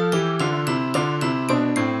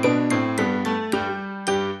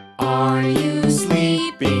 Are you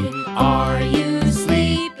sleeping? Are you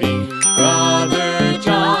sleeping? Brother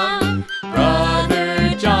John,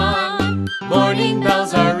 Brother John. Morning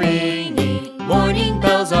bells are ringing, morning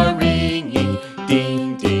bells are ringing.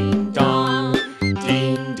 Ding, ding, dong,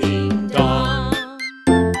 ding, ding, dong.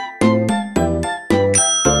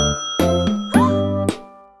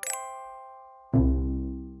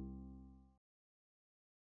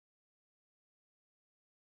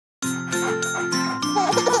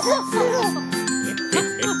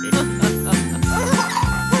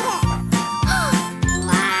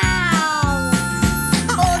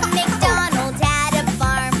 Old MacDonald had a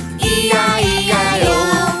farm, E-I-E-I-O.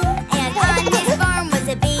 and on his farm was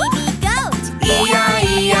a baby goat.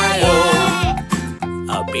 E-I-E-I-O.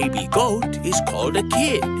 A baby goat is called a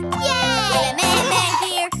kid. Yay! A met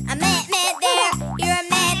here, a met there. You're a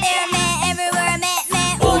met there, a met everywhere, a met.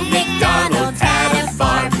 Old MacDonald had a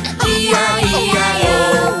farm. E-I-E-I-O.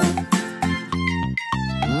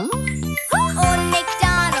 Old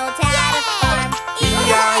MacDonald had a farm,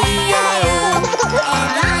 E-I-E-I-O.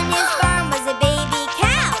 and on his farm was a baby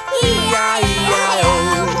cow. E-I-E-I-O.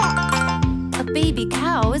 A baby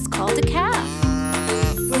cow is called a calf.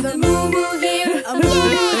 With a moo moo here, a moo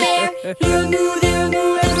moo there. Here moo, there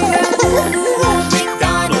moo, everywhere moo. Old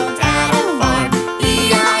MacDonald had a farm,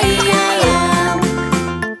 E-I-E-I-O.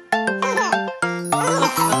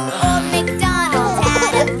 Old MacDonald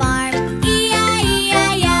had a farm,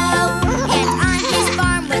 E-I-E-I-O. And on his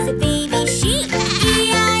farm was a baby sheep,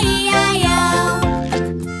 E-I-E-I-O.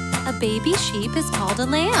 A baby sheep is called a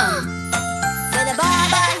lamb. With a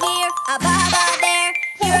baba here, a baba there,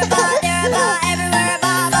 here a baba, there a baba, everywhere a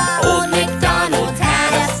baba. Old MacDonald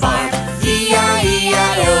had a farm,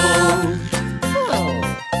 E-I-E-I-O.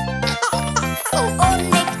 Old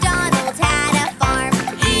MacDonald had a farm,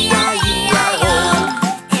 E-I-E-I-O.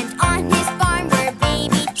 And on his farm were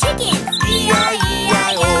baby chickens,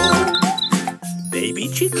 E-I-E-I-O. Baby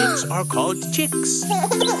chickens are called chicks.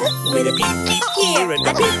 With a peep peep here and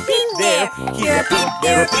a peep peep there. Here a peep,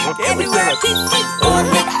 there a peep, everywhere a peep peep. Old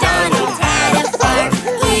MacDonald had a farm,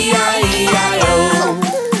 E-I-E-I-O.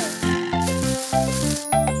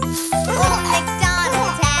 Old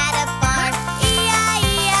MacDonald had a farm,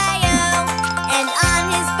 E-I-E-I-O. And on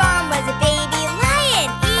his farm was a baby lion,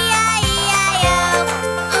 E-I-E-I-O.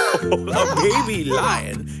 A baby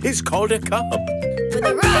lion is called a cub. With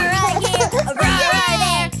a roar here, a roar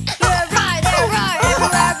there, here a roar, there a roar,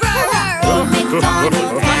 everywhere a roar, roar. Old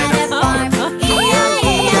MacDonald had a farm,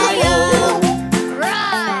 E-I-E-I-O.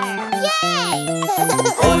 Roar! Yay!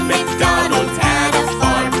 Old MacDonald had a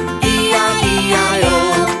farm, E-I-E-I-O.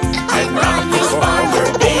 And on his farm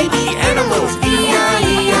were baby animals,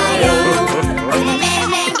 E-I-E-I-O. With a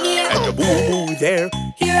man here, And a boo-boo there.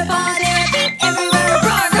 here a ball, there a beep, everywhere a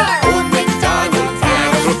roar, roar. Old MacDonald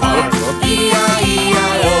had a farm,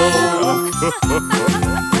 E-I-E-I-O.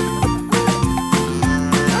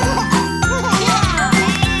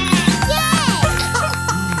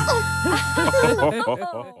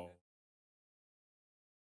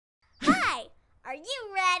 Hi, are you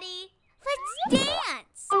ready? Let's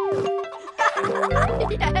dance!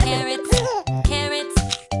 Carrots, carrots,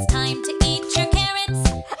 it's time to eat your carrots.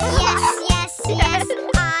 Yes, yes, yes,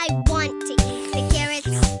 I want to eat the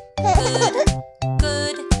carrots. Good,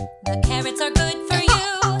 good, the carrots are good for you.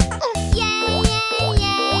 Yay, yay,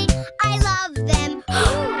 yay, I love them.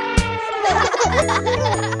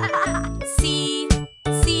 See,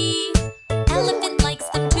 see, elephant likes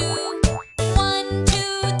them too. 1,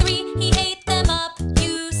 2, 3, he ate them up,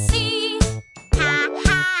 you see. Ha,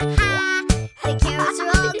 ha, ha, the carrots are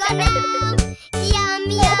all gone now. Yum,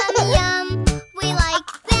 yum, yum, we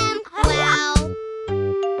like them, wow.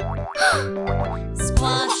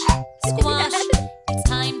 Squash, squash, it's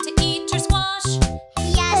time to eat your squash.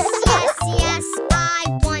 Yes, yes, yes, I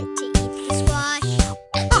want to eat the squash.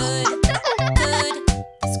 Good, good,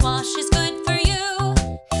 squash is good for you.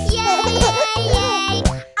 Yay, yay, yay,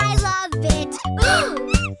 I love it.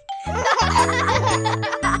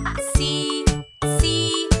 See,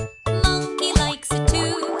 see, monkey likes it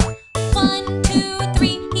too. 1, 2,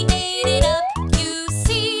 3, he ate it up, you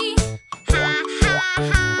see. Ha, ha,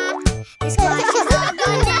 ha, the squash is all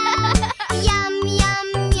gone now. Yum, yum,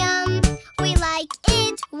 yum, we like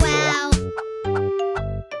it, wow.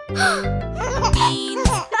 Beans,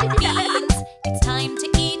 beans, it's time to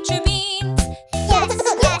eat your beans. Yes,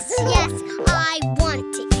 yes, yes, I want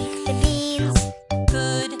to eat the beans.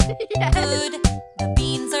 Good, good, the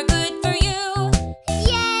beans are good for you.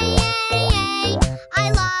 Yay, yay, yay, I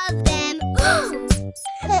love them.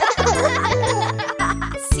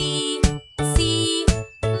 See, see,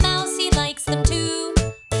 Mousy likes them too.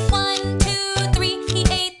 1, 2, 3, he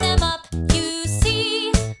ate them up, you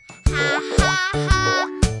see. Ha, ha, ha,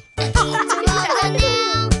 the beans are all gone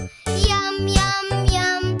now. Yum, yum,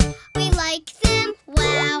 yum, we like them,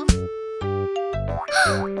 wow.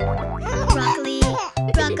 Broccoli,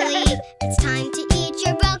 broccoli, it's time to eat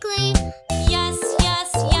your broccoli. Yes, yes,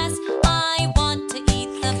 yes, I want to eat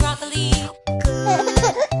the broccoli. Good,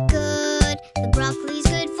 good, the broccoli's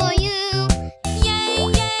good for you. Yay,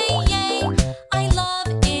 yay, yay, I love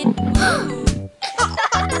it. Woo.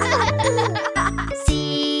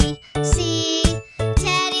 See, see,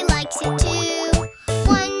 Teddy likes it too.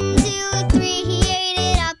 1, 2, 3, he ate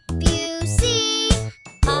it up, you see.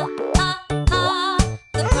 Ha, ha, ha,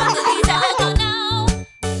 the broccoli's all gone now.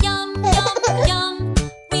 Yum, yum, yum,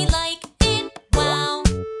 we like it, wow.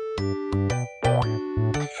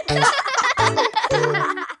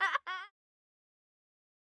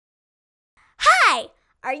 Hi,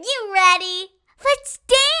 are you ready? Let's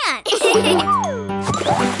dance!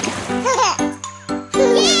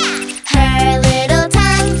 Her little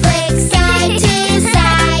tongue flicks side to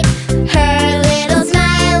side. Her little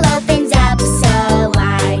smile opens up so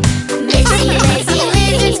wide. Missy, Lizzy,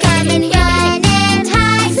 lizards come and run and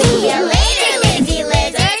hide. See you later, Lizzy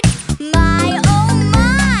Lizard. My, oh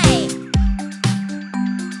my!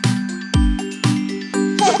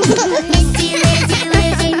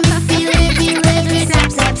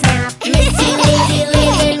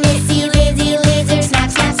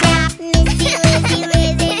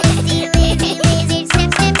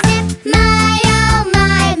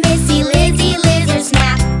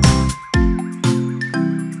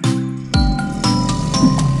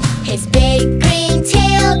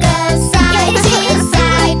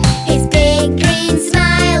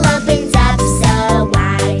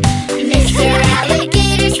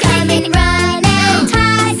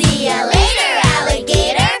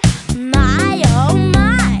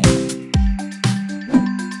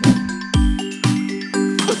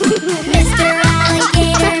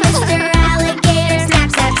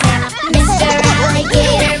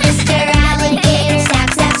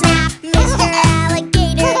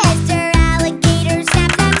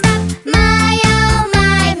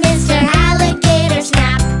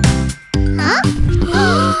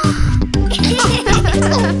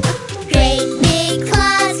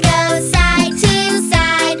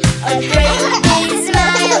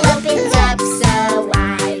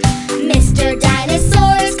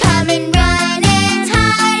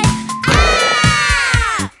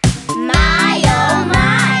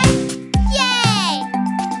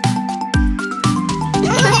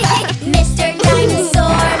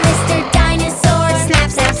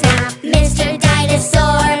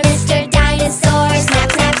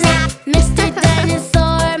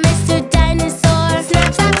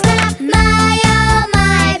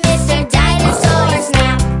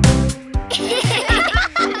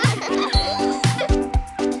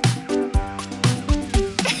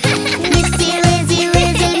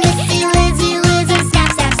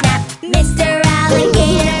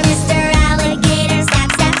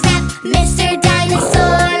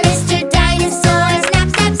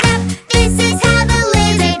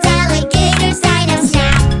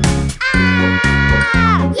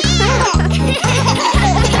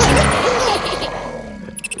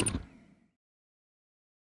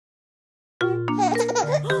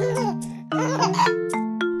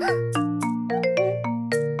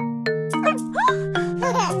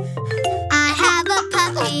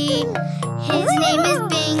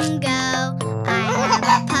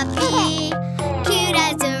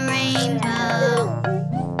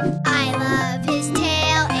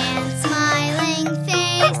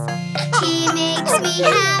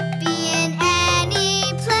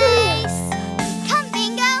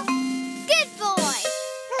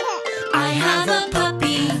 have a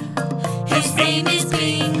puppy, his name is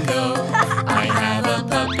Bingo. I have a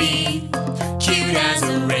puppy, cute as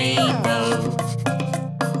a rainbow.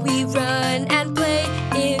 We run and play.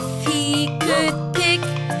 If he could pick,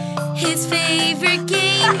 his favorite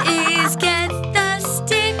game is get the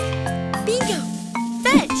stick. Bingo,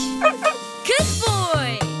 fetch. Good boy.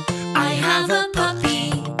 I have a puppy,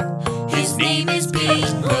 his name is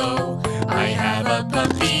Bingo. I have a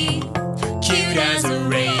puppy, cute as a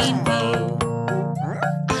rainbow.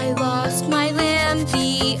 I lost my lamb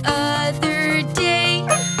the other day.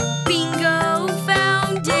 Bingo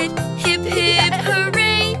found it, hip hip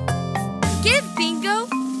hooray. Give Bingo,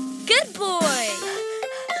 good boy.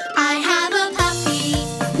 I have a puppy,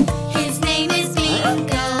 his name is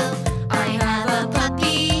Bingo. I have a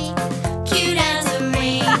puppy, cute as a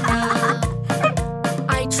rainbow.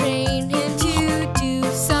 I train him to do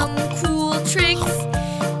some cool tricks.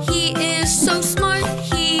 He is so smart,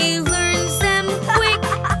 he learns them quick.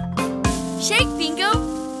 Shake Bingo,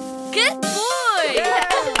 good boy.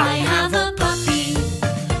 I have a puppy,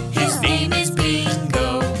 his name is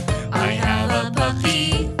Bingo. I have a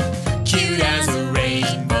puppy, cute as a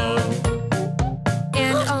rainbow.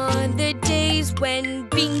 And on the days when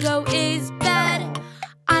Bingo is bad,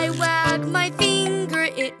 I wag my finger,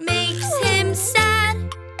 it makes him sad.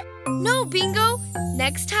 No, Bingo,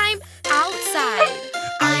 next time outside.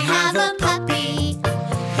 I have a puppy,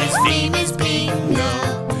 his name is Bingo.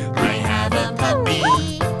 I have a puppy,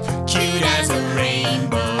 cute as a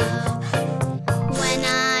rainbow. When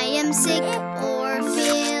I am sick or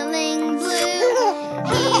feeling blue,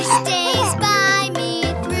 he stays by me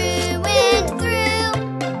through and through.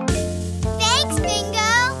 Thanks,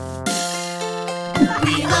 Bingo.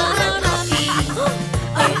 We love our puppy,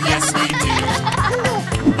 oh yes we do.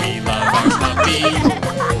 We love our puppy,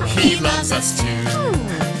 he loves us too.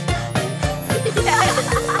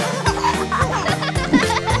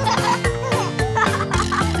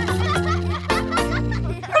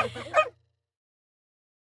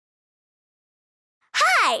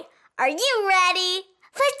 Hi, are you ready?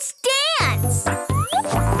 Let's dance!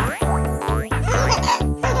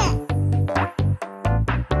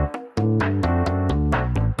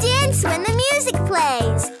 Dance when the music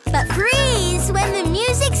plays, but freeze when the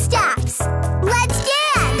music stops. Let's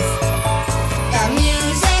dance! The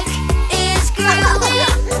music is grooving,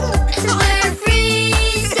 we're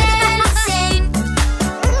freeze dancing.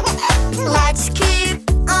 Let's keep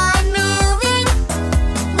on moving,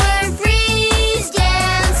 we're freeze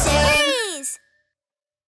dancing. Freeze!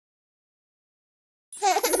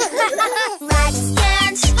 Let's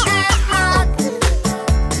dance and hop,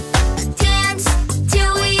 dance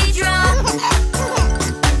till we drop.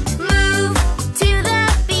 Move to the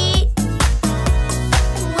beat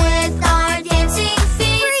with our dancing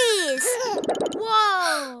feet. Freeze!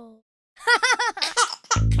 Whoa!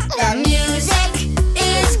 The music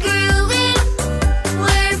is grooving,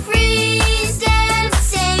 we're freeze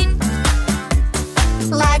dancing.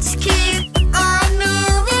 Let's keep on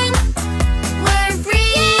moving, we're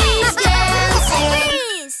freeze dancing.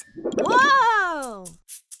 Freeze! Whoa!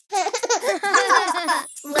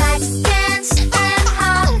 Let's dance and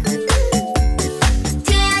hop,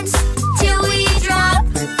 dance till we drop.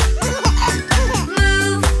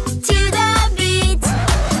 Move to the beat.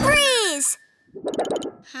 Freeze!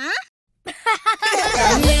 Huh? The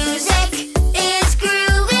music is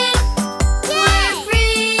grooving, we're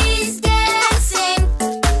freeze dancing.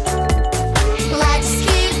 Let's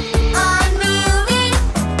keep on moving,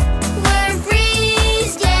 we're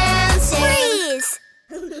freeze dancing. Freeze!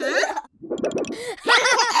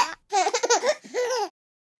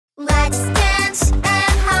 Let's dance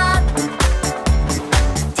and hop,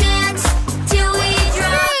 dance till we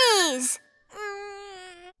drop. Freeze!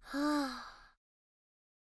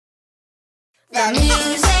 The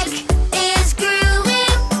music is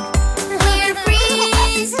grooving, we're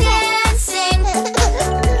freeze dancing.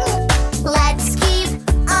 Let's keep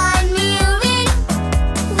on moving,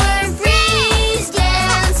 we're freeze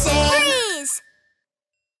dancing. Freeze!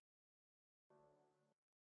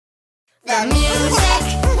 The music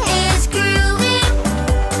is grooving,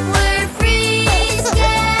 we're freeze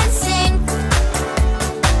dancing.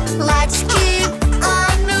 Let's keep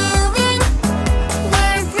on moving,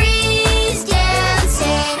 we're freeze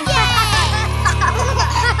dancing.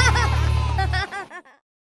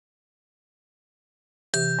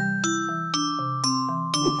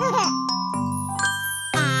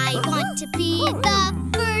 I want to be the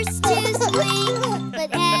first to swing, but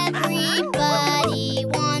everybody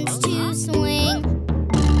wants to swing.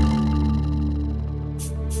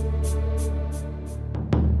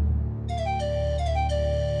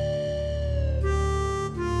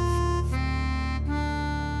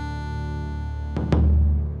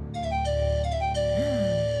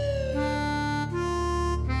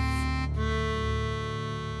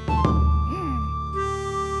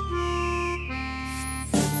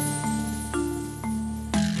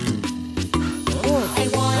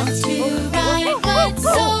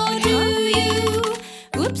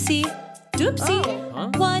 Oopsie,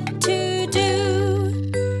 what to do?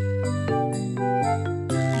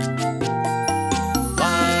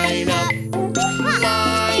 Line up,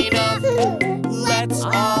 let's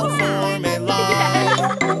all form a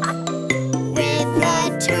line. With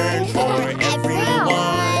a turn for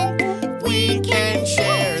everyone, we can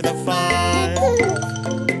share the fun.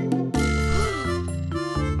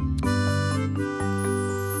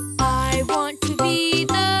 I want to be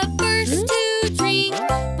the first to drink,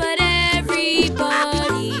 but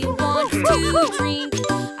everybody wants to drink.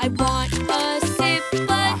 I want a sip,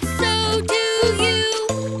 but so do you.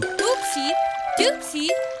 Oopsie, doopsie,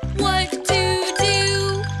 what to do?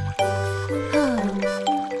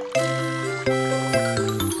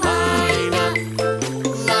 Line up,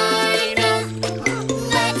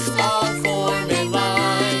 let's all form a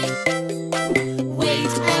line.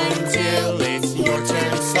 Wait until it's your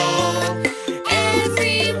turn so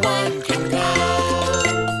everyone can go.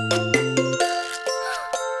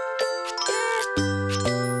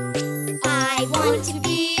 I want to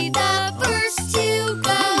be the first to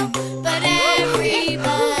go, but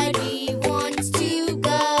everybody wants to go.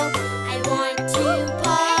 I want to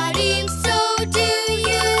potty, so do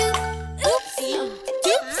you. Oopsie,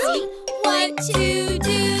 doopsie, what to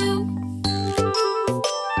do?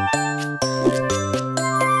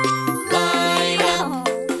 Line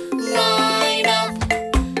up,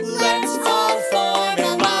 let's all form a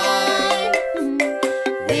line.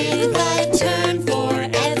 With a turn for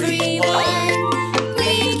everyone,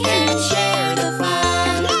 we can share the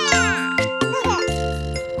fun.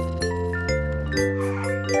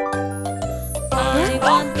 I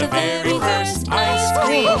want the very first ice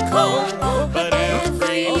cream cone, but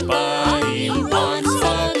everybody wants a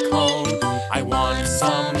cone. I want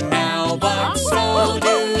some now, but so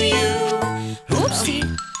do you. Oopsie,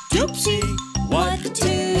 doopsie, what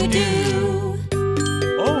to do?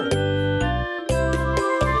 Oh.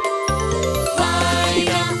 Line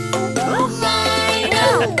up,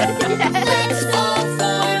 let's all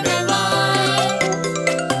form a line.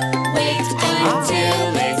 Wait until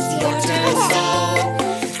it's your turn so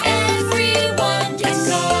everyone can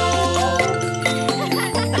go.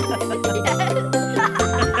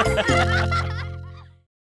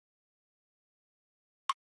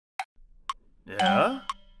 Yeah?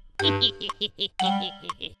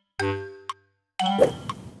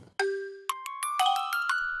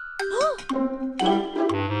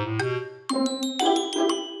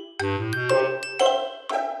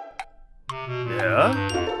 Yeah?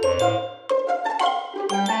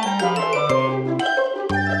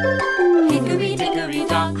 Hickory dickory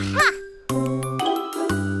dock.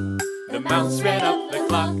 The mouse ran up the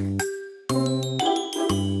clock.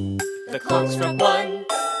 The clock struck one.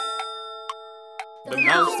 The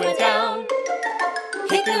mouse went down.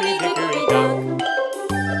 Hickory dickory dock.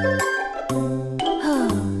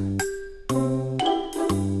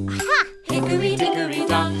 Hickory dickory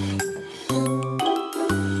dock.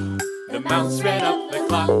 The mouse ran up the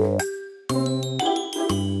clock.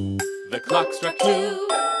 The clock struck two.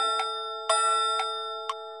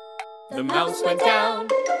 The mouse went down.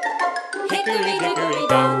 Hickory dickory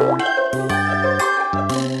dock.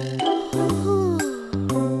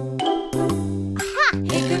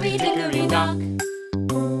 Hickory dickory dock.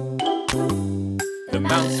 The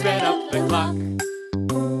mouse ran up the clock.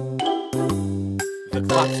 The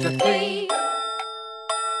clock struck three.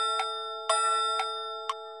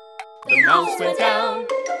 The mouse went down.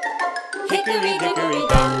 Hickory dickory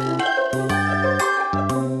dock.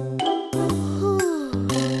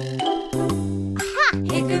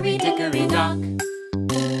 Hickory dickory dock.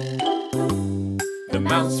 The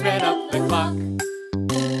mouse ran up the clock.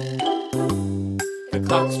 The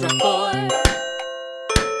clock struck four.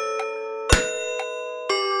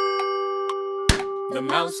 The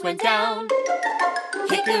mouse went down.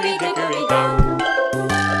 Hickory dickory dock.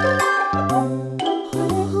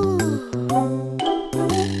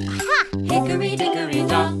 Hickory dickory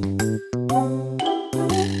dock.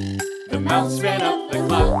 The mouse ran up the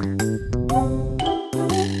clock.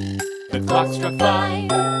 The clock struck five.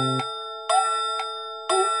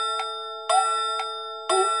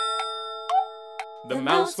 The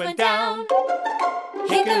mouse went down.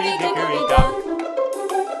 Hickory dickory dock.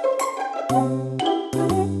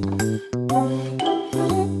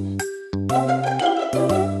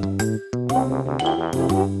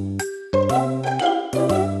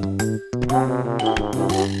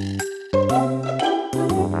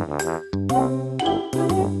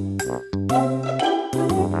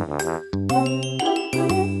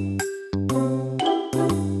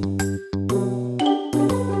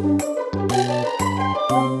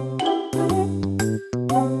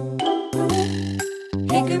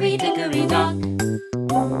 Hickory dickory dock.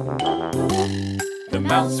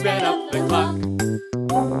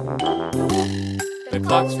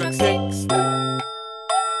 6.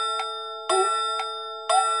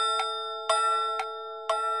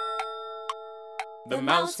 The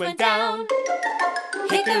mouse went down,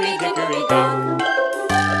 hickory dickory dock.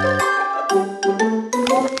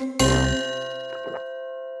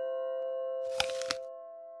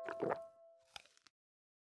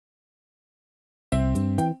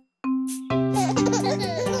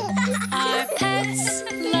 Our pets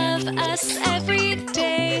love us every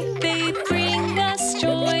day. They bring us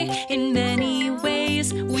joy in many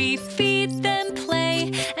ways. We feed them,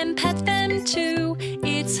 play, and pet them too.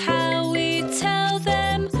 It's how we tell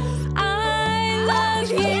them, I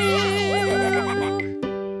love you.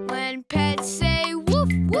 When pets say woof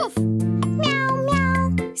woof, Meow,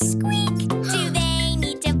 meow, squeak. Do they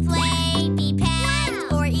need to play, be pet,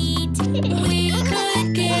 or eat? We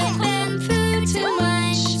could give them food to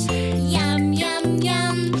munch. Yum, yum,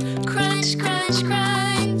 yum. Crunch, crunch,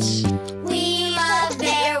 crunch. We love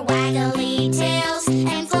their waggly tails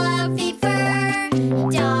and fluffy fur,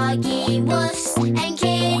 doggy woofs and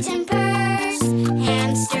kitten purrs,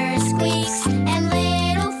 hamster squeaks and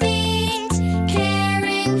little feet.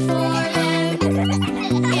 Caring for them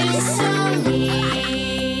is so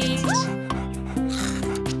neat.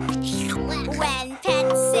 When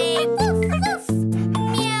pets say woof woof,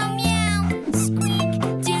 meow meow, squeak,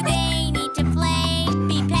 do they need to play,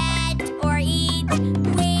 be pet, or eat?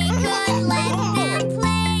 We could let them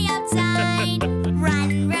play outside,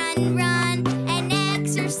 run, run, run, and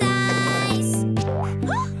exercise.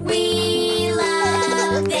 We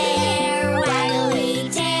love their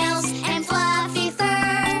waggly tails and fluffy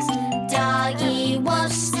furs, doggy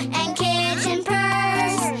woofs and kitten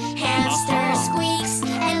purrs, hamster squeaks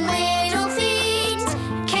and little feet.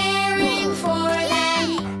 Caring for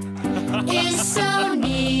them is so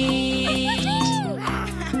neat.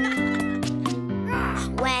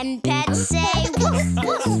 When pets say woof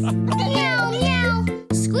woof, meow meow,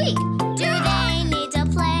 squeak, do they need to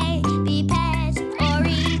play, be pet, or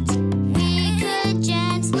eat? We could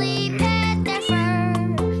gently pet their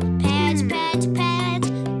fur, pet, pet, pet,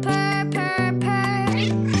 purr, purr, purr.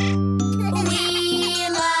 We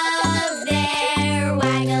love their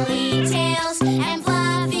waggly tails and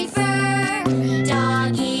fluffy fur,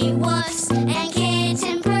 doggy woofs and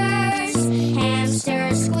kitten purrs,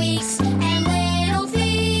 hamster squeaks and little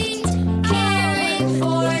feet. Caring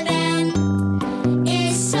for them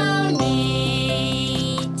is so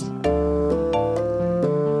neat.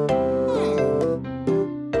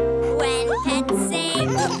 When pets say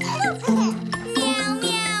woof woof, meow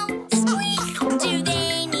meow, squeak, do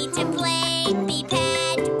they need to play, be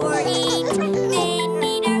pet, or eat? They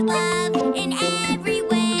need our love in every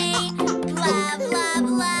way. Love, love,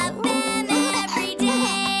 love them every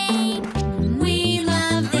day. We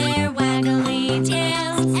love their waggly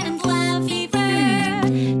tails and fluffy fur,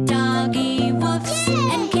 doggy woofs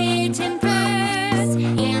and kitten purrs,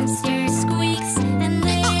 hamster squeaks and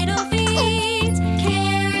little feet.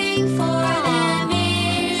 Caring for them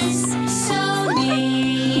is so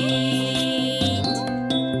neat.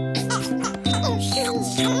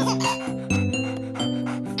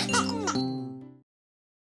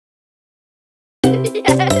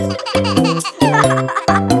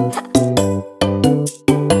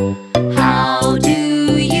 How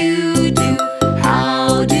do you do?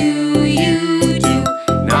 How do you do?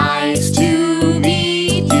 Nice to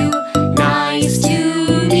meet you. Nice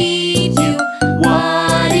to meet you.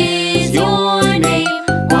 What is your name?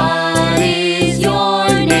 What is your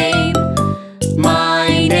name?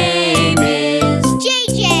 My name is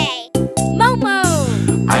JJ,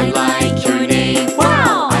 Momo. I like your name.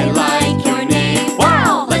 Wow! I like your name.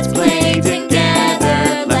 Wow!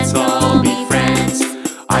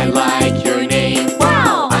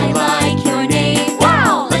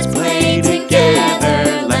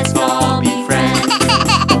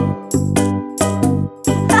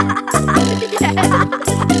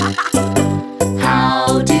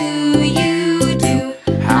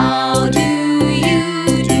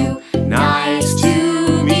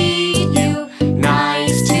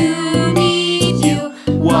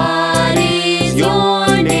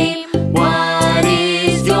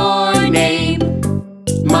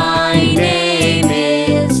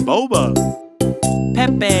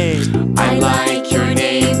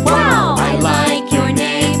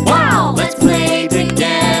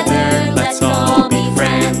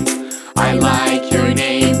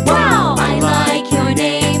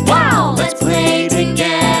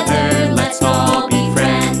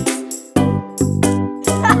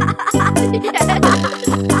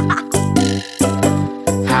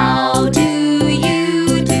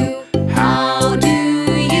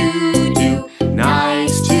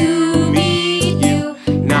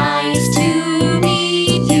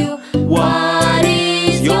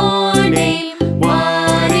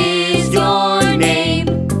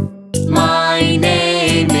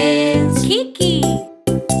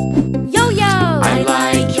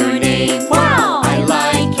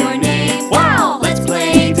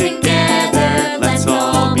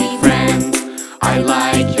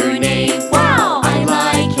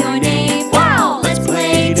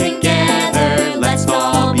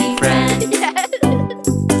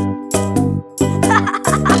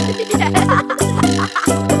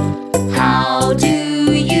 How do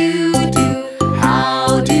you do?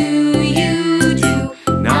 How do you do?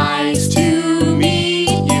 Nice to meet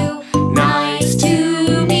you. Nice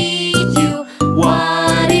to meet you.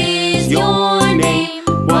 What is your name?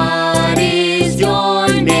 What is your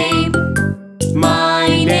name? My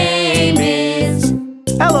name is...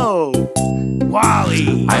 Hello,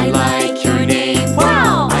 Wally. I like your name.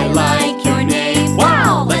 Wow! I like your name.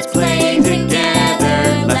 Wow! Let's play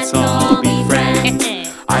together. Let's all be friends.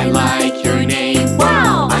 I like your name.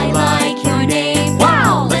 Wow! I like your name.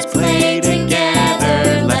 Wow! Let's play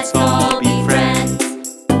together. Let's all be friends.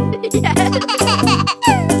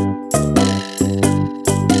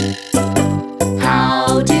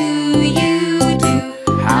 How do you do?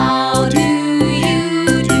 How do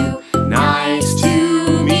you do? Nice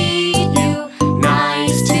to meet you.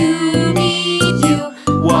 Nice to meet you.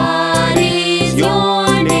 What is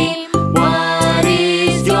your name? What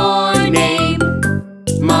is your name?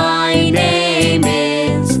 My name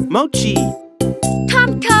is... Mochi.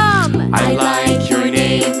 Tum-tum. I like your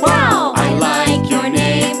name. Wow! I like your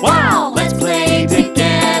name. Wow! Let's play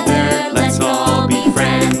together. Let's all be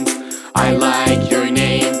friends. I like your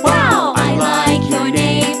name. Wow! I like your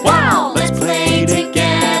name. Wow! Let's play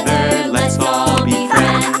together. Let's all be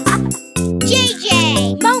friends.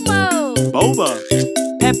 JJ. Momo. Boba.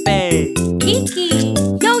 Pepe. Kiki.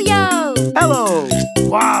 Yo-yo. Hello,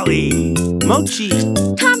 Wally. Mochi.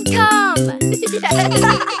 Tum-tum.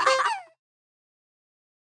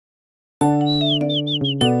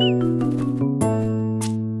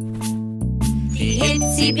 The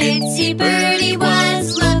itsy bitsy birdie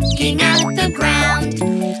was looking at the ground.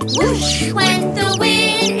 Whoosh went the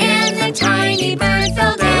wind and the tiny bird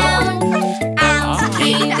fell down. Out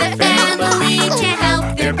came the family to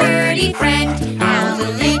help their birdie friend. How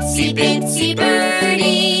will itsy bitsy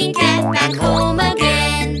birdie get back home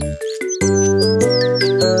again?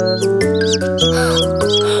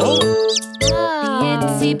 The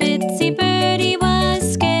itsy bitsy birdie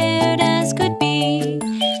was scared as could be.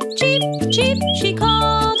 Cheep, cheep, she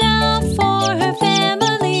called out for her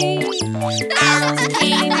family. Out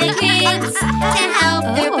came the kids to help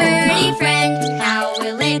their birdie friend. How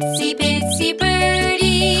will itsy bitsy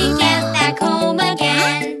birdie get back home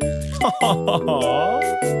again?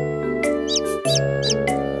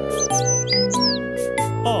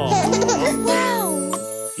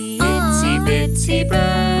 The itsy bitsy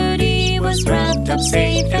birdie was wrapped up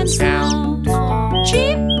safe and sound.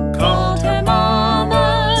 Cheep called her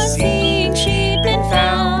mama, seeing she'd been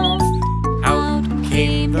found. Out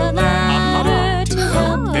came the ladder to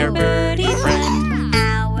help their birdie friend.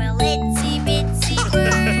 How will itsy bitsy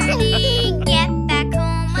birdie get back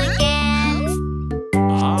home again?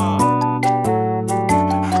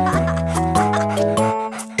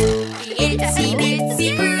 The itsy bitsy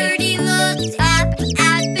birdie looked up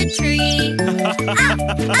at the tree. Up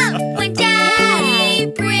went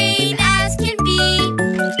Daddy, brave as can be.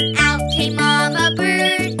 Out came Mama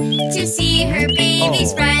Bird to see her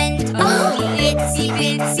baby's friend. The itsy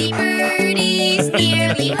bitsy birdie's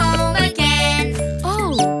nearly home again.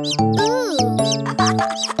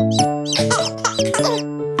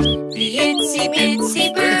 The itsy bitsy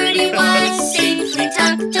birdie was safely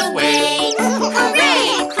tucked away. Hooray!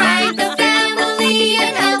 Cried the family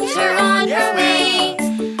and helped her on her way.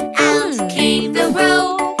 Out came the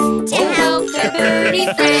row to help their birdie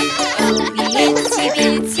friend. The itsy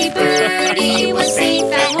bitsy birdie was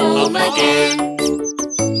safe at home again.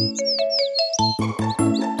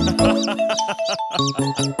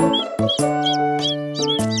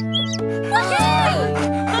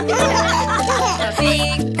 The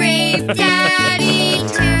big brave Daddy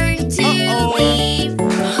turned to leave.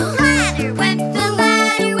 Ladder went the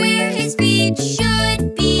ladder where his feet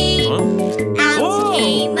should be. Out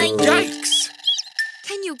came a Yikes!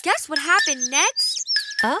 Can you guess what happened next?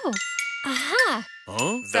 Oh. Aha.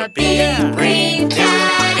 The big brave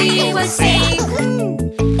Daddy was safe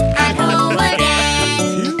at home again.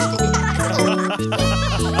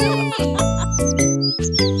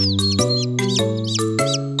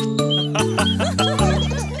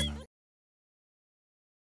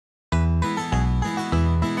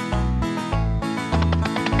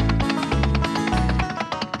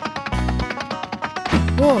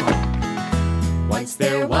 Once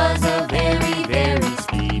there was a very, very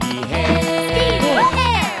speedy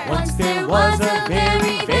hare. Once there was a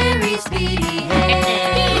very, very speedy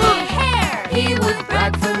hare. He would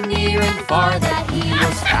brag from near and far that he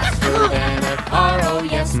was faster than a car. Oh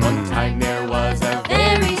yes, one time there was a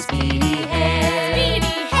very speedy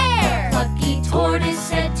hare. The plucky tortoise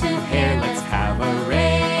said to hare, let's have a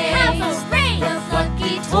race. The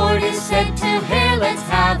plucky tortoise said to hare, let's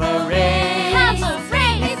have a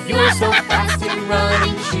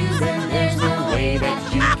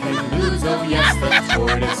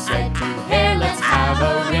tortoise said to hare, let's have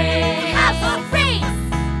a race. Have a race!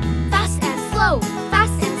 Fast and slow,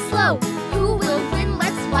 fast and slow. Who will win?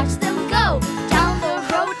 Let's watch them go. Down the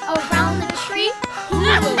road, around the tree. Who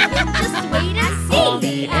will win? Just wait and see. All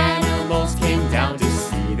the animals came down to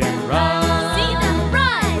see them run. See them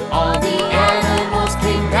run! All the animals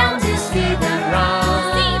came down to see them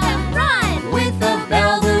run. See them run! With a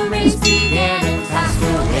bell the race began and passed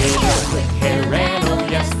away. The quick hare ran, oh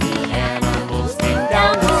yes, the animals came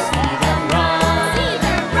down to see them run. See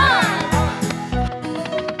them run!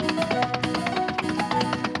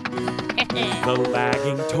 The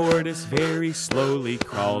lagging tortoise very slowly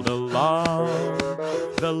crawled along.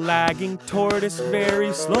 The lagging tortoise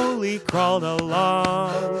very slowly crawled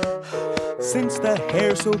along. Since the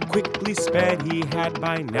hare so quickly sped, he had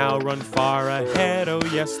by now run far ahead. Oh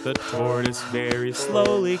yes, the tortoise very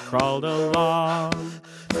slowly crawled along.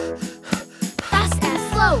 Fast and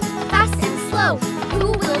slow, fast and slow. Who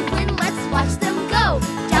will win? Let's watch them go.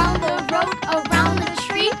 Down the road, around the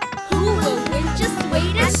tree. Who will win? Just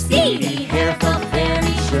wait and Speedy see. hare felt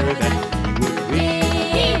very sure that he would win.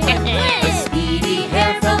 He would The win. speedy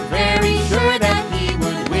hare felt very sure that he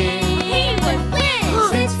would win. He would win.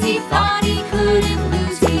 Since he thought he couldn't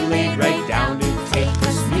lose, he laid right down to take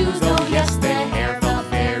a snooze. Oh yes, the hare felt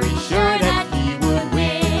very sure that he would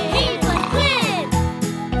win. He would win.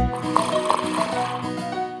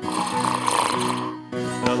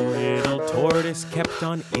 The little tortoise kept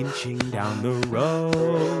on inching down the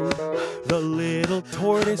road. The little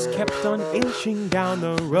tortoise kept on inching down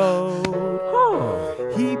the road.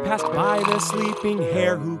 He passed by the sleeping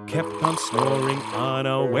hare who kept on snoring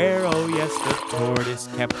unaware. Oh yes, the tortoise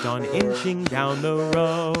kept on inching down the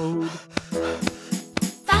road.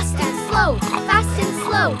 Fast and slow, fast and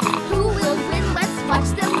slow. Who will win? Let's watch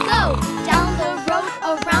them go. Down the road,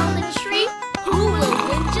 around the tree. Who will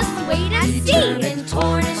win? Just wait and see. Determined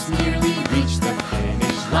tortoise nearly reached the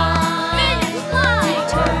finish line. Finish line.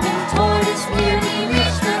 Determined tortoise nearly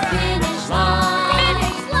reached the finish line.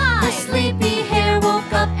 Finish The line. sleepy hare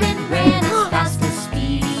woke up and ran as fast as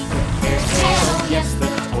Speedy Hare's tail. Oh yes, the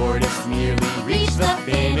tortoise nearly reached the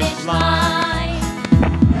finish line.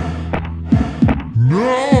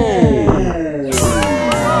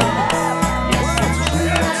 Yes, it's true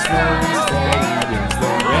that slow and steady wins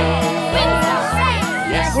the race. Wins the race.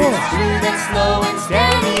 Yes, it's true that slow and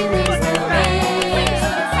steady wins the race.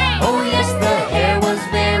 Oh yes, the hare was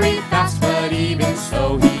very fast, but even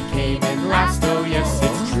so he came in last. Oh yes,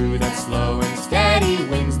 it's true that slow and steady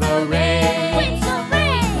wins the race. Wins the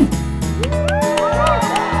race.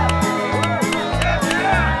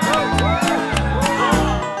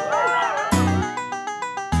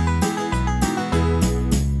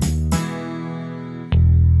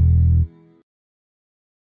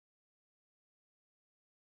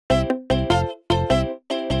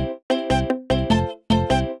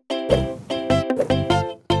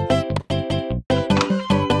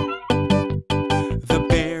 The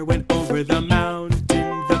bear went over the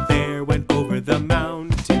mountain. The bear went over the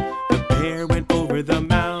mountain. The bear went over the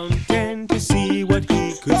mountain to see what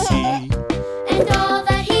he could see. And all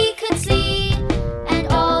that he could see, and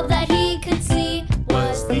all that he could see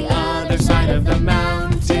Was the other side of the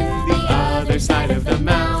mountain, the other side of the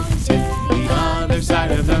mountain, the other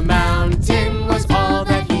side of the mountain was all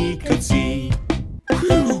that he could see.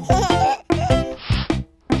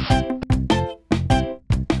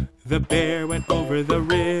 The bear went over the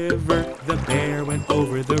river. The bear went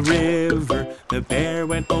over the river. The bear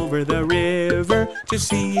went over the river to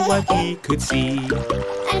see what he could see.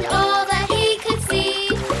 and all that he could see,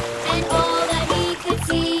 and all that he could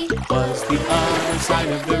see Was the other side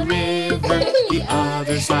of the river, the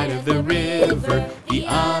other side of the river, the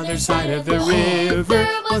other side of the river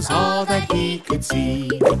was all that he could see.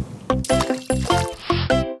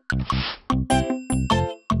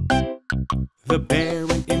 The bear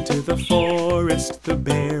went into the forest. The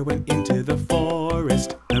bear went into the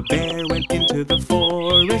forest. The bear went into the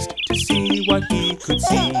forest to see what he could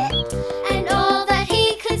see. and all that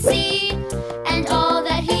he could see, and all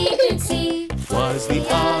that he could see Was the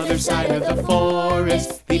other side of the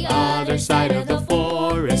forest, the other side of the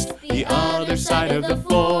forest, the other side of the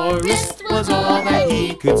forest was all that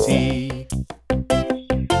he could see.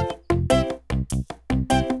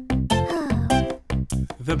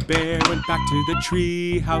 The bear went back to the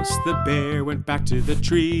tree house. The bear went back to the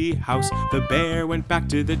tree house. The bear went back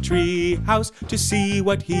to the tree house to see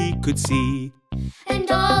what he could see. and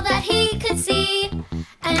all that he could see,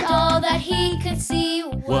 and all that he could see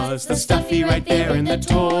Was the stuffy right there in the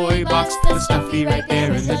toy box, the stuffy right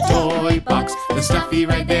there in the toy box, the stuffy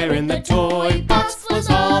right there in the toy box was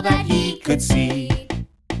all that he could see.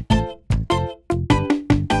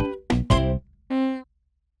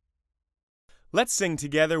 Let's sing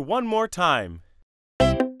together one more time.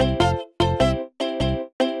 The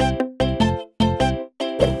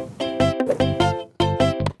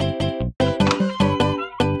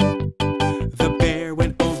bear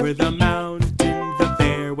went over the mountain. The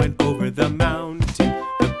bear went over the mountain.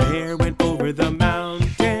 The bear went over the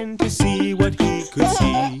mountain to see what he could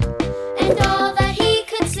see. And all that he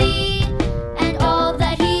could see, and all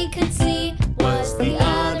that he could see was the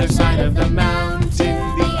other side of the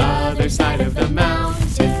mountain, the other side of the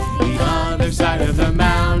mountain, the other side of the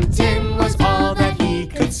mountain was all that he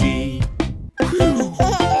could see.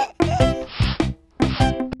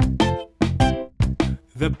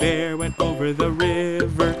 The bear went over the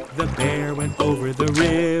river. The bear went over the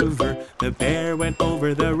river. The bear went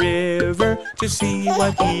over the river to see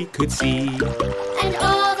what he could see. And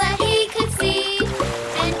all that he could see,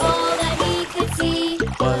 and all that he could see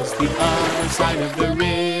Was the other side of the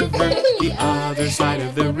river, the other side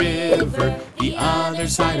of the river, the other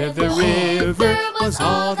side of the river was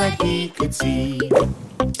all that he could see.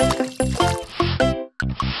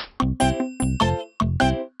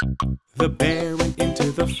 The bear went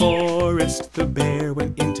into the forest. The bear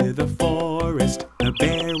went into the forest. The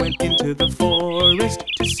bear went into the forest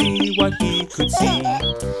to see what he could see.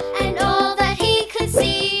 and all that he could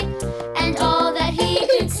see, and all that he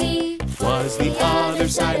could see Was the other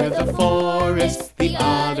side of the forest, the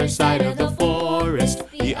other side of the forest,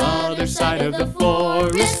 the other side of the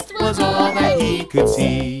forest was all that he could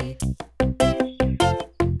see.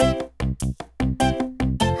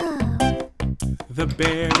 The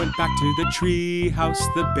bear went back to the tree house.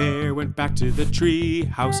 The bear went back to the tree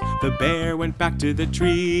house. The bear went back to the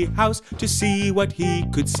tree house to see what he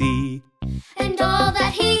could see. and all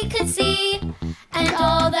that he could see, and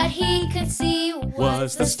all that he could see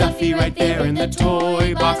Was the stuffy right there in the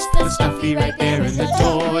toy box. The stuffy right there in the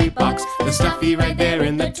toy box. The stuffy right there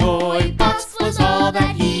in the toy box was all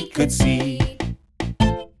that he could see.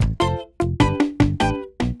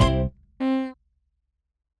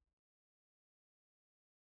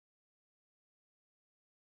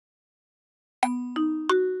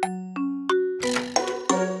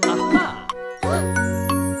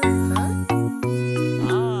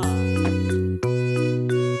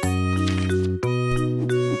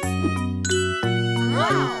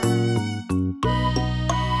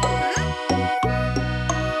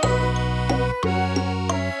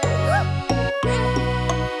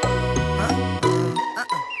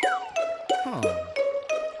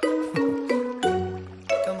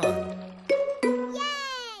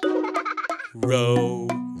 Row,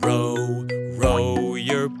 row, row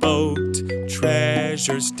your boat,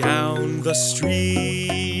 treasures down the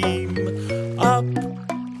stream. Up,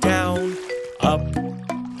 down,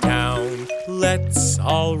 let's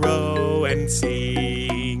all row and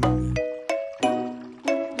sing.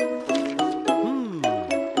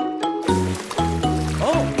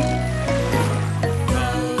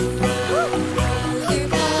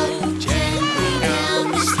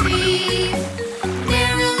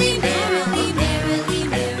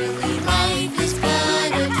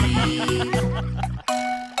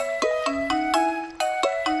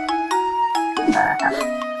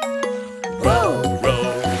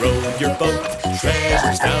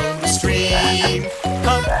 Treasures down the stream.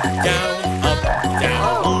 Up,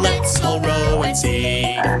 down, let's all row and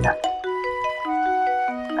sing.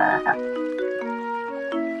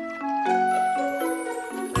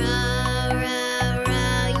 Row, row,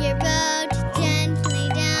 row your boat gently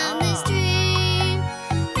down the stream.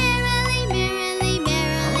 Merrily, merrily,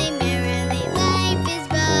 merrily, merrily, life is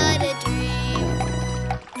but a dream.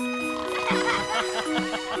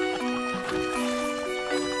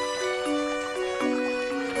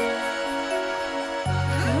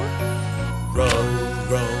 Row,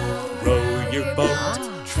 row, row your boat,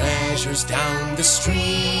 treasures down the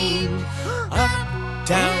stream. Up,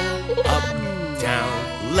 down,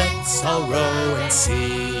 let's all row and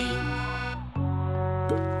sing.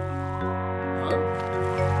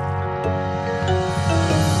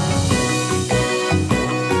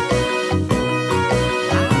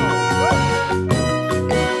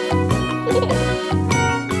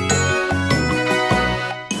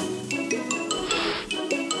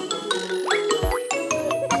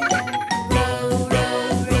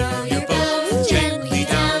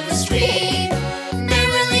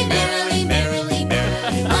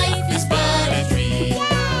 Life is but a dream.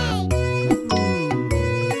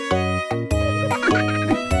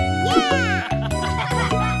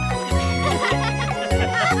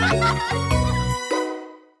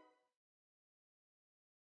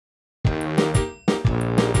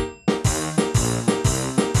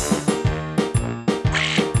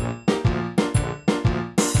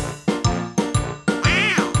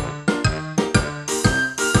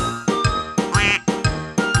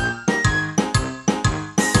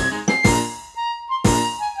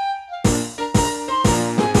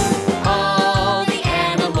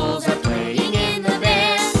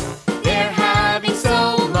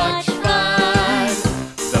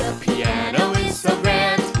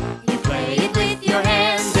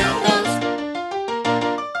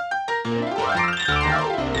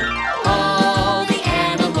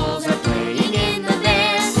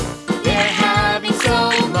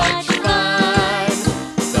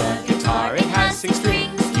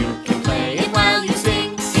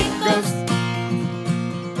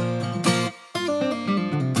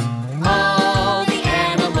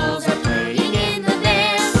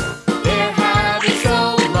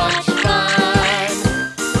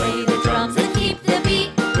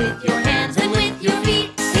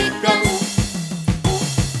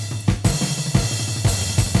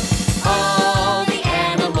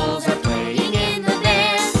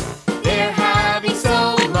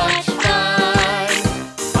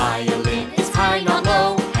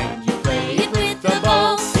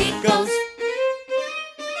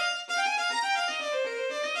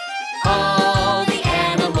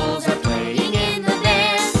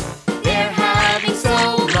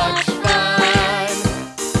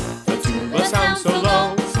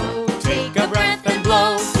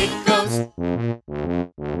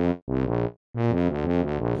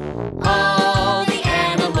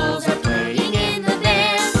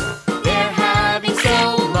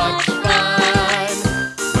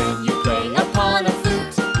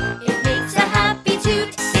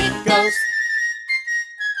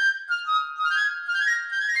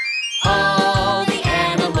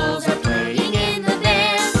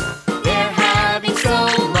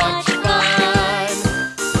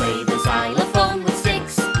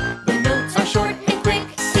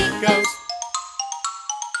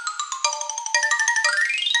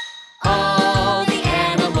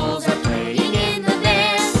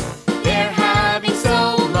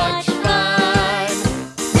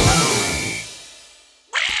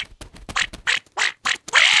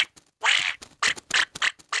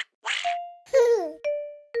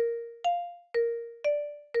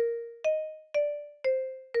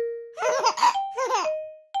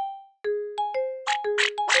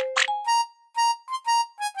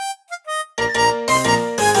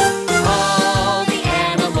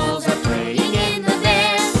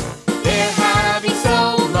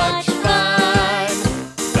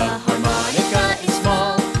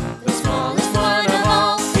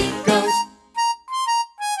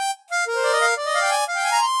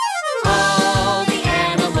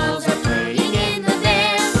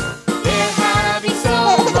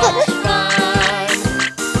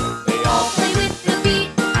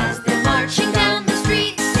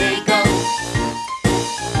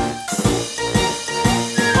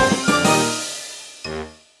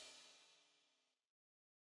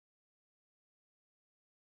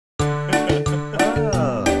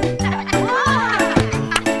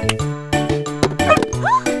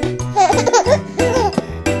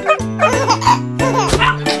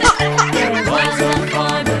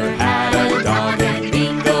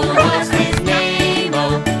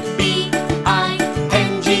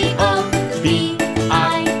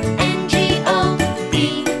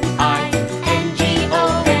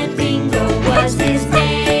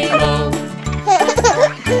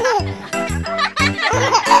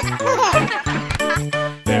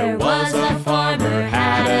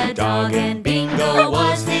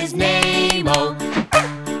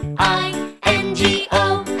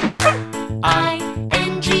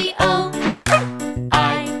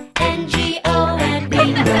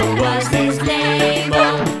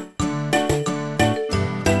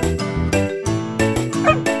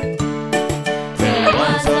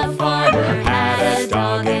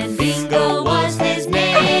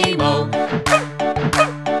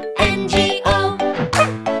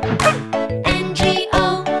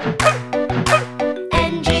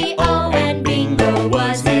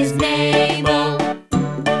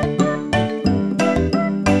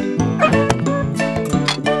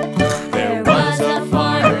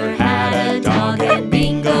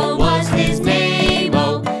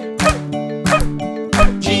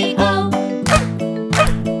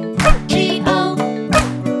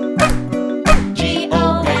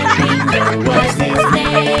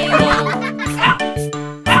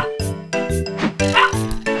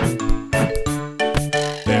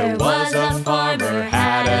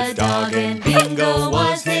 Bingo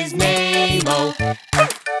was his name. Oh,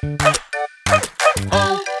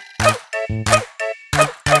 oh,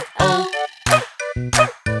 oh,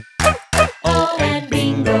 oh, and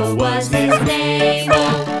Bingo was his name.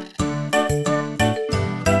 Oh,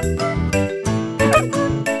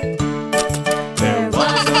 there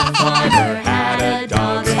was a farmer had a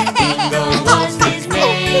dog, and Bingo was his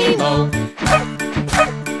name. Oh,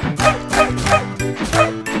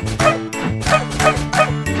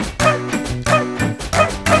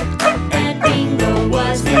 and Bingo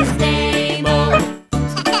was his name. Oh,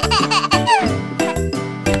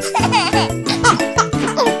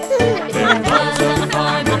 there was a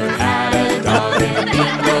farmer had a dog, and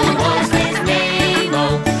Bingo was his name.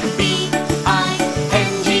 Oh, B-I-N-G-O,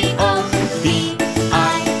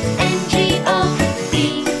 B-I-N-G-O,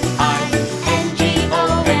 B-I-N-G-O,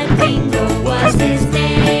 and Bingo was his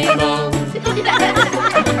name. Oh,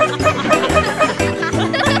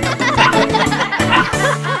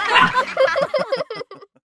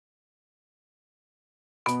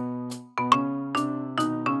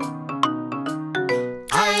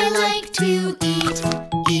 I like to eat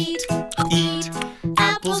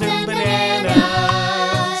apples and bananas.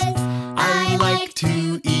 I like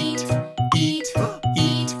to eat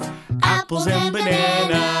apples and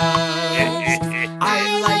bananas.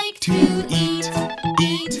 I like to eat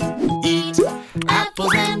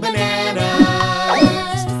apples and bananas.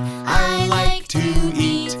 I like to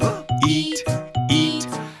eat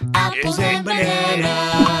apples and bananas.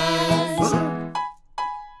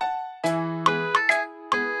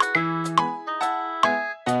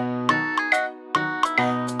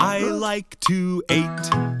 I like to eat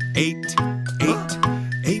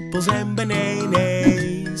apples and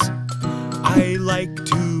bananas. I like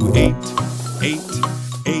to eat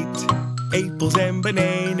apples and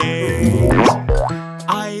bananas.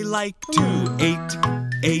 I like to eat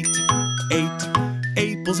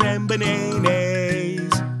apples and bananas. I like to eat apples and bananas.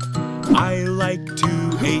 I like to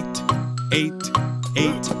eat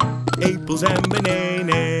apples and bananas. I like to eat apples and bananas.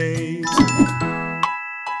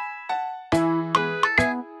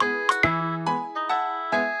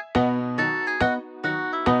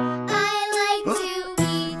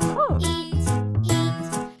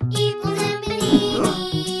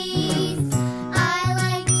 I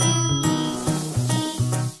like to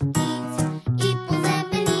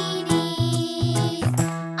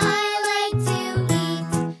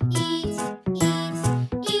eat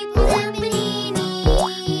apples and bananas.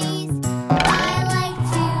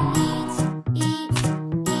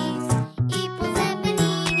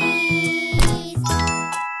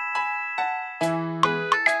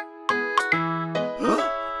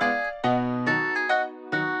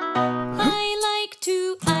 I like to eat apples and bananas. I like to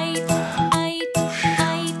eat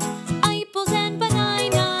apples and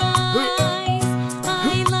bananas.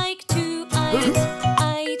 I like to eat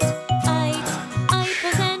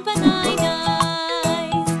apples and bananas.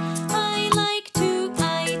 I like to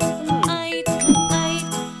eat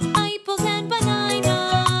apples and bananas.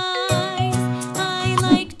 I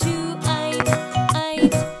like to eat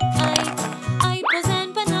apples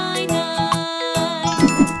and bananas.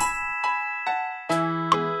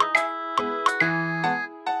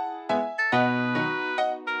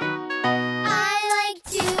 I like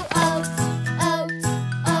to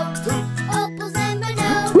apples and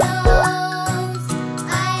bananas.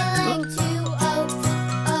 I like to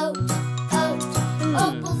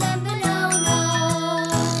apples and bananas. I like to apples and bananas.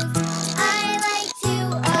 I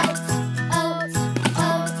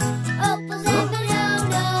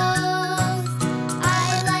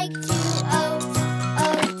like to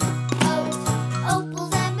apples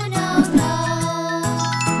and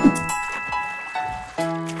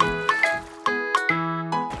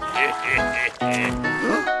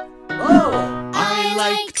I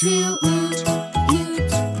like to eat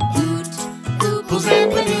apples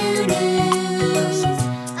and bananas.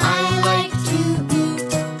 I like to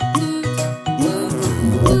eat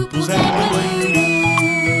apples and bananas.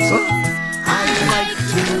 I like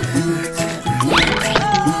to eat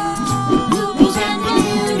apples and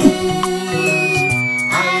bananas.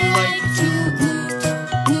 I like to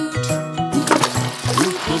eat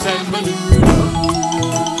apples and bananas.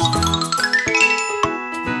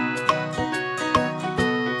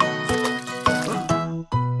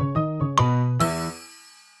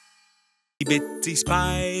 Bitsy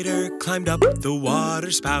spider climbed up the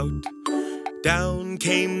water spout. Down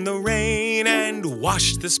came the rain and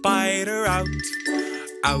washed the spider out.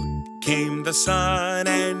 Out came the sun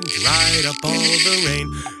and dried up all the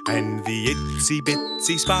rain. And the itsy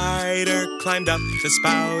bitsy spider climbed up the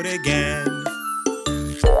spout again.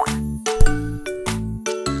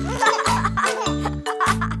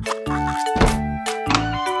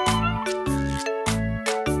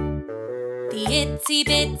 itsy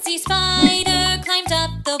bitsy spider climbed up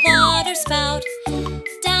the water spout.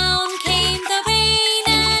 Down came the rain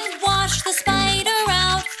and washed the spider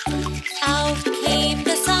out. Out came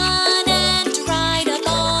the sun and dried up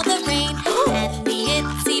all the rain. And the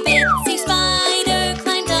itsy bitsy spider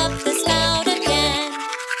climbed up the spout again.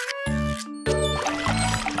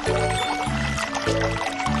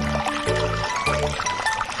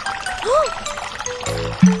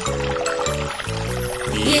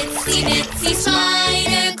 The itsy bitsy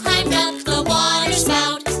spider climbed up the water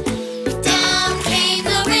spout. Down came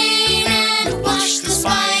the rain and washed the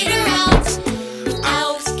spider out.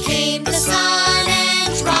 Out came the sun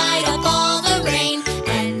and dried up all the rain.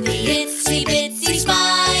 And the itsy bitsy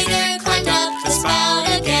spider climbed up the spout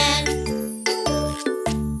again.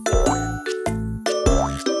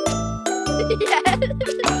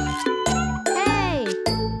 Hey!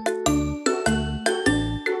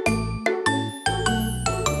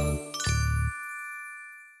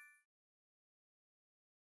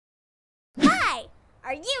 Hi!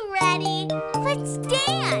 Are you ready? Let's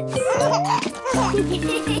dance!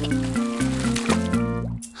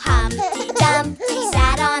 Humpty Dumpty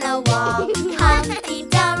sat on a wall. Humpty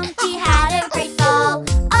Dumpty had a great fall.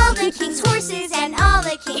 All the king's horses and all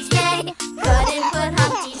the king's men couldn't put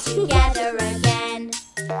Humpty together again.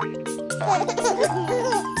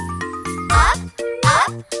 Up,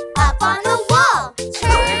 up, up on the wall.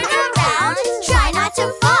 Turn around, try not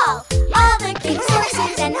to fall. All the king's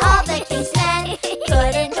horses and all the king's men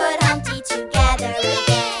couldn't put Humpty together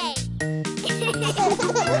again.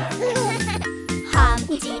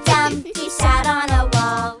 Humpty Dumpty sat on a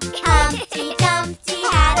wall. Humpty Dumpty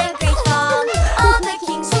had a great fall. All the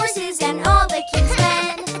king's horses and all the king's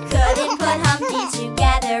men couldn't put Humpty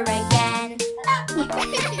together again.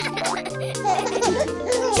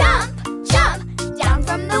 Jump, jump, down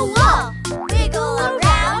from the wall. Wiggle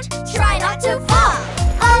around, try not to fall.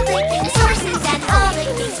 All the king's horses and all the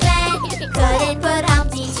king's men couldn't put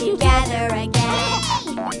Humpty together again.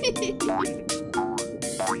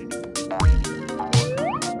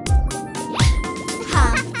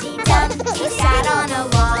 Humpty Dumpty sat on a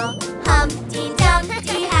wall. Humpty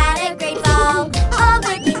Dumpty had a great fall. All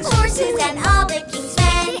the king's horses and all the king's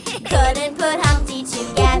men couldn't put Humpty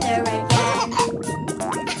together again.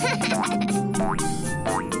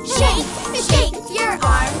 Shake, shake your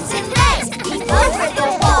arms and legs. Leap over the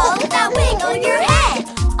wall, now wiggle your head.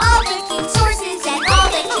 All the king's horses and all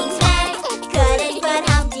the king's men couldn't put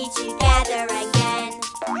Humpty together again.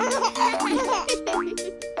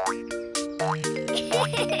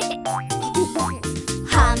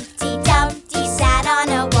 Humpty Dumpty sat on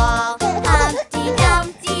a wall. Humpty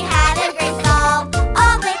Dumpty had a great fall.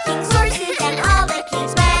 All the king's horses and all the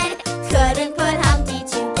king's men couldn't put Humpty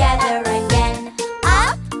together again.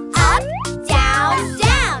 Up, up, down,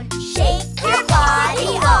 down. Shake your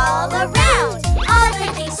body all around. All the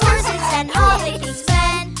king's horses and all the king's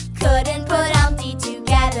men couldn't put Humpty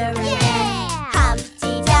together again.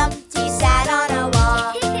 Humpty Dumpty sat on a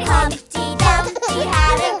wall. Humpty Dumpty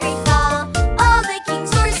had a great fall. All the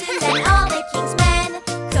king's horses and all the king's men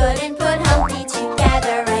couldn't put Humpty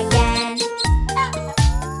together again.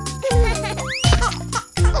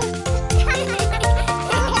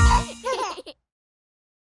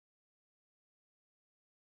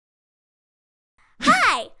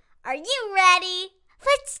 Hi! Are you ready?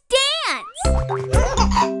 Let's dance!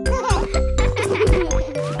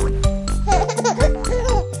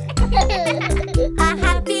 A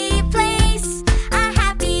happy place, a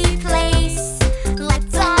happy place.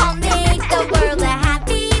 Let's all make the world a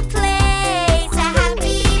happy place. A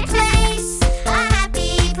happy place, a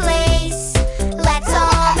happy place. Let's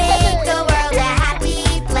all make the world a happy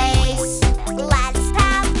place. Let's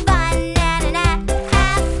have fun, na-na-na,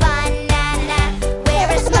 have fun, na-na-na. Wear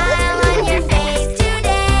a smile on your face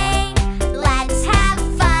today. Let's have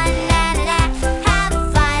fun,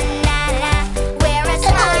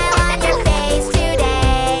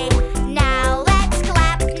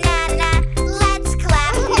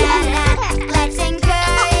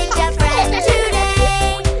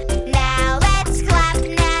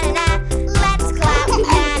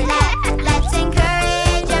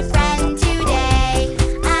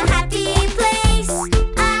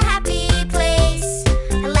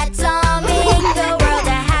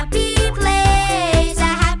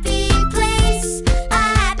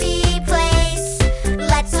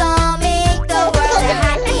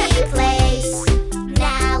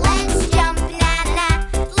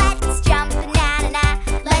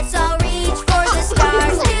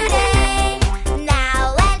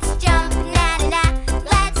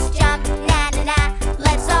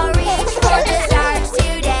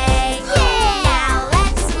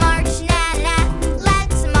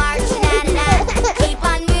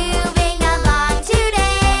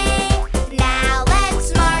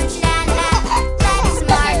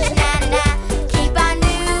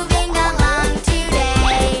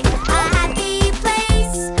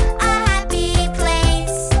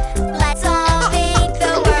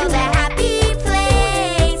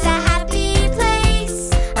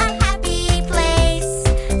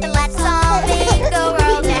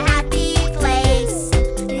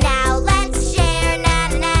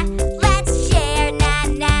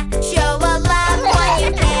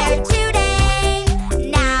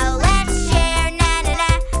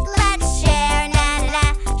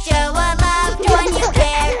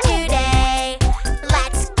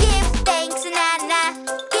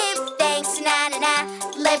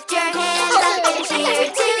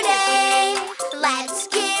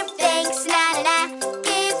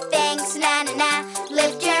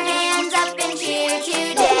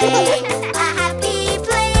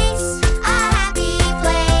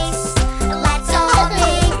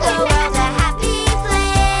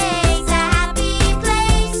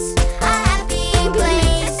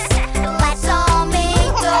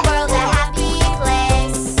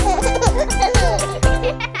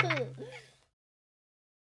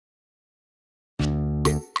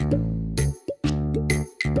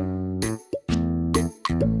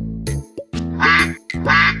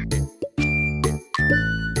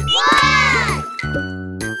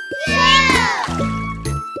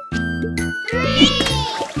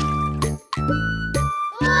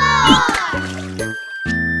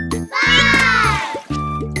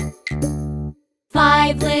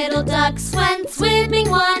 ducks went swimming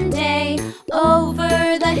one day over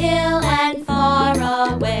the hill and far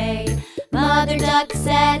away. Mother duck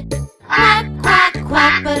said, quack, quack,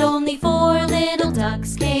 quack, but only 4 little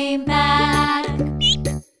ducks came back.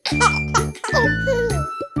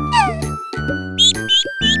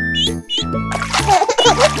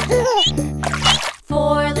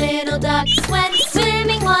 4 little ducks went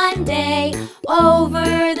swimming one day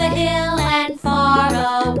over the hill and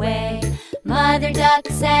far away. Mother duck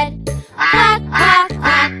said, quack, quack,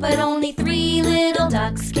 quack, but only 3 little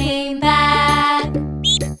ducks came back.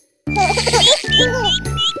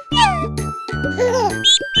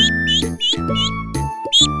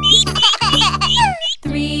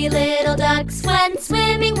 3 little ducks went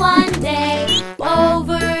swimming one day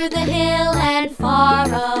over the hill and far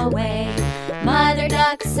away. Mother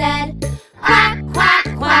duck said, quack,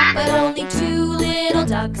 quack, quack, but only 2 little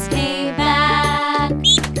ducks came back.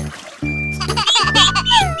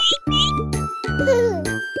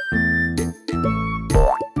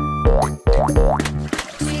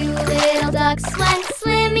 2 little ducks went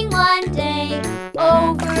swimming one day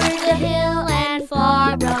over the hill and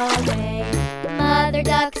far away. Mother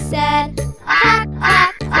duck said, quack,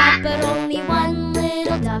 quack, quack, but only 1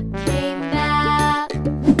 little duck came back.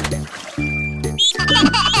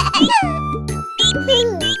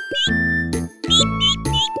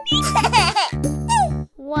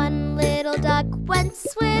 1 little duck went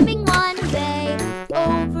swimming one day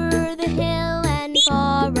over the hill and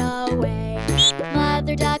far away.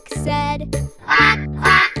 Mother duck said, quack,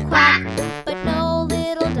 quack, quack, but no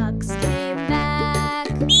little ducks came back.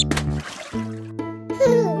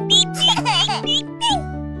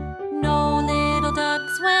 No little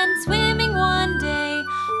ducks went swimming one day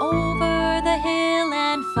over the hill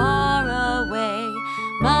and far away.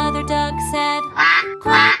 Mother duck said, quack,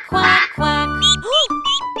 quack, quack.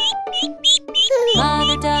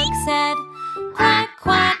 Mother duck said, quack,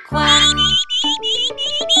 quack, quack.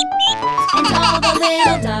 And all the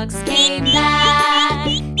little ducks came back.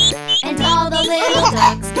 And all the little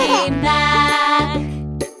ducks came back.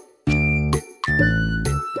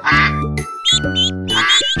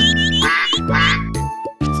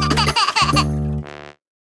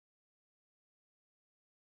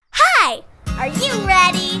 Hi! Are you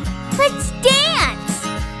ready? Let's dance!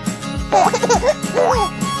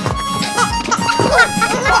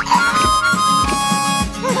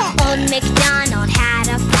 Old MacDonald had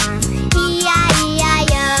a farm,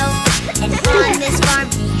 E-I-E-I-O. And on this farm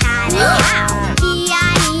he had a cow,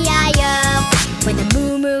 E-I-E-I-O. With a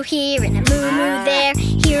moo-moo here and a moo-moo there,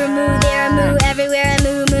 here a moo, there a moo, everywhere a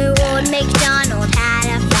moo-moo. Old MacDonald had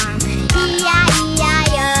a farm,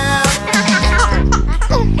 E-I-E-I-O.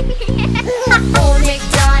 Old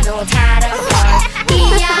MacDonald had a farm,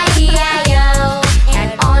 E-I-E-I-O.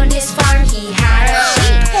 And on his farm he had a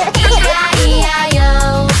sheep,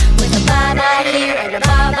 E-I-E-I-O. With a ba-ba here and a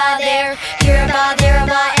ba-ba there, here a ba, there a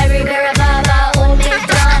ba, everywhere a ba-ba. Old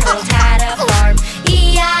MacDonald had a farm,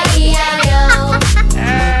 E-I-E-I-O.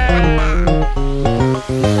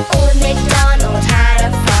 Old MacDonald had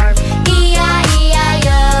a farm,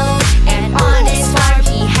 E-I-E-I-O. And on his farm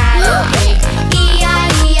he had a pig,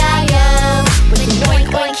 E-I-E-I-O. With an oink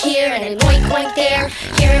oink here and an oink oink there,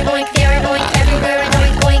 here an oink, there an oink, everywhere an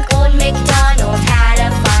oink oink. Old MacDonald had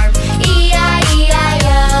a farm,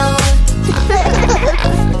 E-I-E-I-O.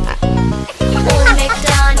 Old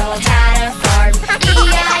MacDonald had a farm,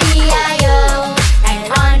 E-I-E-I-O. And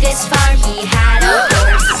on this farm he had a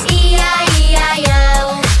horse,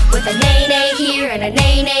 E-I-E-I-O. With a neigh-neigh here and a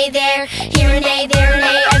neigh-neigh there, here a neigh, there a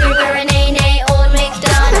neigh, everywhere a neigh-neigh. Old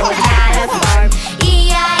MacDonald had a farm,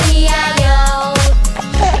 E-I-E-I-O.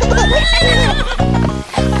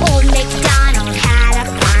 Old MacDonald had a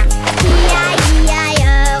farm, E-I-E-I-O.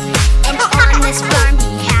 And on this farm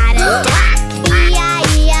he had a duck,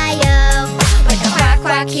 E-I-E-I-O. With a quack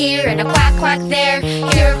quack here and a quack quack there,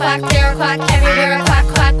 here a quack, there a quack, everywhere a quack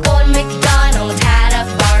quack. Old MacDonald had a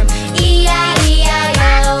farm,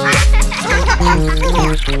 E-I-E-I-O.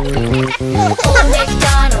 Old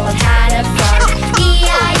MacDonald had a farm,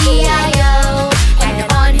 E-I-E-I-O. And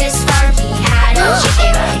on his farm he had a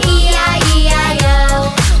chicken,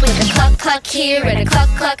 E-I-E-I-O. With a cluck cluck here and a cluck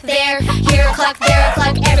cluck there, here a cluck, there a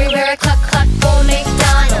cluck, everywhere a cluck cluck. Old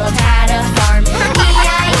MacDonald had a farm,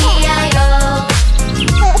 E-I-E-I-O.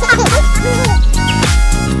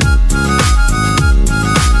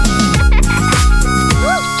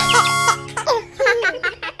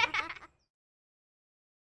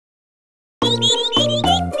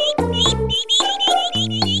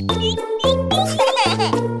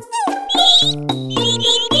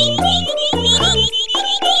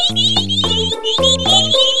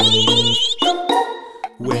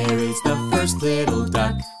 Where is the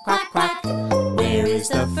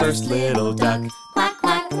little duck? Quack,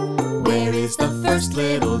 quack. Where is the first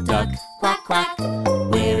little duck? Quack, quack.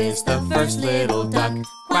 Where is the first little duck?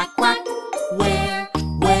 Quack, quack. Where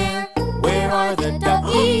are the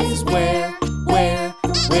duckies? Where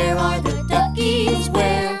are the duckies?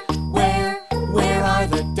 Where are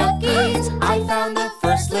the duckies? I found the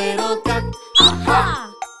first little duck.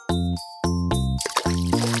 Aha!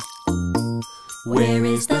 Where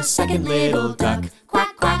is the second little duck?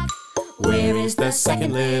 Quack, quack. Where is the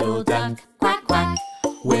second little duck? Quack, quack.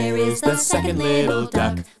 Where is the second little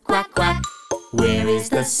duck? Quack, quack. Where is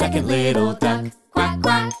the second little duck? Quack,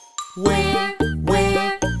 quack. Where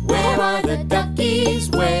are the duckies?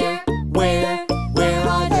 Where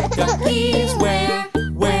are the duckies? Where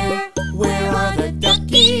are the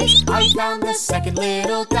duckies? I found the second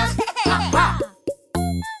little duck. Ha ha!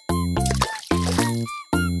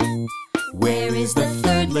 Where is the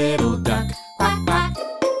third little duck? Quack, quack.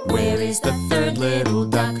 Where is the third little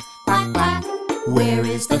duck? Quack, quack. Where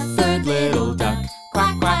is the third little duck?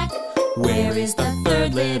 Quack, quack. Where is the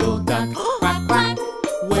third little duck? Quack, quack.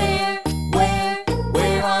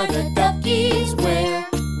 Where are the duckies? Where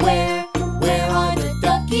are the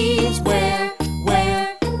duckies? Where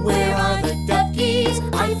are the duckies?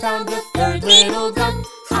 I found the third little duck.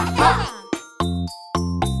 Ha ha!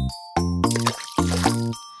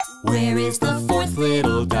 Where is the fourth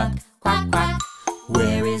little duck? Quack, quack.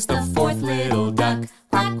 Where is the fourth little duck?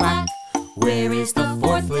 Quack, quack. Where is the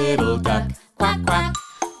fourth little duck? Quack, quack.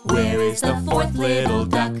 Where is the fourth little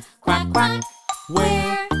duck? Quack, quack.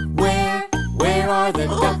 Where are the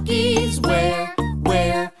duckies? Where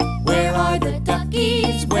are the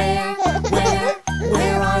duckies? Where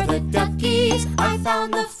are the duckies? I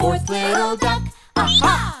found the fourth little duck.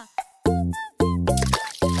 Aha!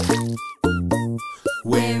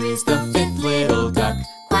 Where is the fifth little duck?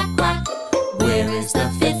 Quack, quack. Where is the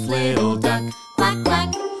fifth little duck? Quack,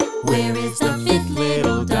 quack. Where is the fifth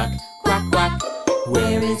little duck? Quack, quack.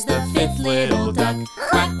 Where is the fifth little duck?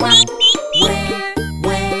 Quack, quack.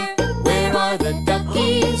 Where are the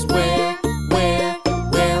duckies? Where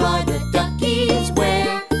are the duckies?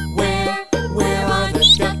 Where are the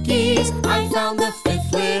duckies? I found the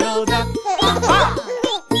fifth little duck. Aha!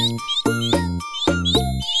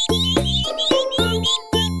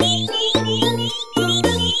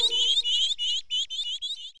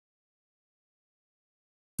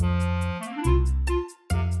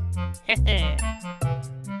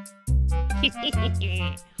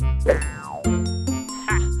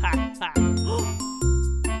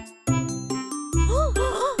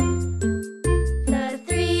 The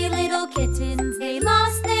three little kittens, they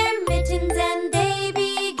lost their mittens and they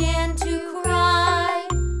began to cry.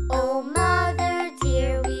 Oh, mother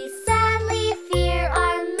dear, we sadly fear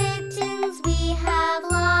our mittens we have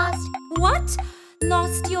lost. What?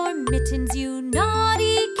 Lost your mittens, you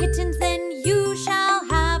naughty kittens, then you shall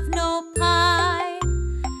have no pie.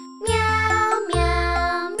 Meow,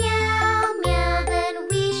 meow, meow, meow, then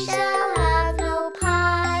we shall have no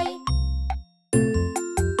pie.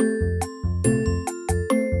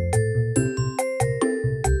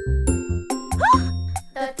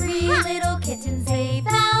 The three little kittens, they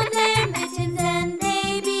found their mittens and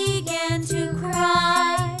they began to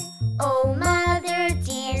cry. Oh, mother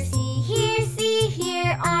dear, see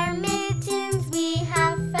here, our mittens we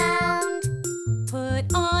have found.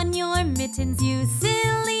 Put on your mittens, you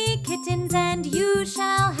silly kittens, and you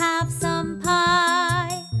shall have some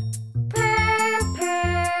pie. Purr,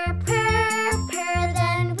 purr, purr, purr,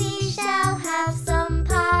 then we shall have some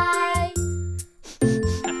pie.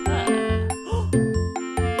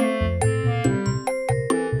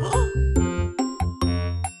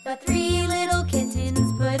 The three little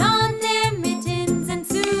kittens put on their mittens and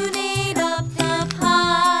soon ate up the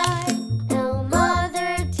pie. Oh,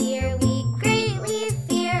 mother dear, we greatly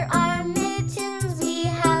fear our mittens we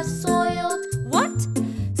have soiled. What?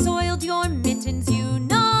 Soiled your mittens, you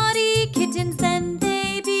naughty kittens, then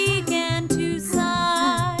they began to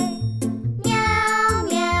sigh. Meow,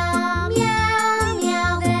 meow, meow,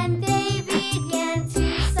 meow, then they began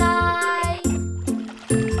to sigh.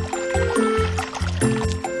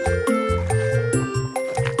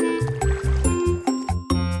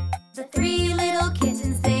 The three little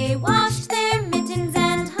kittens, they washed their mittens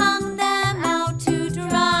and hung them out to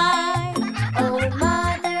dry. Oh,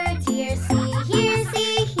 mother dear, see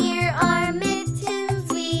here, our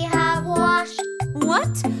mittens we have washed.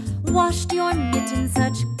 What? Washed your mittens,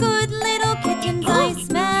 such good little kittens, I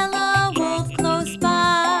smell a wolf close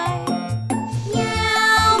by.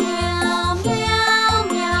 Meow, meow, meow,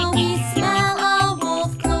 meow, we smell a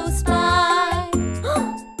wolf close by.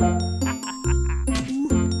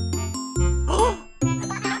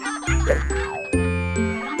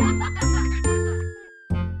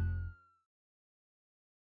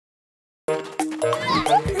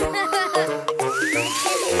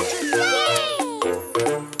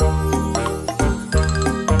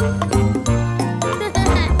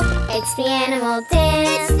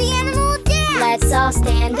 Let's all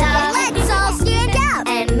stand up. Let's all stand up.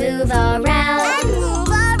 And move around. And move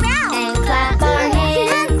around. And clap our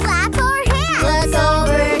hands. And clap our hands. Look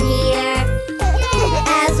over here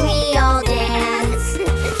as we all dance.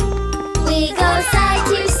 We go side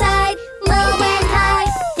to side, low and high,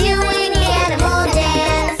 doing the animal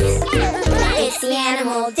dance. It's the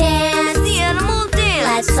animal dance. The animal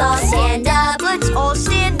dance. Let's all stand up. Let's all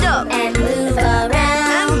stand up. And move around.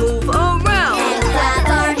 And move around. And clap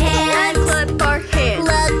our hands. And clap our hands.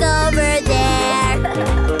 Look over there.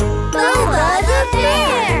 Bubba the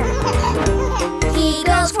bear. He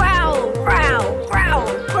goes Growl, growl, growl,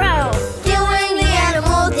 growl. doing the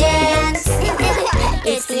animal dance.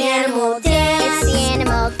 It's the animal dance. It's the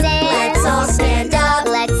animal dance. Let's all stand up.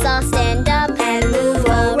 Let's all stand up. And move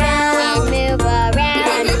around. And move around.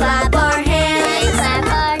 And clap our And hands. clap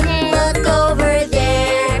our hands. Look over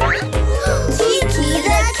there. Kiki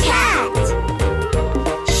the cat.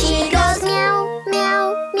 She goes Meow,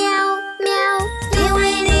 meow, meow, meow.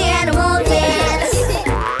 doing the animal dance.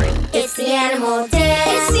 It's the animal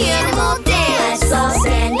dance. It's the animal dance. Let's all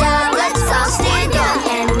stand up. Let's all stand up.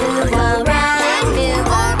 And move around. And move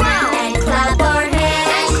around. And clap our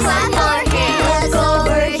hands. And clap our hands. Look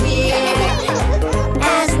over here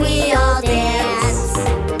as we all dance.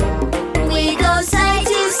 We go side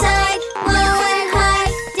to side, low and high,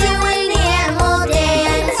 doing the animal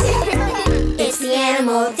dance. It's the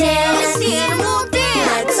animal dance. It's the animal dance.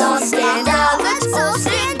 Let's all stand up. Let's all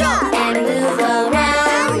stand up. And move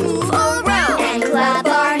around. And move around. And clap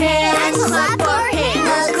our hands. And clap our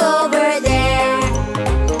hands. Look over there.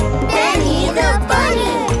 Benny the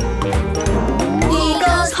bunny. He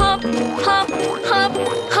goes Hop, hop, hop,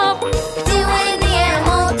 hop. doing the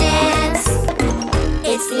animal dance.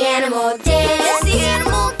 It's the animal dance. It's the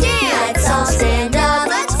animal dance. Let's all stand up.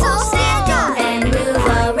 Let's all stand up. And move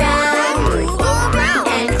around. Move around.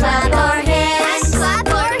 And clap our hands. And clap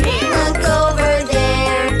our hands. Look over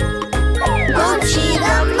there. Mochi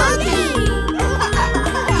the monkey.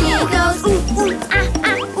 He goes ooh, ooh, ah,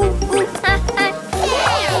 ah, ooh, ooh, ah, ah.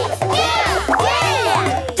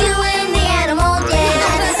 Doing the animal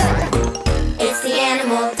dance. It's the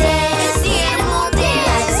animal dance. It's the animal dance.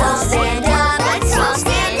 Let's all stand up. Let's all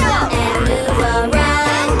stand up. And move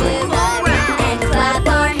around. Move around. And clap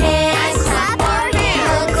our And hands. clap our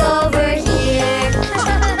hands. Look over here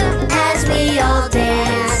as we all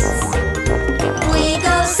dance. We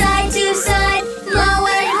go side to side, low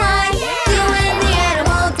and high, doing the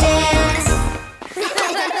animal dance.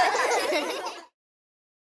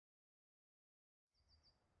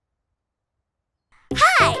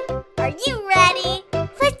 Hi! Are you ready?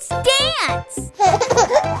 Let's dance!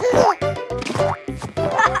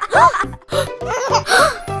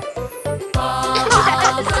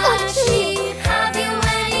 Black sheep, have you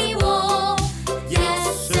any wool?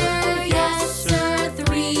 Yes, sir,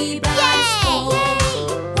 3 bags full.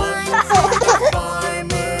 One for the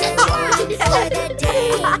farmer, one for the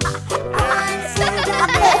day. One for the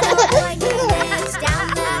boy who lives down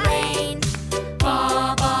the lane.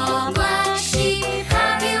 Baba, black sheep,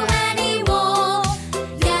 have you any wool?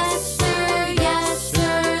 Yes,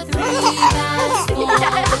 sir, 3 bags full.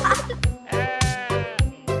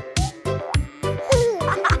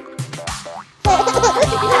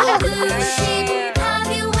 Blue sheep,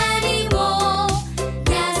 have you any wool?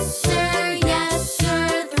 Yes,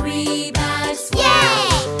 sir, 3 bags full.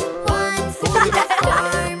 One for the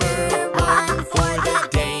farmer, one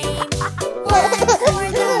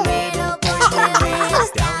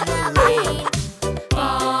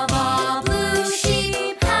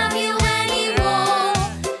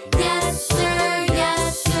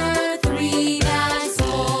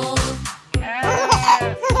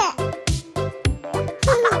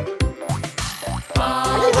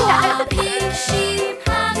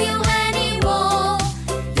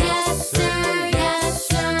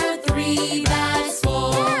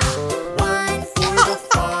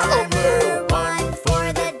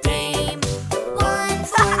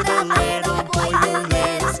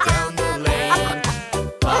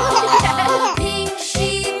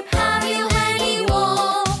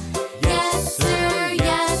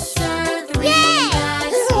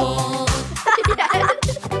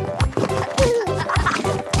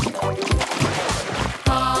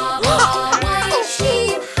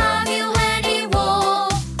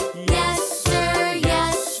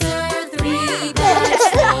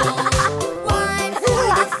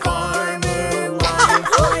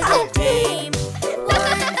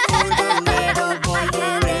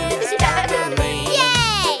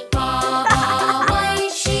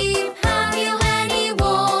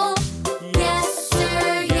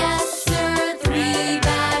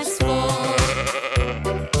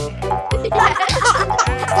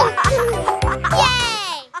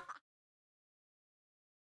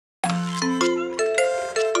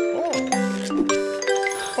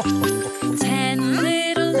 10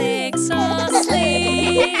 little legs all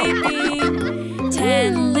sleeping.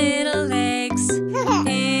 10 little legs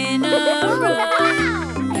in a row.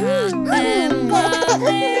 Count them while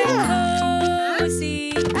they're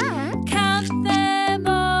cozy. Count them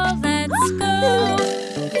all, let's go.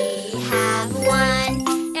 We have 1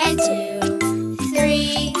 and 2,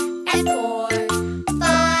 3 and 4,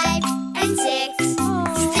 5 and 6.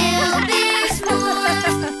 Still there's more.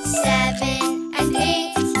 7 and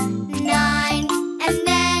 8, 9, and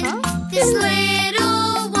then this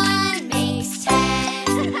little one makes 10.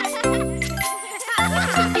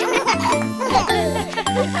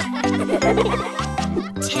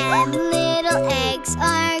 10 little eggs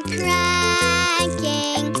are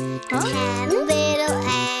cracking. 10 little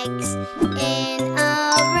eggs in a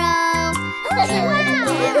row. Count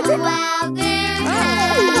them while they're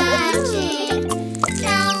hatching.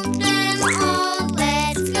 Count them all,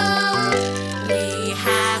 let's go. We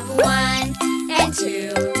have 1 and 2,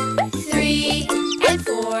 3 and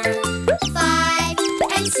 4, 5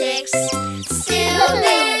 and 6. Still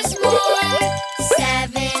there's more.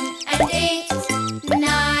 7 and 8,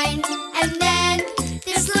 9, and then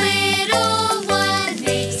this little one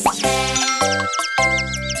makes 10.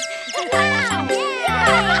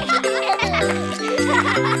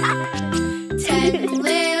 10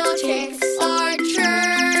 little chicks are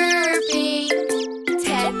chirping.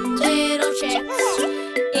 10 little chicks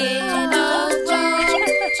in a row.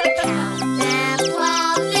 Count them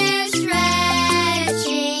while they're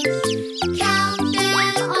stretching. Count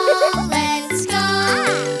them all, let's go.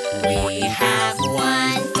 We have 1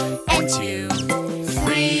 and 2,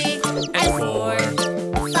 3 and 4,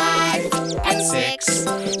 5 and 6.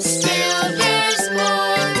 Still there's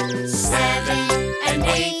more. 7 and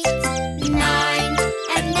 8, 9,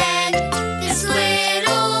 and then this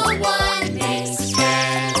little one makes 10.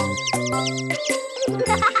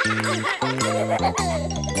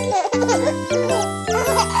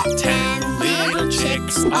 10 little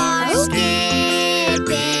chicks are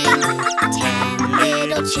skipping. 10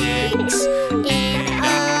 little chicks in a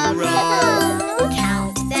row.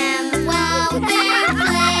 Count them while they're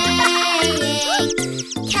playing.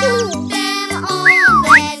 Count them all,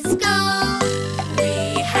 let's go. We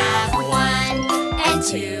have 1 and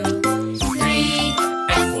 2, 3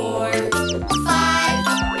 and 4, 5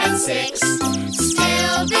 and 6.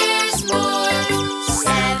 Still there's more.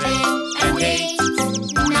 7 and 8,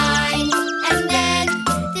 9, and then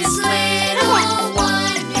this little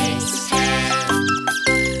one makes 10.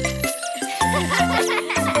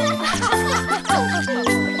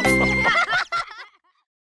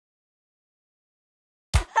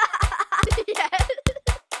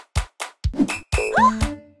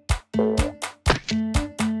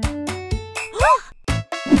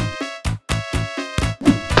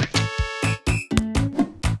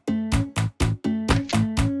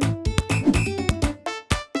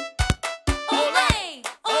 Olay!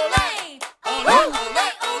 Olay! Olay!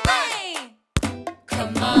 Olay! Olay!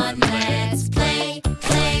 Come on, let's play,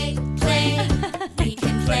 play, play. We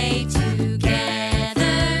can play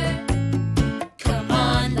together. Come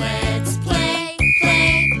on, let's play,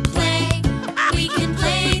 play, play. We can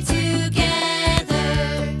play together.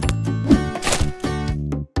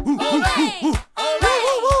 Olay! Olay!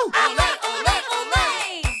 Olay! Olay! Olay!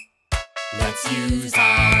 Let's use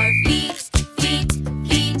our feet, feet,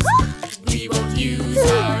 feet. We won't use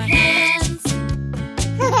our hands.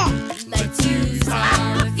 Let's use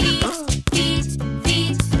our feet, feet,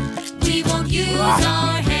 feet. We won't use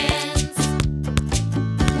our hands.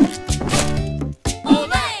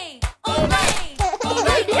 Olay! Olay!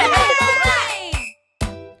 Olay! Olay! Olay!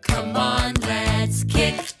 Come on, let's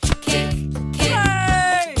kick, kick, kick.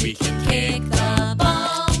 We can kick the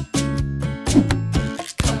ball.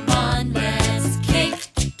 Come on, let's kick,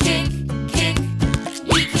 kick, kick.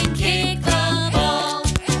 We can kick the ball.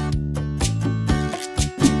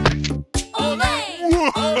 Olay!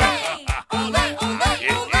 Olay! Olay! Olay!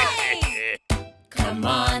 Olay! Come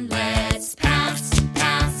on, let's pass,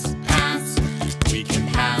 pass, pass. We can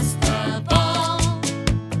pass the ball.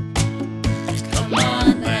 Come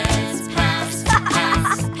on, let's pass,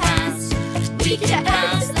 pass, pass. We can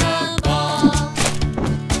pass the ball.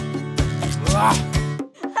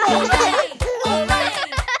 Olay!